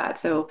stuff like that.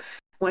 So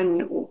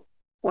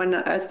when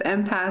us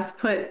empaths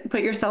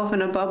put yourself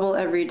in a bubble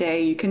every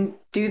day, you can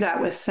do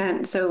that with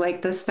scent. So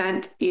like the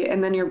scent,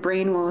 and then your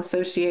brain will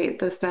associate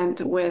the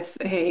scent with,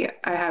 hey,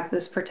 I have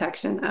this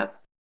protection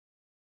up.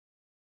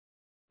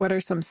 What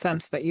are some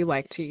scents that you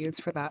like to use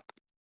for that?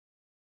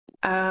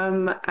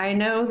 I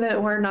know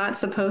that we're not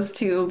supposed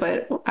to,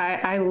 but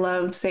I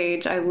love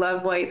sage. I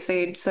love white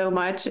sage so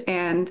much.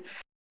 And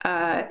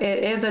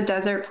it is a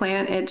desert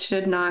plant. It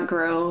should not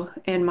grow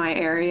in my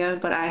area,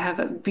 but I have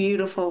a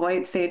beautiful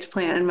white sage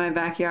plant in my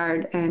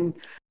backyard, and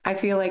I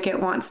feel like it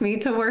wants me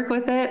to work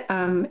with it.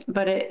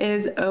 But it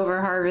is over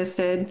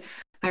harvested.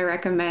 I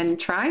recommend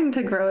trying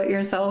to grow it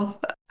yourself.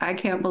 I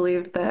can't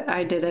believe that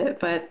I did it,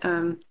 but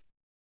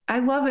I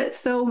love it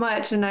so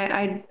much, and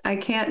I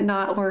can't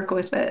not work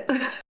with it.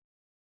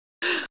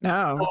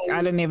 No,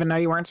 I didn't even know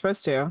you weren't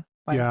supposed to.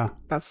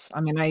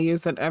 I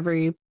use it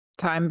every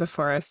time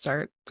before I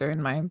start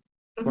doing my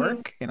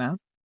work,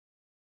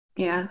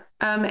 Yeah.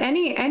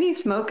 Any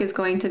smoke is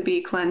going to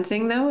be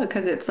cleansing though,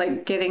 because it's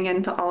like getting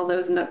into all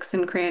those nooks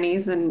and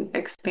crannies and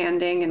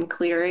expanding and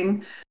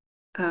clearing.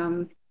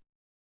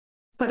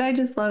 But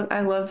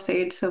I love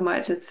sage so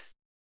much. It's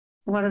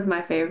one of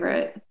my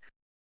favorite.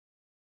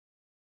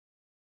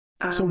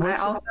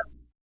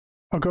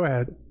 Go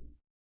ahead.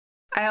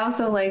 I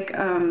also like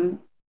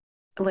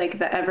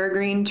the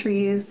evergreen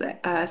trees,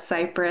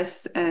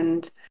 cypress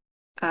and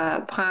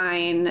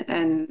pine,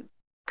 and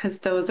because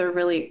those are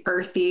really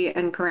earthy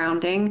and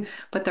grounding,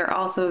 but they're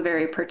also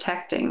very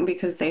protecting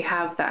because they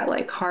have that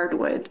like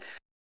hardwood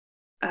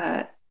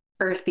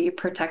earthy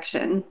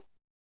protection.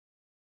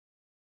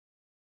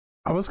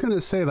 I was going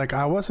to say, like,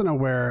 I wasn't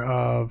aware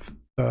of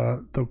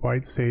the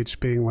white sage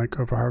being like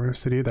over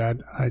harvested either.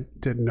 I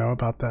didn't know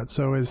about that.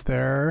 So is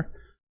there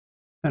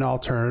an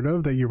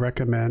alternative that you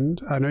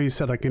recommend? I know you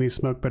said like any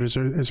smoke, but is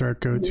there a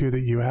go-to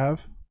that you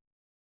have?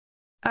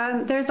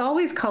 There's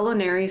always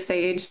culinary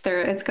sage.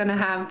 It's going to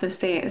have the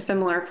same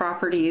similar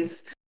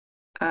properties.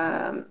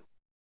 I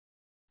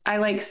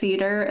like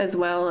cedar as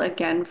well,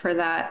 again, for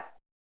that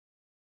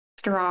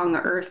strong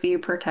earthy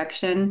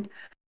protection.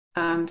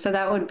 So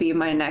that would be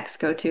my next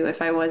go-to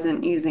if I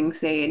wasn't using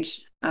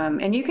sage.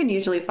 And you can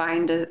usually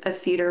find a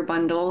cedar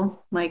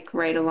bundle like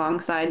right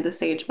alongside the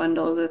sage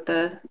bundles at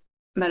the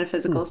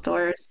metaphysical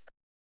stores.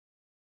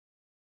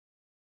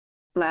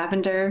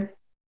 Lavender.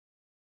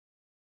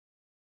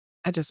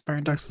 I just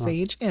burned our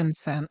sage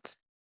incense.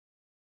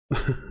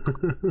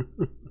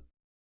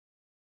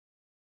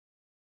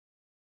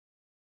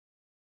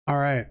 All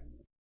right.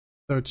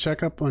 So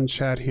check up on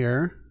chat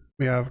here.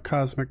 We have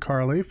Cosmic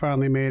Carly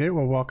finally made it.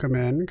 We'll welcome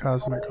in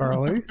Cosmic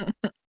Carly.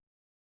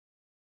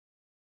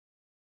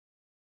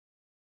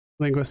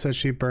 Linguist said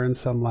she burned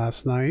some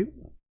last night.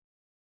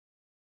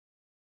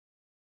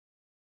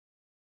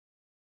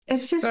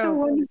 It's just so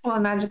wonderful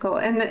and magical.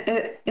 And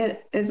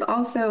it is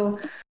also,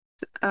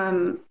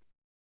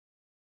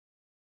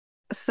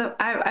 so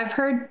I've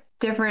heard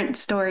different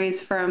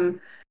stories from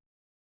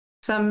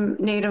some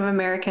Native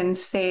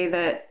Americans say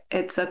that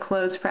it's a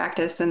closed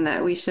practice and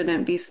that we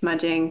shouldn't be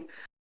smudging.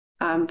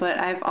 But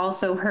I've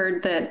also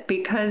heard that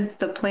because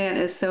the plant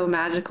is so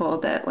magical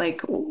that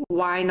like,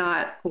 why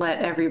not let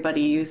everybody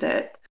use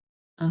it?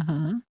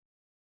 Uh-huh.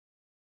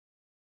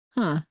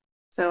 Huh.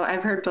 So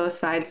I've heard both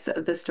sides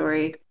of the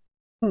story.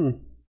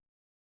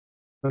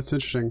 That's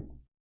interesting.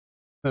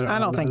 I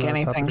don't think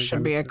anything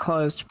should be a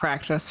closed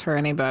practice for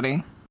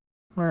anybody.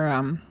 We're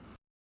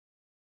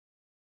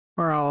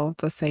all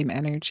the same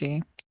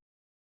energy.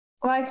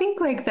 Well, I think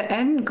like the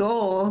end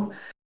goal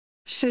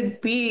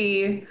should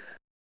be,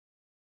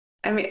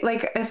 I mean,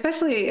 like,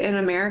 especially in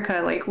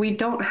America, like we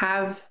don't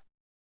have,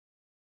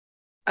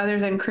 other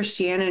than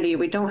Christianity,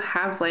 we don't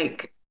have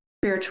like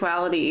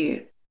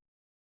spirituality.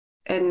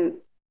 And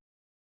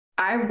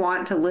I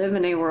want to live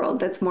in a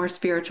world that's more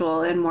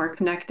spiritual and more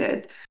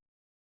connected.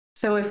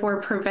 So if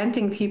we're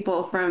preventing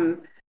people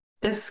from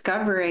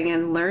discovering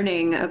and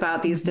learning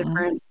about these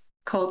different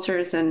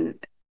cultures and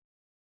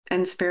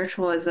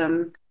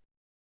spiritualism,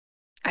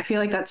 I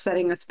feel like that's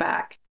setting us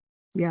back.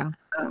 Yeah.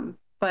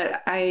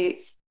 But I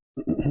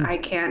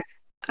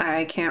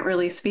can't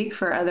really speak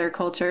for other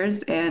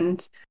cultures,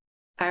 and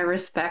I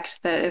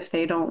respect that if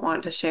they don't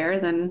want to share,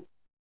 then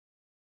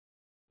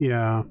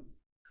yeah,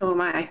 who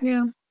am I?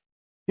 Yeah,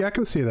 I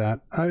can see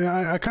that.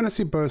 I kind of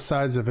see both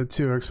sides of it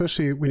too,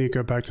 especially when you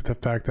go back to the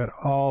fact that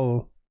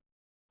all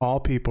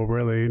people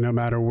really, no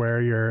matter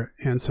where your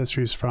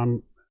ancestry is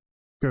from,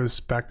 goes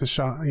back to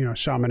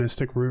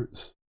shamanistic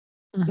roots.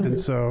 And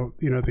so,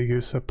 the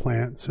use of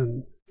plants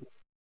and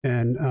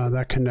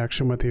that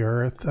connection with the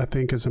earth, I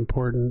think, is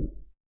important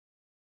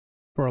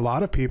for a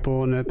lot of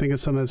people. And I think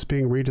it's something that's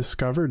being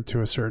rediscovered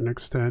to a certain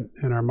extent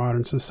in our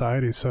modern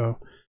society. So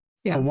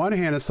on one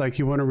hand, it's like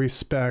you want to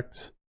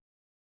respect,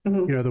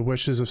 the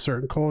wishes of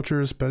certain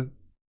cultures, but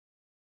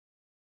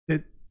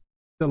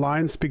the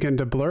lines begin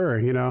to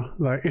blur,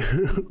 like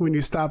when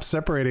you stop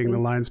separating, the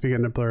lines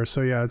begin to blur.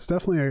 So yeah, it's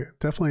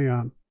definitely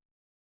an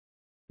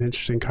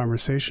interesting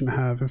conversation to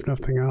have, if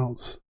nothing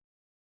else.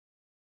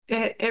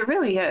 It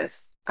really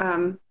is.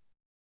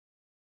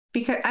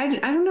 Because I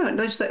don't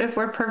know, if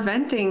we're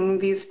preventing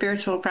these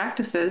spiritual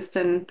practices,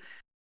 then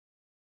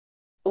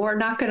we're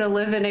not going to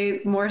live in a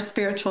more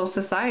spiritual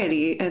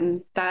society.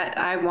 And that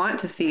I want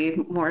to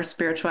see more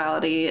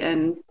spirituality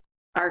in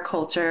our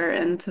culture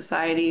and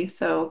society.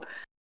 So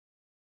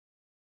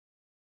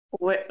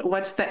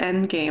what's the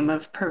end game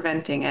of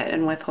preventing it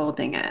and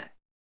withholding it?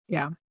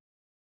 Yeah,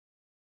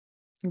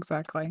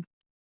 exactly.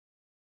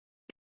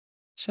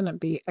 Shouldn't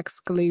be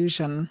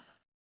exclusion.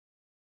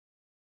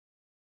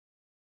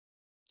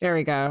 There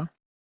we go.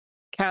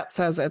 Kat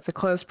says it's a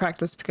closed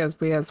practice because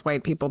we as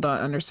white people don't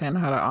understand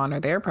how to honor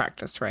their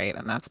practice, right?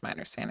 And that's my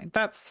understanding.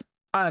 That's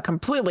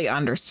completely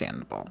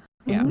understandable.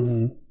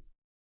 Yes.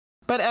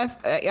 But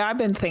I've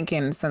been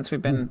thinking, since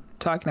we've been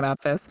talking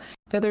about this,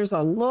 that there's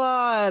a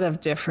lot of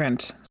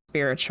different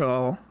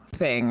spiritual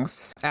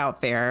things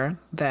out there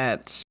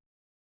that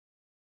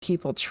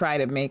people try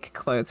to make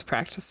closed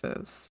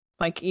practices,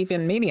 like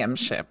even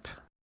mediumship.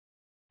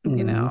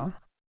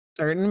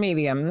 Certain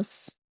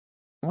mediums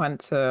want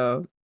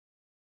to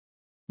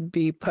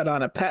be put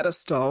on a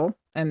pedestal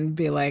and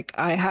be like,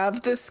 I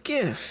have this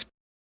gift,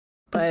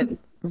 but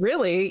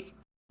really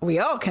we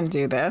all can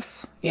do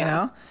this, you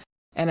know?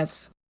 And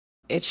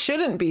it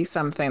shouldn't be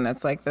something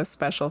that's like this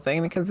special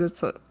thing,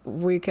 because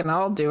we can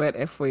all do it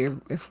if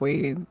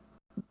we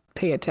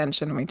pay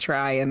attention and we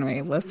try and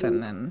we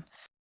listen.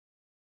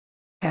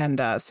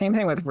 And same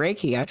thing with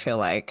Reiki. I feel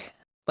like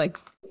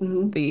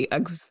the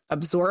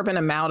absorbent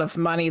amount of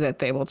money that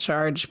they will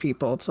charge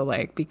people to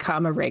like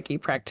become a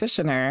Reiki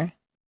practitioner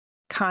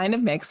kind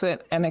of makes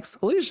it an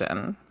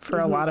exclusion for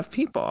a lot of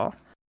people.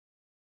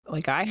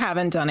 Like, I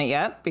haven't done it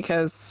yet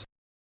because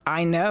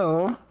I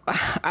know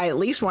I at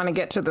least want to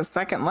get to the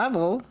second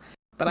level,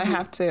 but I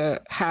have to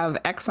have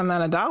X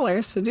amount of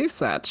dollars to do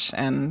such.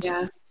 And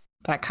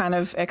that kind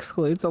of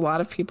excludes a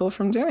lot of people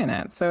from doing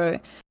it. So,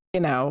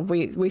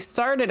 we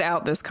started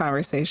out this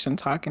conversation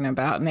talking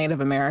about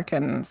Native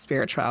American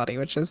spirituality,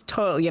 which is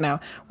totally,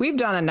 we've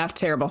done enough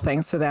terrible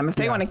things to them. If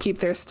they want to keep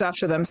their stuff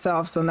to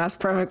themselves, then that's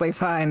perfectly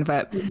fine.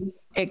 But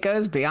it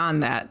goes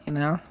beyond that,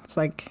 it's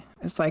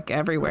like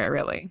everywhere,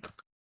 really.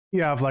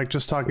 Yeah, of like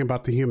just talking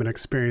about the human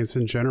experience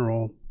in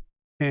general.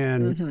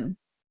 And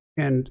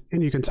and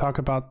you can talk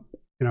about,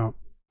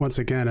 once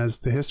again, as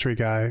the history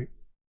guy,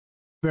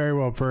 very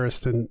well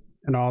versed in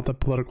all the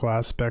political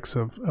aspects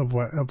of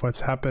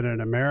what's happened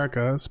in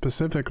America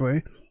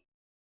specifically.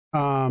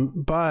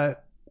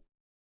 But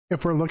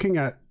if we're looking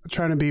at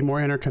trying to be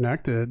more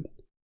interconnected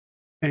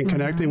and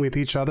connecting with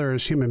each other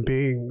as human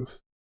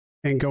beings,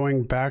 and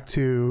going back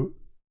to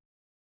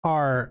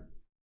our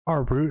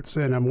roots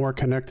in a more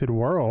connected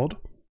world.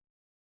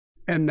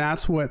 And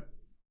that's what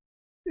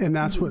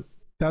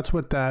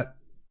that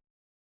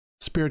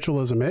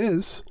spiritualism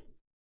is.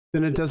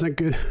 Then it doesn't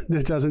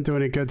do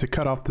any good to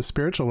cut off the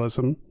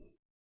spiritualism,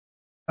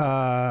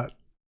 and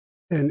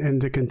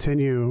to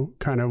continue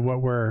kind of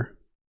what we're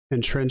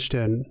entrenched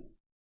in,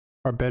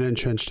 or been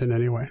entrenched in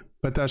anyway.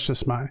 But that's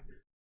just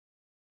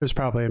there's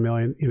probably a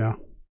million,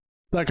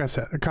 like I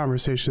said, a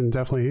conversation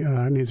definitely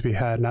needs to be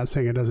had. Not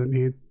saying it doesn't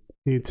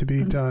need to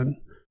be done.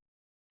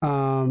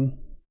 I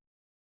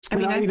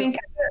think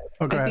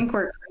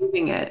we're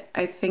craving it.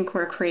 I think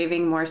we're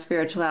craving more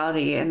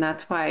spirituality, and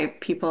that's why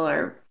people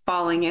are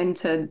falling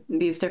into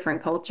these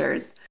different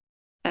cultures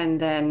and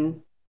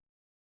then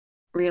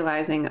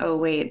realizing, oh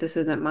wait, this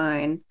isn't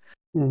mine.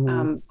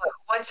 But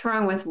what's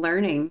wrong with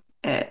learning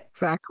it?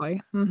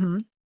 Exactly.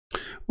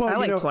 Well, I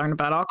like to learn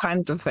about all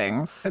kinds of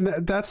things, and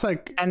that's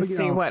like, and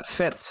see what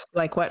fits,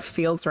 like what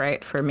feels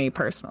right for me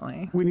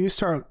personally. When I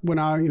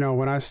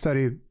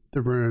study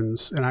the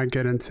runes and I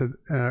get into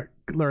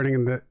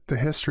learning the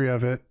history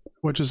of it,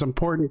 which is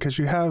important because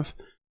you have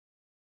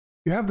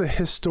the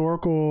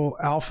historical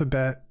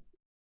alphabet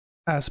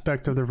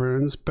aspect of the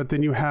runes, but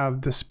then you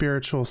have the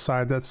spiritual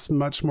side that's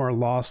much more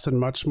lost and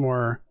much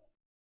more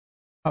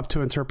up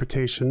to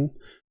interpretation.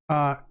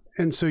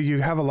 And so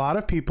you have a lot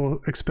of people,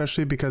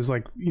 especially because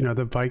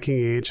the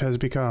Viking Age has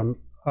become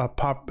a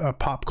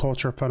pop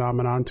culture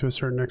phenomenon to a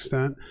certain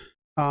extent.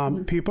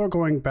 People are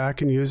going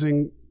back and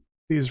using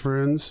these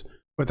runes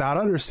without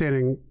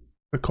understanding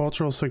the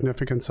cultural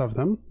significance of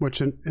them,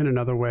 which in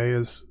another way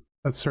is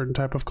a certain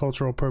type of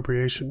cultural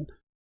appropriation.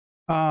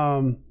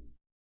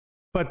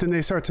 But then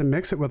they start to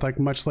mix it with like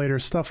much later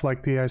stuff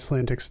like the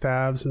Icelandic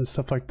staves and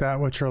stuff like that,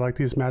 which are like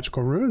these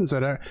magical runes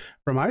that are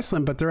from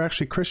Iceland, but they're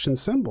actually Christian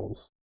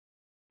symbols.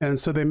 And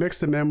so they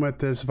mix them in with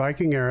this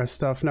Viking era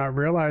stuff, not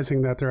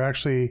realizing that they're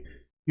actually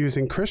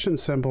using Christian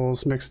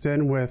symbols mixed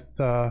in with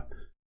the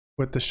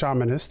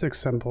shamanistic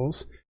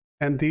symbols.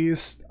 And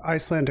these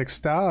Icelandic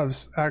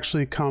staves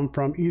actually come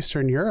from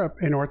Eastern Europe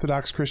in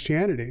Orthodox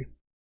Christianity.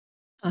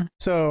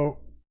 So,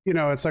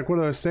 it's like one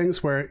of those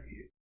things where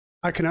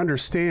I can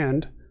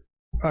understand,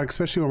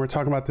 especially when we're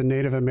talking about the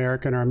Native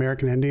American or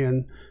American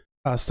Indian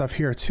stuff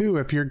here too.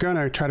 If you're going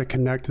to try to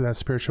connect to that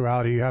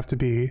spirituality, you have to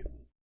be,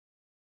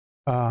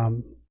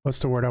 what's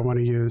the word I want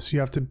to use? You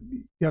have to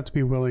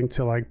be willing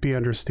to like be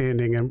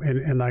understanding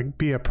and like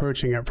be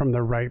approaching it from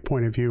the right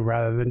point of view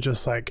rather than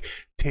just like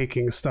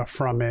taking stuff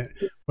from it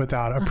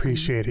without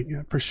appreciating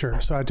it, for sure.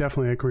 So I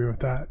definitely agree with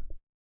that.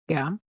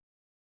 Yeah.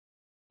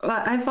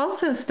 Well, I've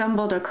also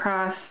stumbled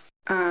across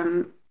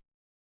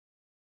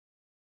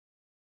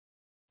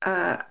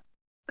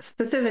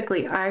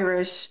specifically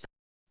Irish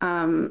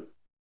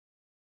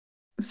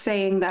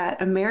saying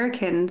that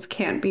Americans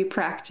can't be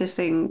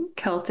practicing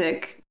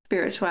Celtic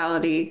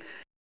spirituality.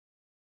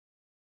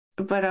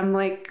 But I'm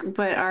like,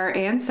 but our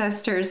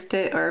ancestors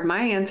did, or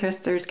my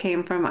ancestors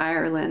came from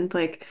Ireland.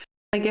 Like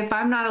if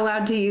I'm not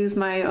allowed to use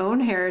my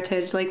own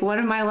heritage, like what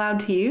am I allowed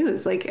to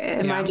use? Like,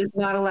 am I just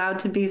not allowed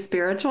to be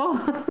spiritual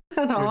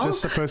at all? You're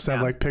just supposed to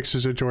have like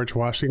pictures of George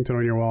Washington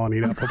on your wall and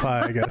eat apple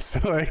pie, I guess.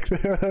 So, like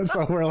that's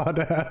all we're allowed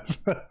to have.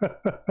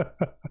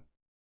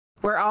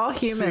 We're all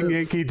humans. Sing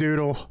Yankee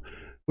Doodle.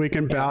 We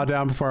can bow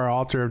down before our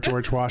altar of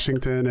George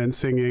Washington and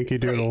sing Yankee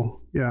Doodle.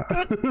 Yeah.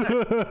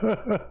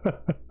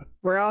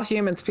 We're all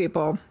humans,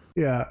 people.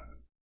 Yeah.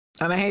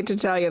 And I hate to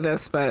tell you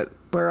this, but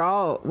we're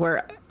all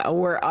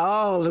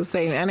the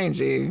same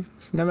energy,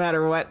 no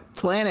matter what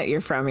planet you're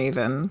from,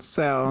 even.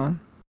 So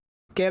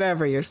get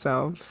over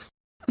yourselves.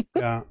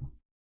 Yeah.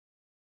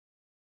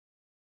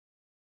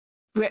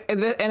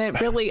 And it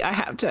really, I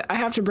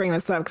have to bring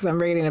this up because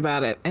I'm reading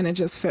about it, and it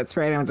just fits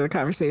right into the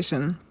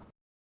conversation.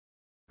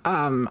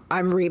 I'm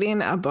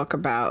reading a book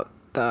about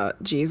the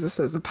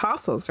Jesus's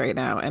apostles right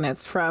now, and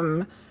it's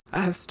from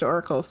a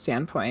historical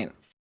standpoint.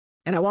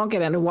 And I won't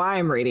get into why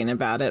I'm reading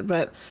about it,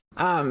 but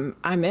I'm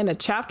in a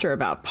chapter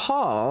about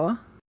Paul,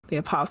 the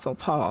Apostle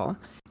Paul,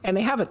 and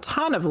they have a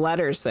ton of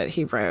letters that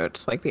he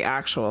wrote, like the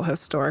actual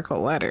historical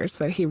letters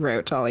that he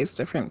wrote to all these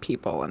different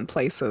people and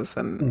places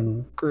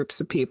and groups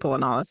of people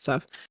and all that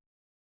stuff.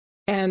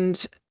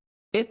 And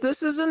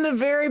this is in the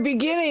very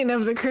beginning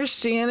of the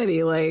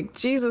Christianity. Like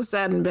Jesus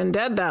hadn't been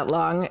dead that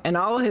long, and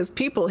all his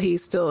people he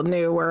still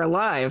knew were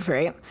alive,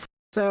 right?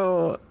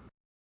 So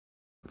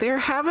they're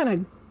having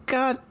a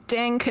god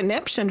dang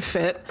conniption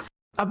fit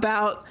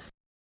about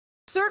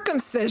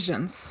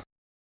circumcisions.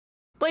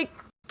 Like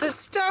the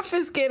stuff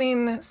is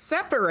getting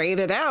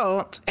separated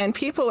out and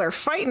people are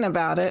fighting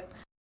about it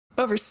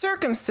over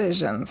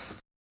circumcisions.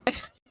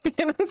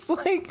 And it's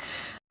like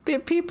the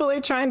people are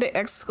trying to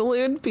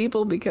exclude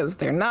people because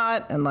they're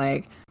not, and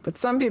like, but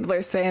some people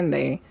are saying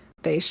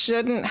they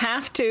shouldn't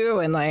have to,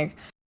 and like,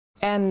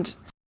 and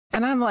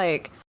I'm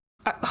like,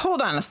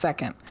 hold on a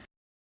second.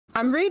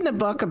 I'm reading a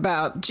book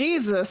about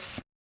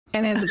Jesus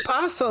and his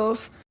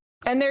apostles,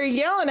 and they're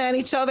yelling at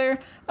each other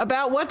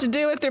about what to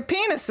do with their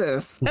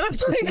penises. And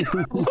it's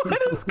like,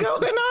 what is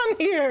going on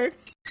here?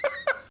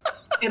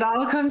 It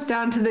all comes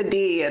down to the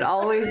D. It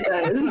always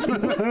does.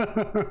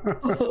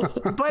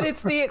 But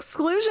it's the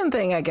exclusion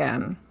thing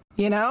again,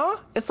 you know?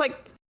 It's like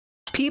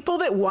people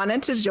that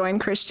wanted to join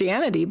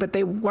Christianity, but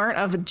they weren't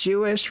of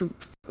Jewish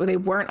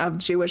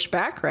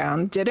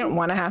background, didn't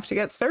want to have to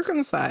get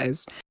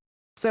circumcised.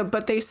 So,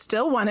 but they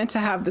still wanted to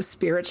have the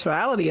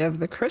spirituality of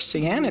the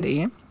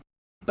Christianity.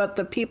 But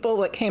the people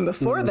that came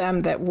before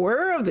them that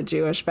were of the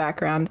Jewish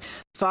background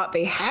thought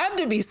they had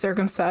to be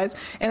circumcised.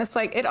 And it's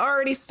like, it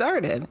already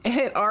started. It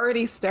had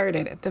already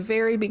started at the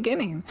very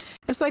beginning.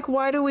 It's like,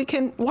 why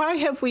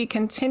have we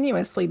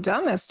continuously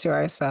done this to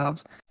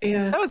ourselves?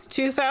 Yeah. That was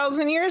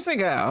 2,000 years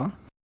ago.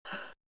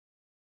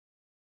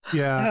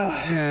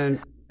 Yeah. and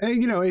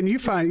you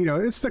find,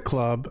 it's the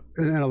club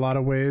in a lot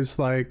of ways.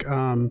 Like,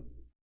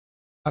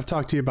 I've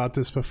talked to you about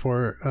this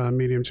before,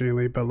 Medium Jenny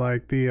Lee, but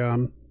like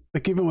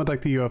like even with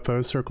like the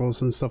UFO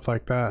circles and stuff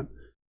like that,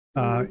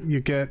 you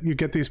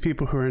get these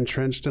people who are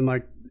entrenched in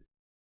like,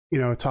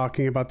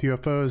 talking about the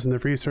UFOs and the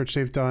research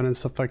they've done and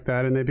stuff like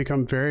that. And they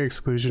become very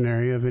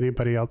exclusionary of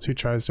anybody else who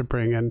tries to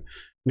bring in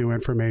new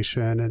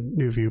information and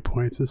new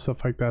viewpoints and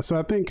stuff like that. So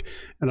I think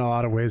in a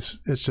lot of ways,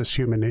 it's just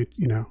human,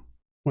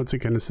 once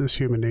again, it's this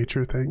human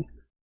nature thing.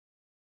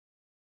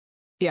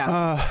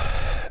 Yeah.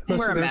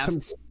 Listen,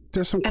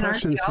 there's some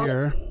questions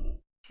here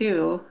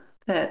too,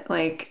 that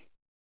like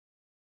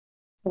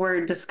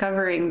we're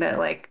discovering that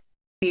like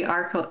the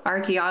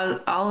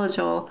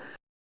archaeological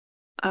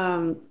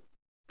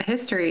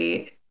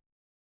history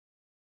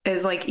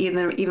is like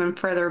even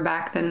further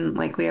back than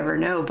like we ever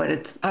know, but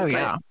it's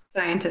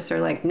scientists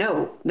are like,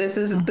 no, this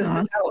is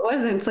how it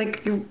was. And it's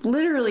like you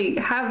literally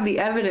have the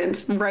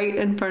evidence right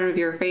in front of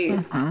your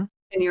face and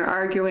you're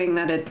arguing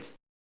that it's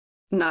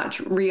not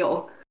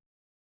real.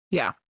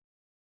 Yeah.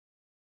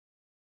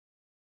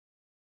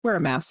 We're a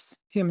mess.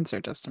 Humans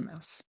are just a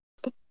mess.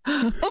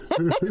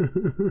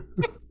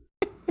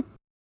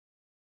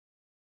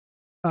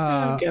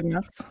 Oh,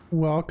 goodness.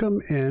 Welcome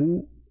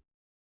in,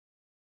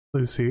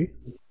 Lucy.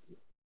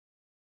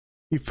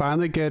 You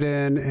finally get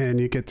in and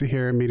you get to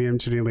hear Medium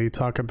Jenny Lee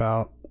talk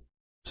about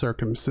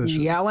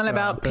circumcision. Yelling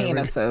about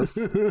penises.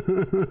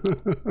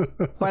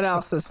 What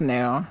else is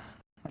new?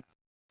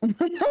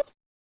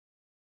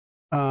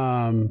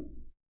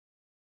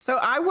 So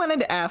I wanted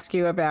to ask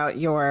you about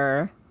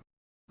your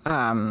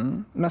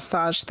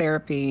massage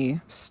therapy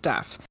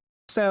stuff.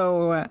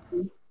 So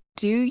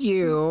do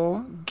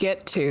you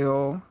get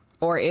to,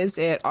 or is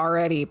it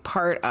already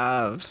part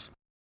of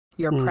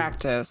your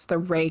practice, the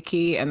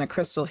Reiki and the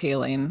crystal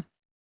healing?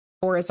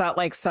 Or is that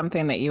like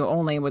something that you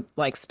only would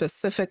like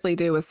specifically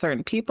do with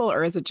certain people?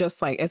 Or is it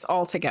just like it's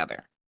all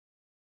together?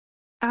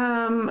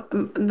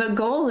 The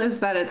goal is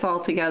that it's all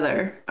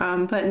together,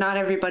 but not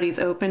everybody's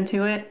open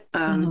to it.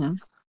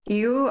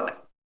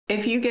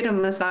 If you get a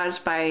massage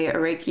by a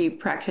Reiki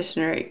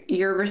practitioner,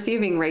 you're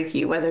receiving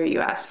Reiki, whether you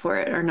ask for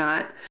it or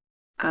not.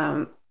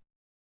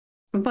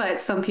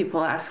 But some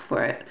people ask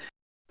for it.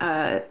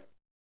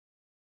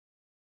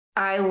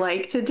 I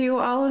like to do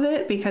all of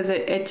it because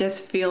it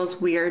just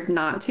feels weird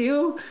not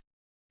to.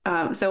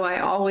 So I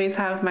always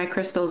have my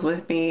crystals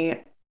with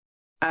me.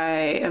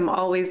 I am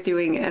always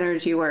doing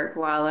energy work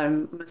while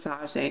I'm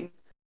massaging.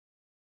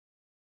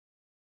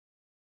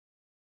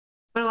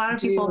 But a lot of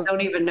people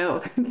don't even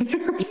know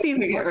they're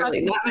receiving it,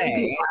 really. Not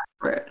many people ask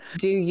for it.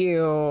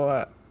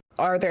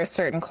 Are there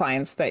certain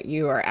clients that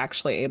you are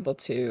actually able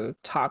to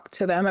talk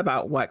to them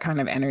about what kind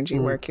of energy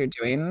work you're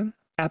doing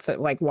at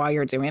while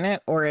you're doing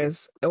it? Or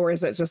is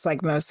it just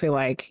like mostly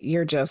like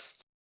you're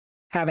just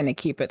having to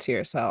keep it to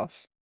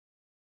yourself?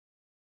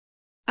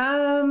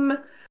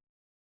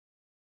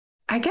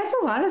 I guess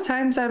a lot of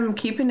times I'm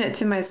keeping it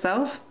to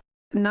myself,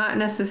 not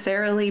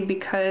necessarily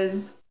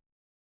because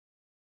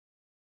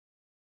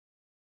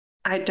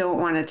I don't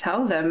want to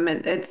tell them.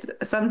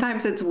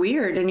 Sometimes it's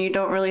weird and you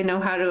don't really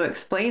know how to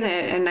explain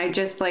it. And I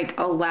just like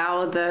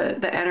allow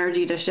the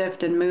energy to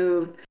shift and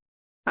move.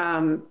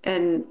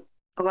 And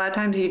a lot of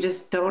times you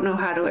just don't know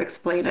how to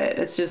explain it.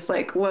 It's just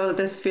like, whoa,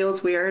 this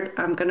feels weird.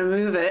 I'm going to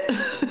move it.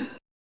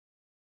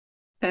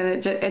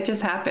 And it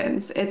just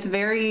happens. It's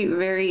very,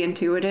 very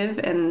intuitive.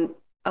 And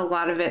a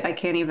lot of it I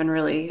can't even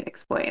really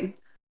explain.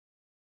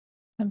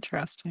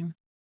 Interesting.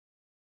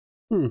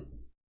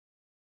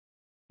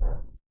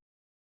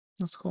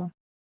 That's cool.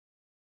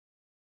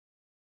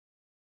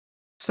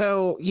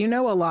 So you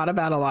know a lot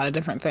about a lot of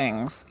different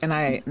things. And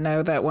I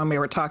know that when we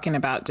were talking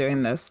about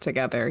doing this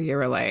together, you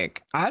were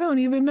like, I don't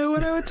even know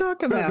what I would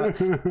talk about.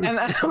 And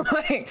I'm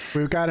like,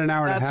 we've got an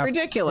hour and a half. That's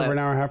ridiculous. Over an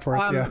hour and a half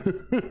worth,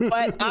 yeah.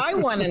 But I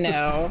want to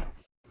know,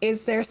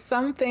 is there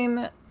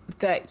something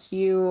that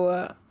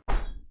you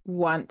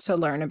want to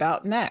learn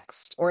about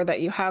next or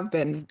that you have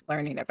been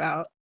learning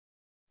about?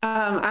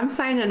 I'm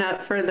signing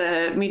up for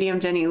the Medium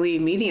Jenny Lee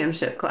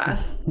mediumship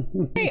class.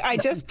 Hey, I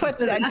just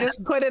put it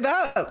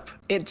up.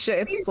 It's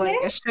like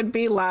it should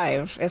be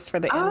live. It's for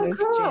the end of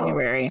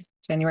January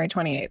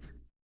 28th.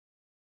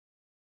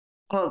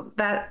 Well,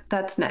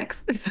 that's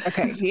next.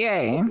 Okay,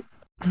 yay.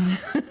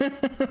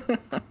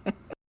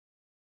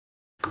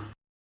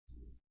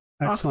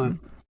 Excellent. Awesome.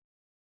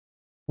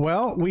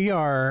 Well, we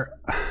are.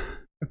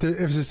 If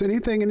there's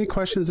any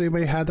questions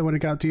anybody had that would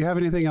have got, do you have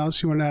anything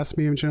else you want to ask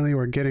me? Generally,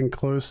 we're getting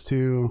close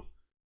to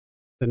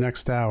the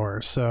next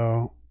hour,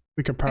 so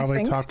we could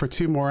probably talk for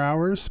 2 more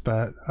hours.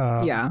 But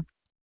yeah,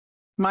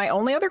 my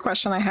only other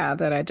question I had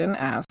that I didn't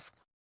ask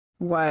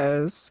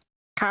was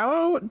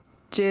how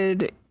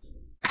did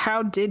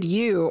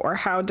you or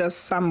how does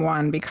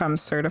someone become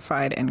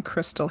certified in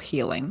crystal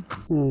healing?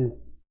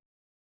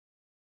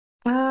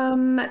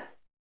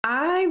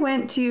 I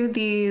went to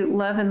the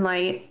Love and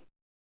Light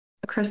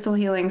crystal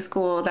healing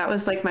school. That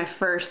was like my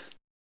first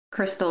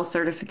crystal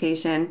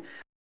certification.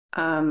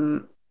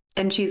 And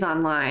she's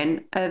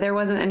online. There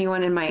wasn't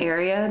anyone in my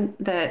area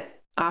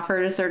that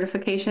offered a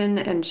certification,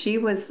 and she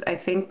was, I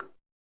think,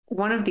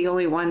 one of the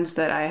only ones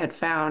that I had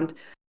found.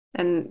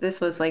 And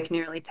this was like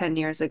nearly 10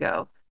 years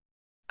ago,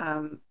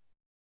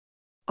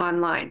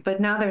 online. But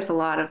now there's a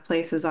lot of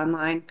places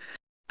online.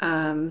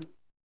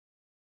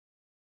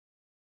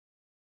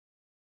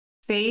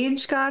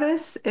 Sage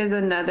Goddess is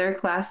another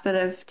class that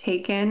I've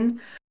taken.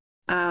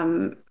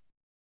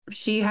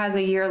 She has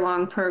a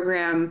year-long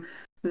program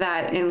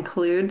that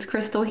includes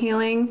crystal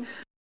healing.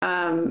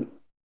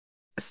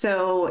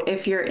 So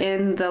if you're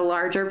in the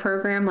larger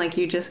program, like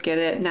you just get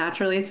it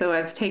naturally. So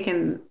I've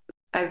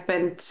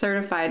been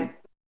certified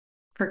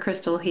for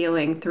crystal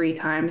healing 3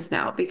 times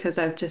now because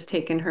I've just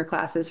taken her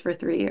classes for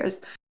 3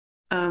 years.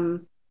 I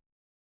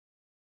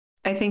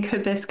think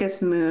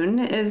Hibiscus Moon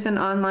is an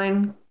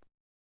online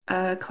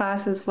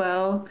class as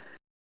well.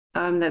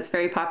 That's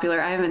very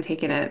popular. I haven't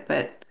taken it,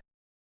 but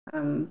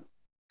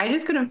I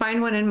just couldn't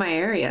find one in my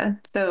area.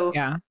 So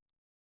yeah.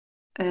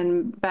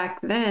 And back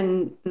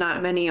then,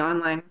 not many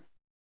online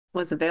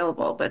was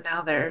available, but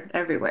now they're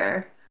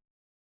everywhere.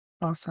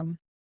 Awesome.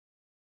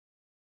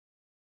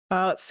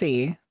 Let's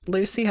see.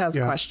 Lucy has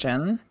a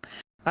question.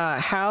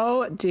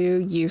 How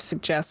do you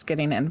suggest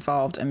getting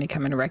involved in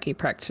becoming a Reiki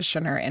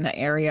practitioner in an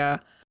area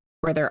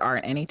where there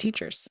aren't any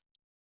teachers?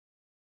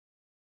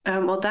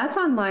 Well, that's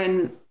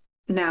online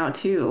now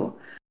too.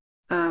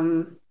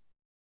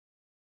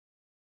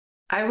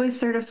 I was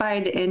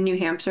certified in New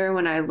Hampshire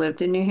when I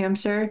lived in New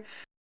Hampshire,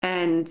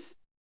 and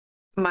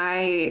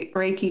my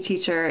Reiki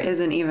teacher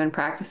isn't even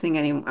practicing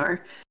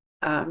anymore.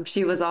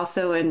 She was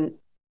also an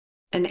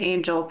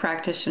angel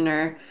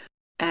practitioner.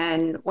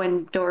 And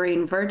when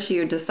Doreen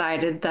Virtue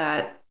decided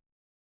that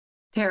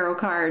tarot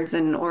cards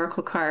and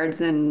oracle cards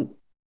and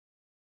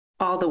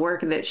all the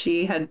work that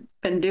she had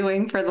been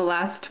doing for the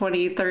last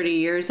 20, 30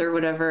 years or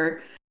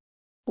whatever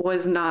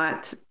was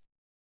not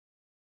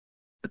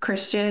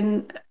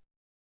Christian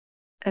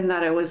and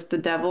that it was the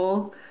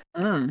devil,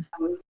 that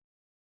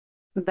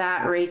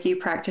Reiki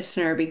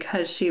practitioner,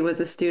 because she was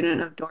a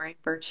student of Doreen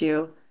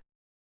Virtue,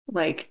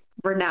 like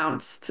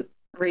renounced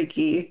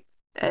Reiki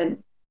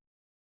and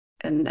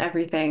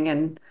everything.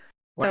 And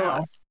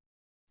wow.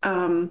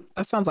 So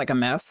that sounds like a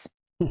mess.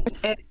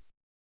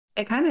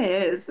 It kind of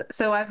is.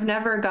 So I've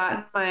never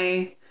gotten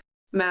my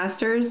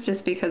master's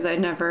just because I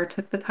never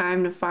took the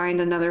time to find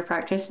another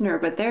practitioner,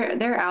 but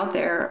they're out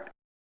there.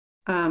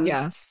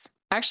 Yes.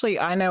 Actually,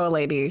 I know a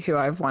lady who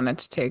I've wanted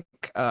to take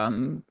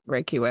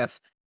Reiki with.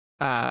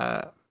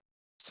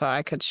 So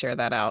I could share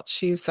that out.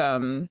 She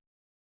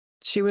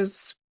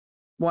was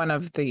one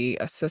of the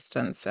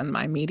assistants in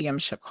my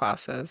mediumship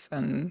classes,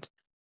 and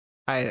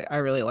I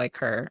really like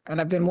her.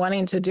 And I've been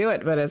wanting to do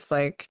it, but it's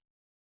like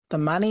the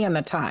money and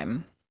the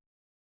time.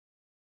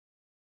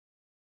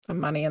 The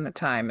money and the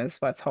time is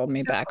what's holding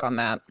me back on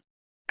that.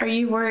 Are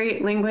you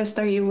worried, linguist?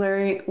 Are you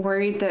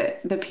worried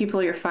that the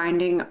people you're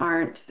finding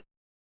aren't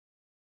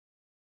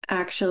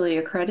actually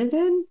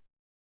accredited?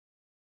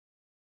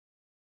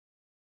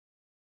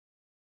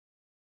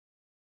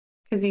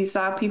 Because you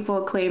saw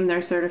people claim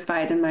they're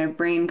certified and my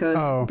brain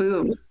goes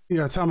boom.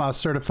 Yeah, talking about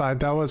certified.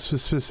 That was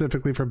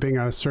specifically for being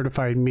a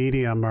certified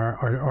medium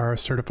or a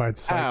certified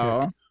psychic.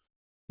 Oh.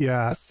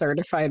 Yeah. A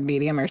certified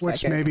medium or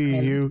psychic. Which maybe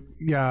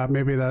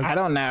maybe that. I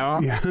don't know.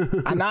 Yeah.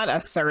 I'm not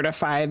a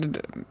certified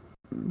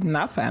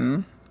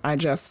nothing. I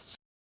just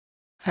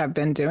have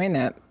been doing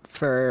it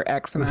for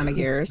X amount of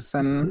years.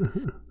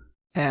 And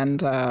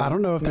I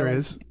don't know if there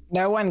is.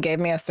 No one gave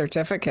me a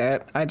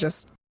certificate. I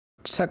just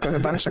took a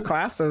bunch of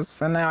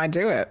classes and now I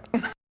do it.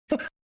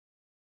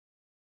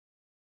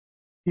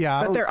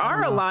 Yeah. But there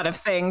are a lot of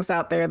things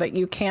out there that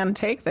you can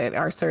take that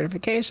are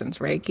certifications.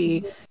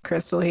 Reiki,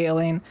 crystal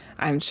healing,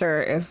 I'm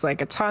sure is like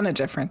a ton of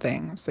different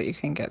things that you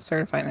can get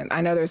certified in.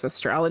 I know there's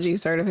astrology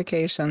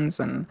certifications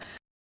and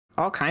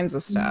all kinds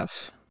of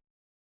stuff.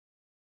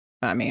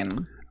 I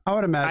mean, I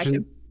would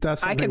imagine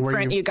that's something I could where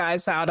print you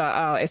guys out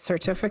a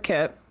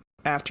certificate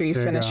after you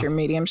finish your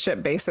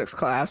mediumship basics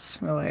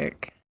class.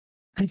 Like,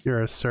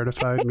 you're a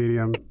certified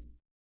medium.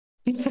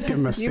 Just give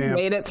them a stamp. You've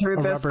made it through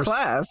this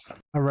class.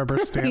 A rubber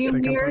stamp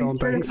they can put on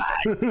things.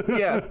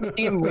 Yeah,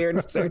 Team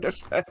Weird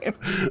certified.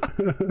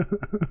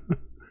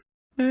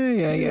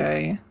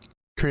 Yeah.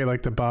 Create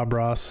like the Bob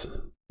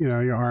Ross,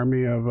 your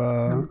army of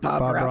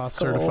Bob Ross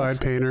School.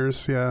 certified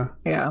painters. Yeah.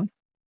 Yeah.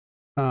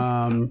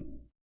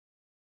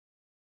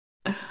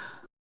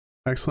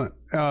 Excellent.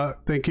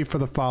 Thank you for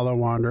the follow,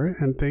 Wander,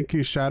 and thank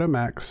you, Shadow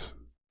Max,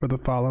 for the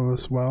follow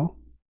as well.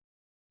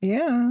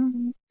 Yeah.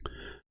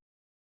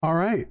 All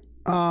right.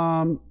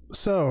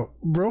 So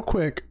real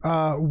quick,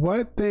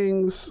 what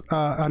things,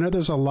 I know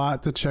there's a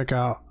lot to check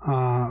out,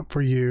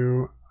 for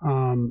you,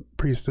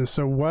 Priestess.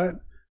 So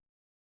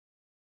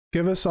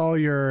give us all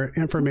your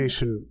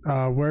information.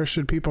 Where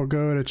should people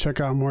go to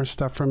check out more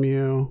stuff from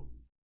you?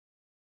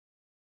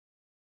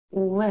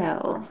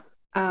 Well,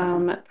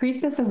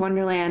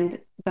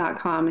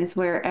 priestessofwonderland.com is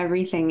where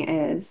everything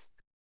is.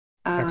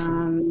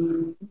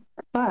 Excellent.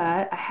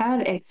 But I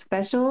had a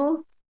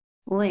special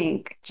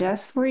link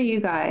just for you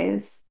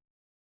guys.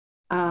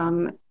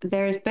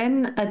 There's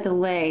been a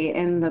delay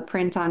in the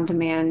print on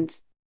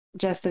demand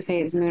Just a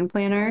Phase Moon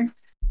Planner,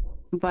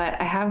 but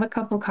I have a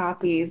couple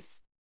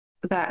copies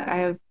that I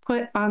have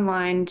put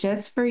online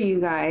just for you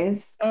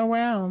guys. Oh,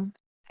 wow.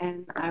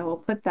 And I will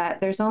put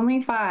that. There's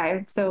only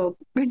 5, so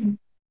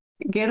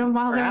get them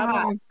while they're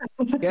hot.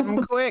 Get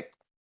them quick.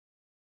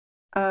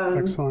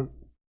 Excellent.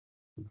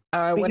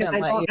 I because I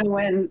don't know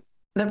when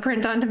the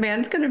print on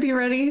demand is going to be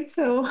ready.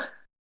 So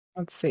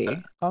let's see.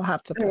 I'll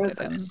have to put it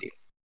in.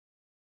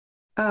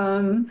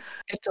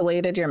 It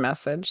deleted your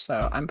message,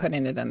 so I'm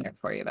putting it in there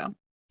for you, though.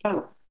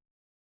 Oh.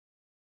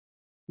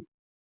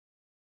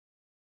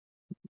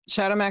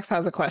 Shadow Max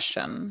has a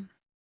question.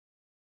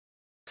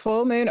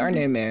 Full moon or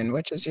new moon?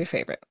 Which is your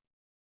favorite?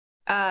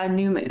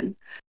 New moon.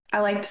 I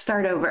like to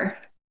start over.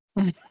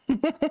 I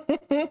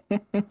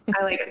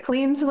like a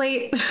clean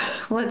slate.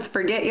 Let's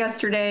forget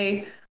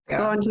yesterday. Yeah.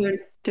 Go on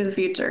to the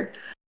future.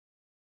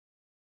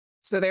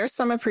 So there's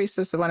some of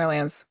Priestess of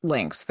Wonderland's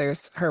links.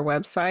 There's her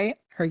website,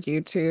 her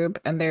YouTube,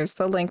 and there's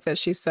the link that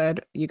she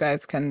said you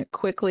guys can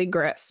quickly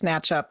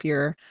snatch up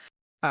your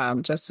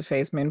Just a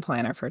Phase Moon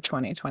Planner for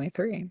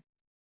 2023.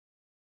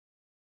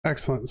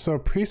 Excellent. So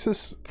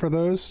Priestess, for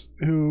those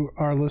who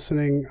are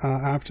listening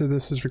after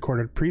this is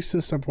recorded,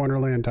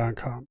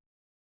 priestessofwonderland.com.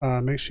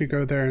 Make sure you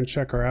go there and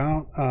check her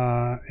out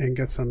and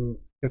get some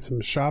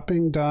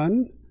shopping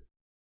done.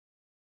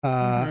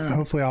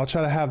 Hopefully I'll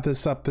try to have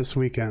this up this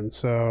weekend,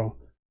 so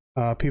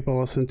people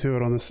listen to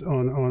it on this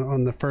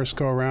on the first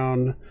go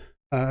around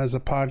as a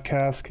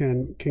podcast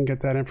can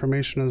get that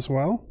information as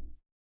well.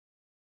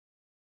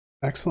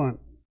 Excellent.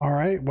 All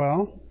right.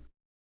 Well,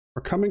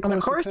 we're coming close. And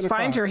of course, to 10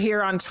 find her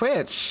here on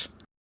Twitch.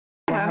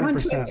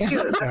 100%.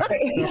 Yeah,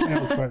 definitely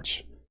on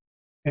Twitch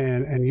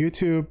and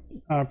YouTube.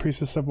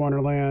 Priestess of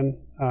Wonderland.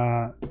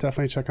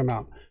 Definitely check them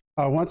out.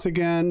 Once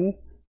again,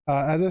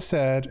 as I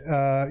said,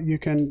 you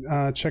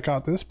can check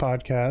out this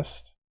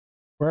podcast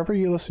wherever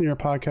you listen to your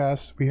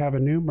podcasts. We have a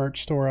new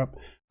merch store up.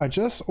 I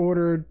just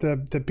ordered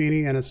the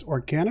beanie, and it's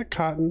organic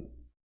cotton.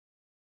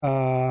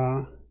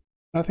 I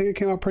think it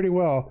came out pretty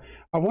well.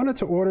 I wanted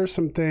to order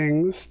some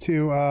things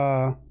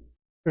to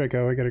there we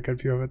go. We get a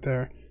good view of it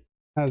there.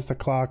 Has the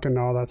clock and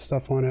all that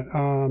stuff on it.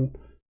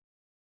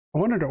 I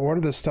wanted to order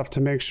this stuff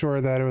to make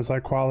sure that it was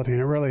like quality, and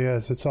it really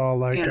is. It's all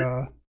like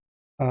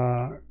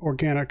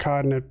organic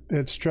cotton.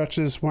 It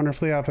stretches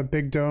wonderfully. I have a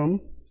big dome,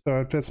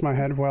 so it fits my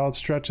head well. It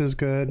stretches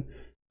good.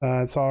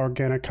 It's all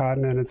organic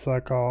cotton, and it's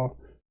like all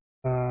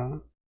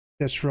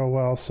stitched real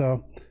well.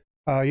 So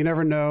you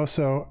never know.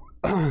 So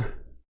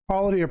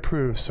quality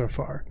approved so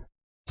far.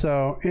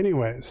 So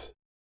anyways,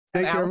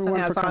 thank you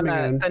everyone for coming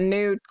in. The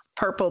new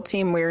purple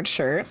Team Weird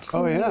shirt.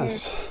 Oh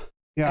yes,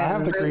 yeah, and I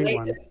have the green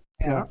one.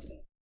 Yeah.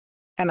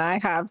 And I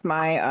have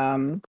my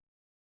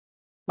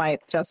my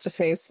Just a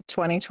Phase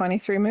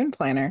 2023 Moon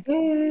Planner.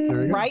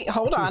 Right,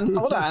 hold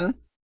on.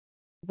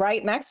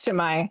 Right next to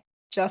my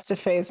Just a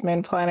Phase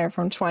Moon Planner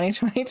from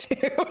 2022.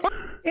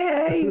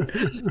 Yay!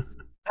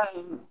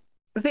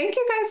 Thank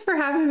you guys for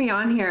having me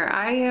on here.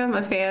 I am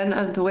a fan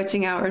of the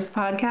Witching Hours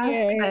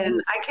podcast, and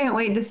I can't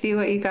wait to see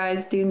what you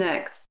guys do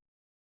next.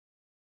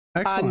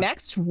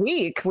 Next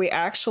week, we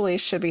actually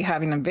should be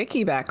having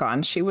Vicky back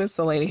on. She was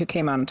the lady who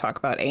came on and talked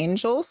about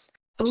angels.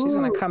 Ooh. She's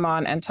going to come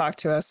on and talk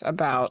to us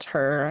about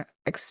her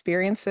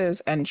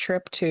experiences and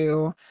trip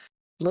to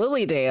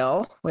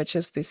Lilydale, which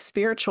is the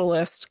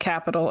spiritualist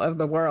capital of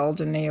the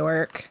world in New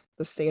York,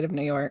 the state of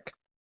New York.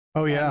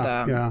 Oh,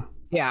 yeah. And,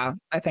 yeah,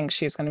 I think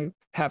she's going to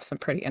have some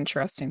pretty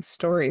interesting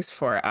stories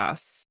for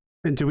us.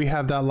 And do we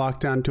have that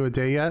locked down to a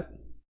day yet?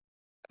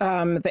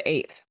 The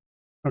 8th.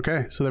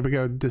 Okay, so there we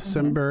go.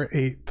 December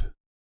 8th,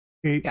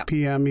 8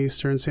 p.m.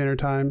 Eastern Standard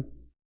Time.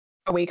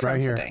 A week right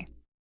from here. today.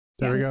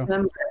 There we go.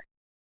 December.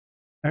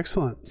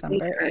 Excellent.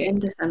 In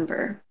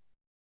December.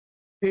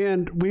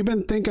 And we've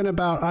been thinking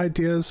about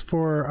ideas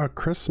for a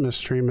Christmas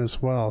stream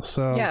as well.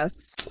 So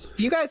yes,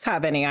 if you guys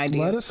have any ideas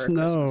let us for a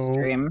Christmas know.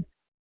 stream,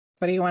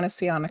 what do you want to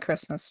see on a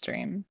Christmas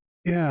stream?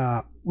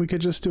 Yeah, we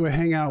could just do a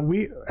hangout.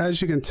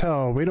 As you can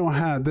tell, we don't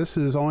have, this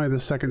is only the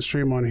second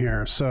stream on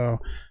here. So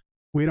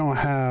we don't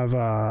have,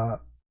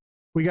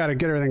 we got to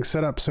get everything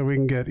set up so we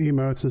can get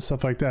emotes and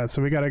stuff like that.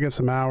 So we got to get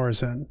some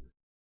hours in.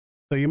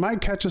 So you might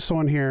catch us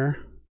on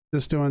here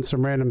just doing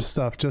some random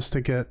stuff just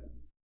to get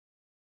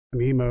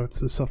some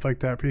emotes and stuff like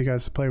that for you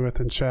guys to play with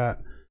and chat.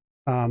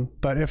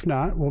 But if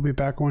not, we'll be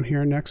back on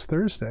here next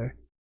Thursday.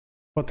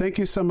 Well, thank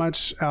you so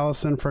much,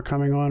 Alyson, for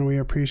coming on. We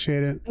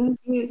appreciate it. Thank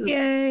you.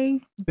 Yay.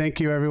 Thank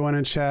you, everyone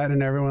in chat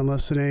and everyone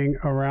listening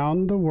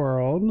around the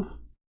world.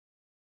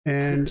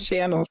 And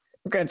We're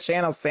going to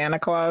channel Santa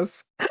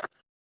Claus.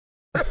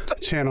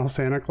 channel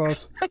Santa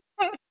Claus.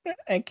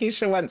 And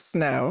Keisha wants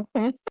snow.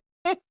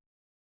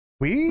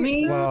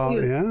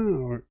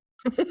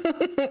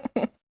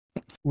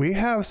 We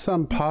have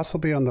some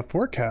possibly on the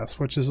forecast,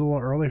 which is a little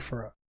early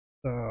for us.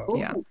 So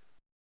Yeah.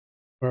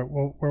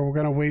 we're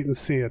going to wait and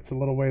see. It's a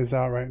little ways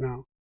out right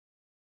now.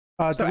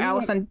 So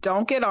Alyson,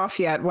 don't get off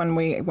yet when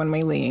we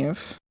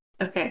leave.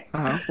 Okay.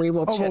 We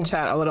will chit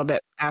chat a little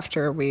bit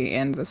after we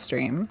end the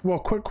stream. Well,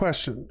 quick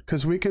question,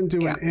 because we can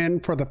do an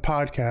end for the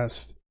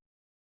podcast.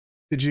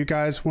 Did you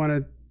guys want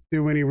to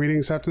do any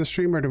readings after the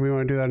stream, or do we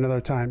want to do that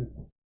another time?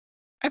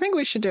 I think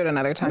we should do it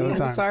another time. It's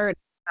already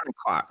 10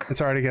 o'clock.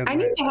 It's already getting I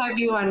late. need to have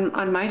you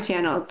on my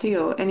channel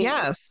too.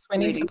 Yes, we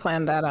need to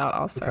plan that out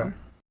also. Okay.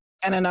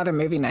 And another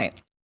movie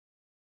night.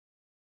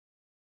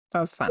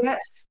 That was fun.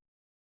 Yes.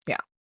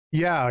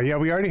 Yeah.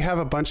 We already have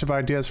a bunch of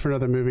ideas for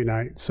another movie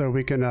night, so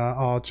we can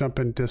all jump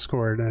in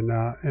Discord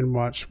and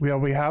watch.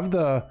 We have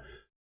the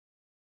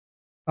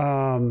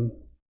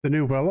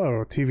new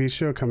Willow TV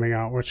show coming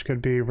out, which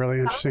could be really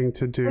interesting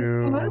to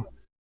do.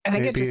 I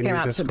think it just came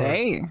out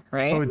today,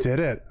 right? Oh, did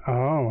it?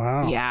 Oh,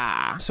 wow.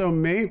 Yeah. So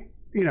maybe,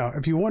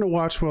 if you want to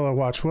watch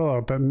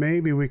Willow, but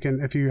maybe we can,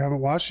 if you haven't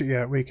watched it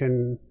yet, we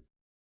can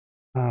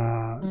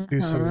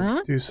do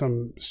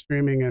some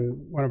streaming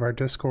in one of our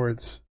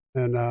Discords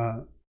and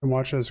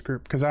watch it as a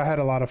group, because I had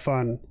a lot of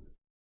fun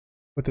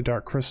with the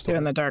Dark Crystal.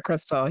 Doing the Dark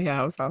Crystal,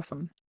 yeah, it was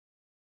awesome.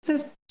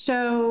 Does this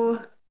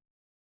show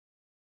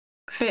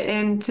fit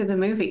into the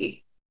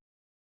movie?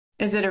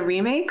 Is it a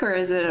remake, or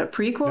is it a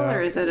prequel,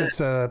 or is it it's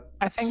a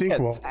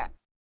sequel?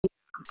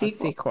 It's a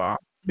sequel.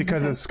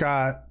 Because it's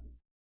got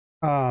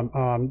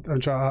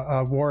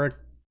Warwick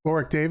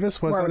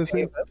Davis, was that his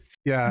name?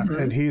 Yeah,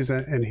 and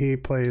he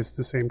plays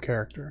the same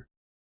character.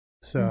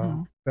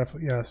 So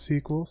definitely,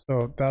 sequel.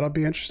 So that'll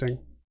be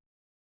interesting.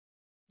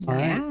 All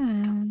right.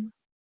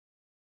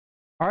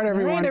 All right,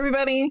 everyone. All right,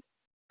 everybody.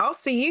 I'll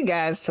see you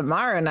guys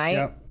tomorrow night.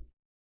 Yep.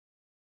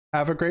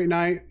 Have a great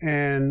night,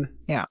 and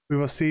we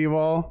will see you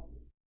all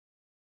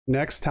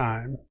next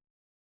time.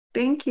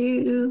 Thank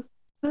you.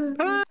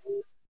 Bye.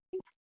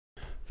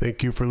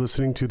 Thank you for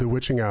listening to The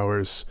Witching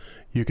Hours.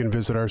 You can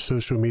visit our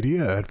social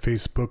media at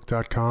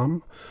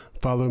facebook.com.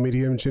 Follow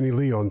Medium Jenny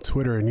Lee on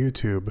Twitter and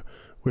YouTube,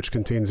 which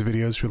contains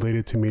videos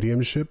related to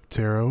mediumship,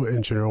 tarot,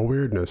 and general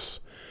weirdness.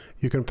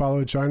 You can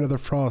follow Giant of the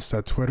Frost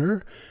at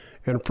Twitter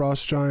and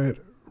Frost Giant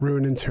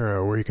Rune and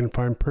Tarot, where you can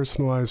find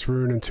personalized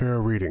rune and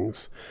tarot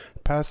readings.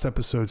 Past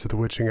episodes of The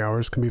Witching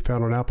Hours can be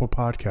found on Apple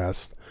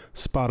Podcasts,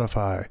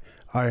 Spotify,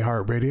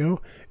 iHeartRadio,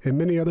 and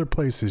many other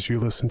places you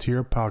listen to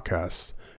your podcasts.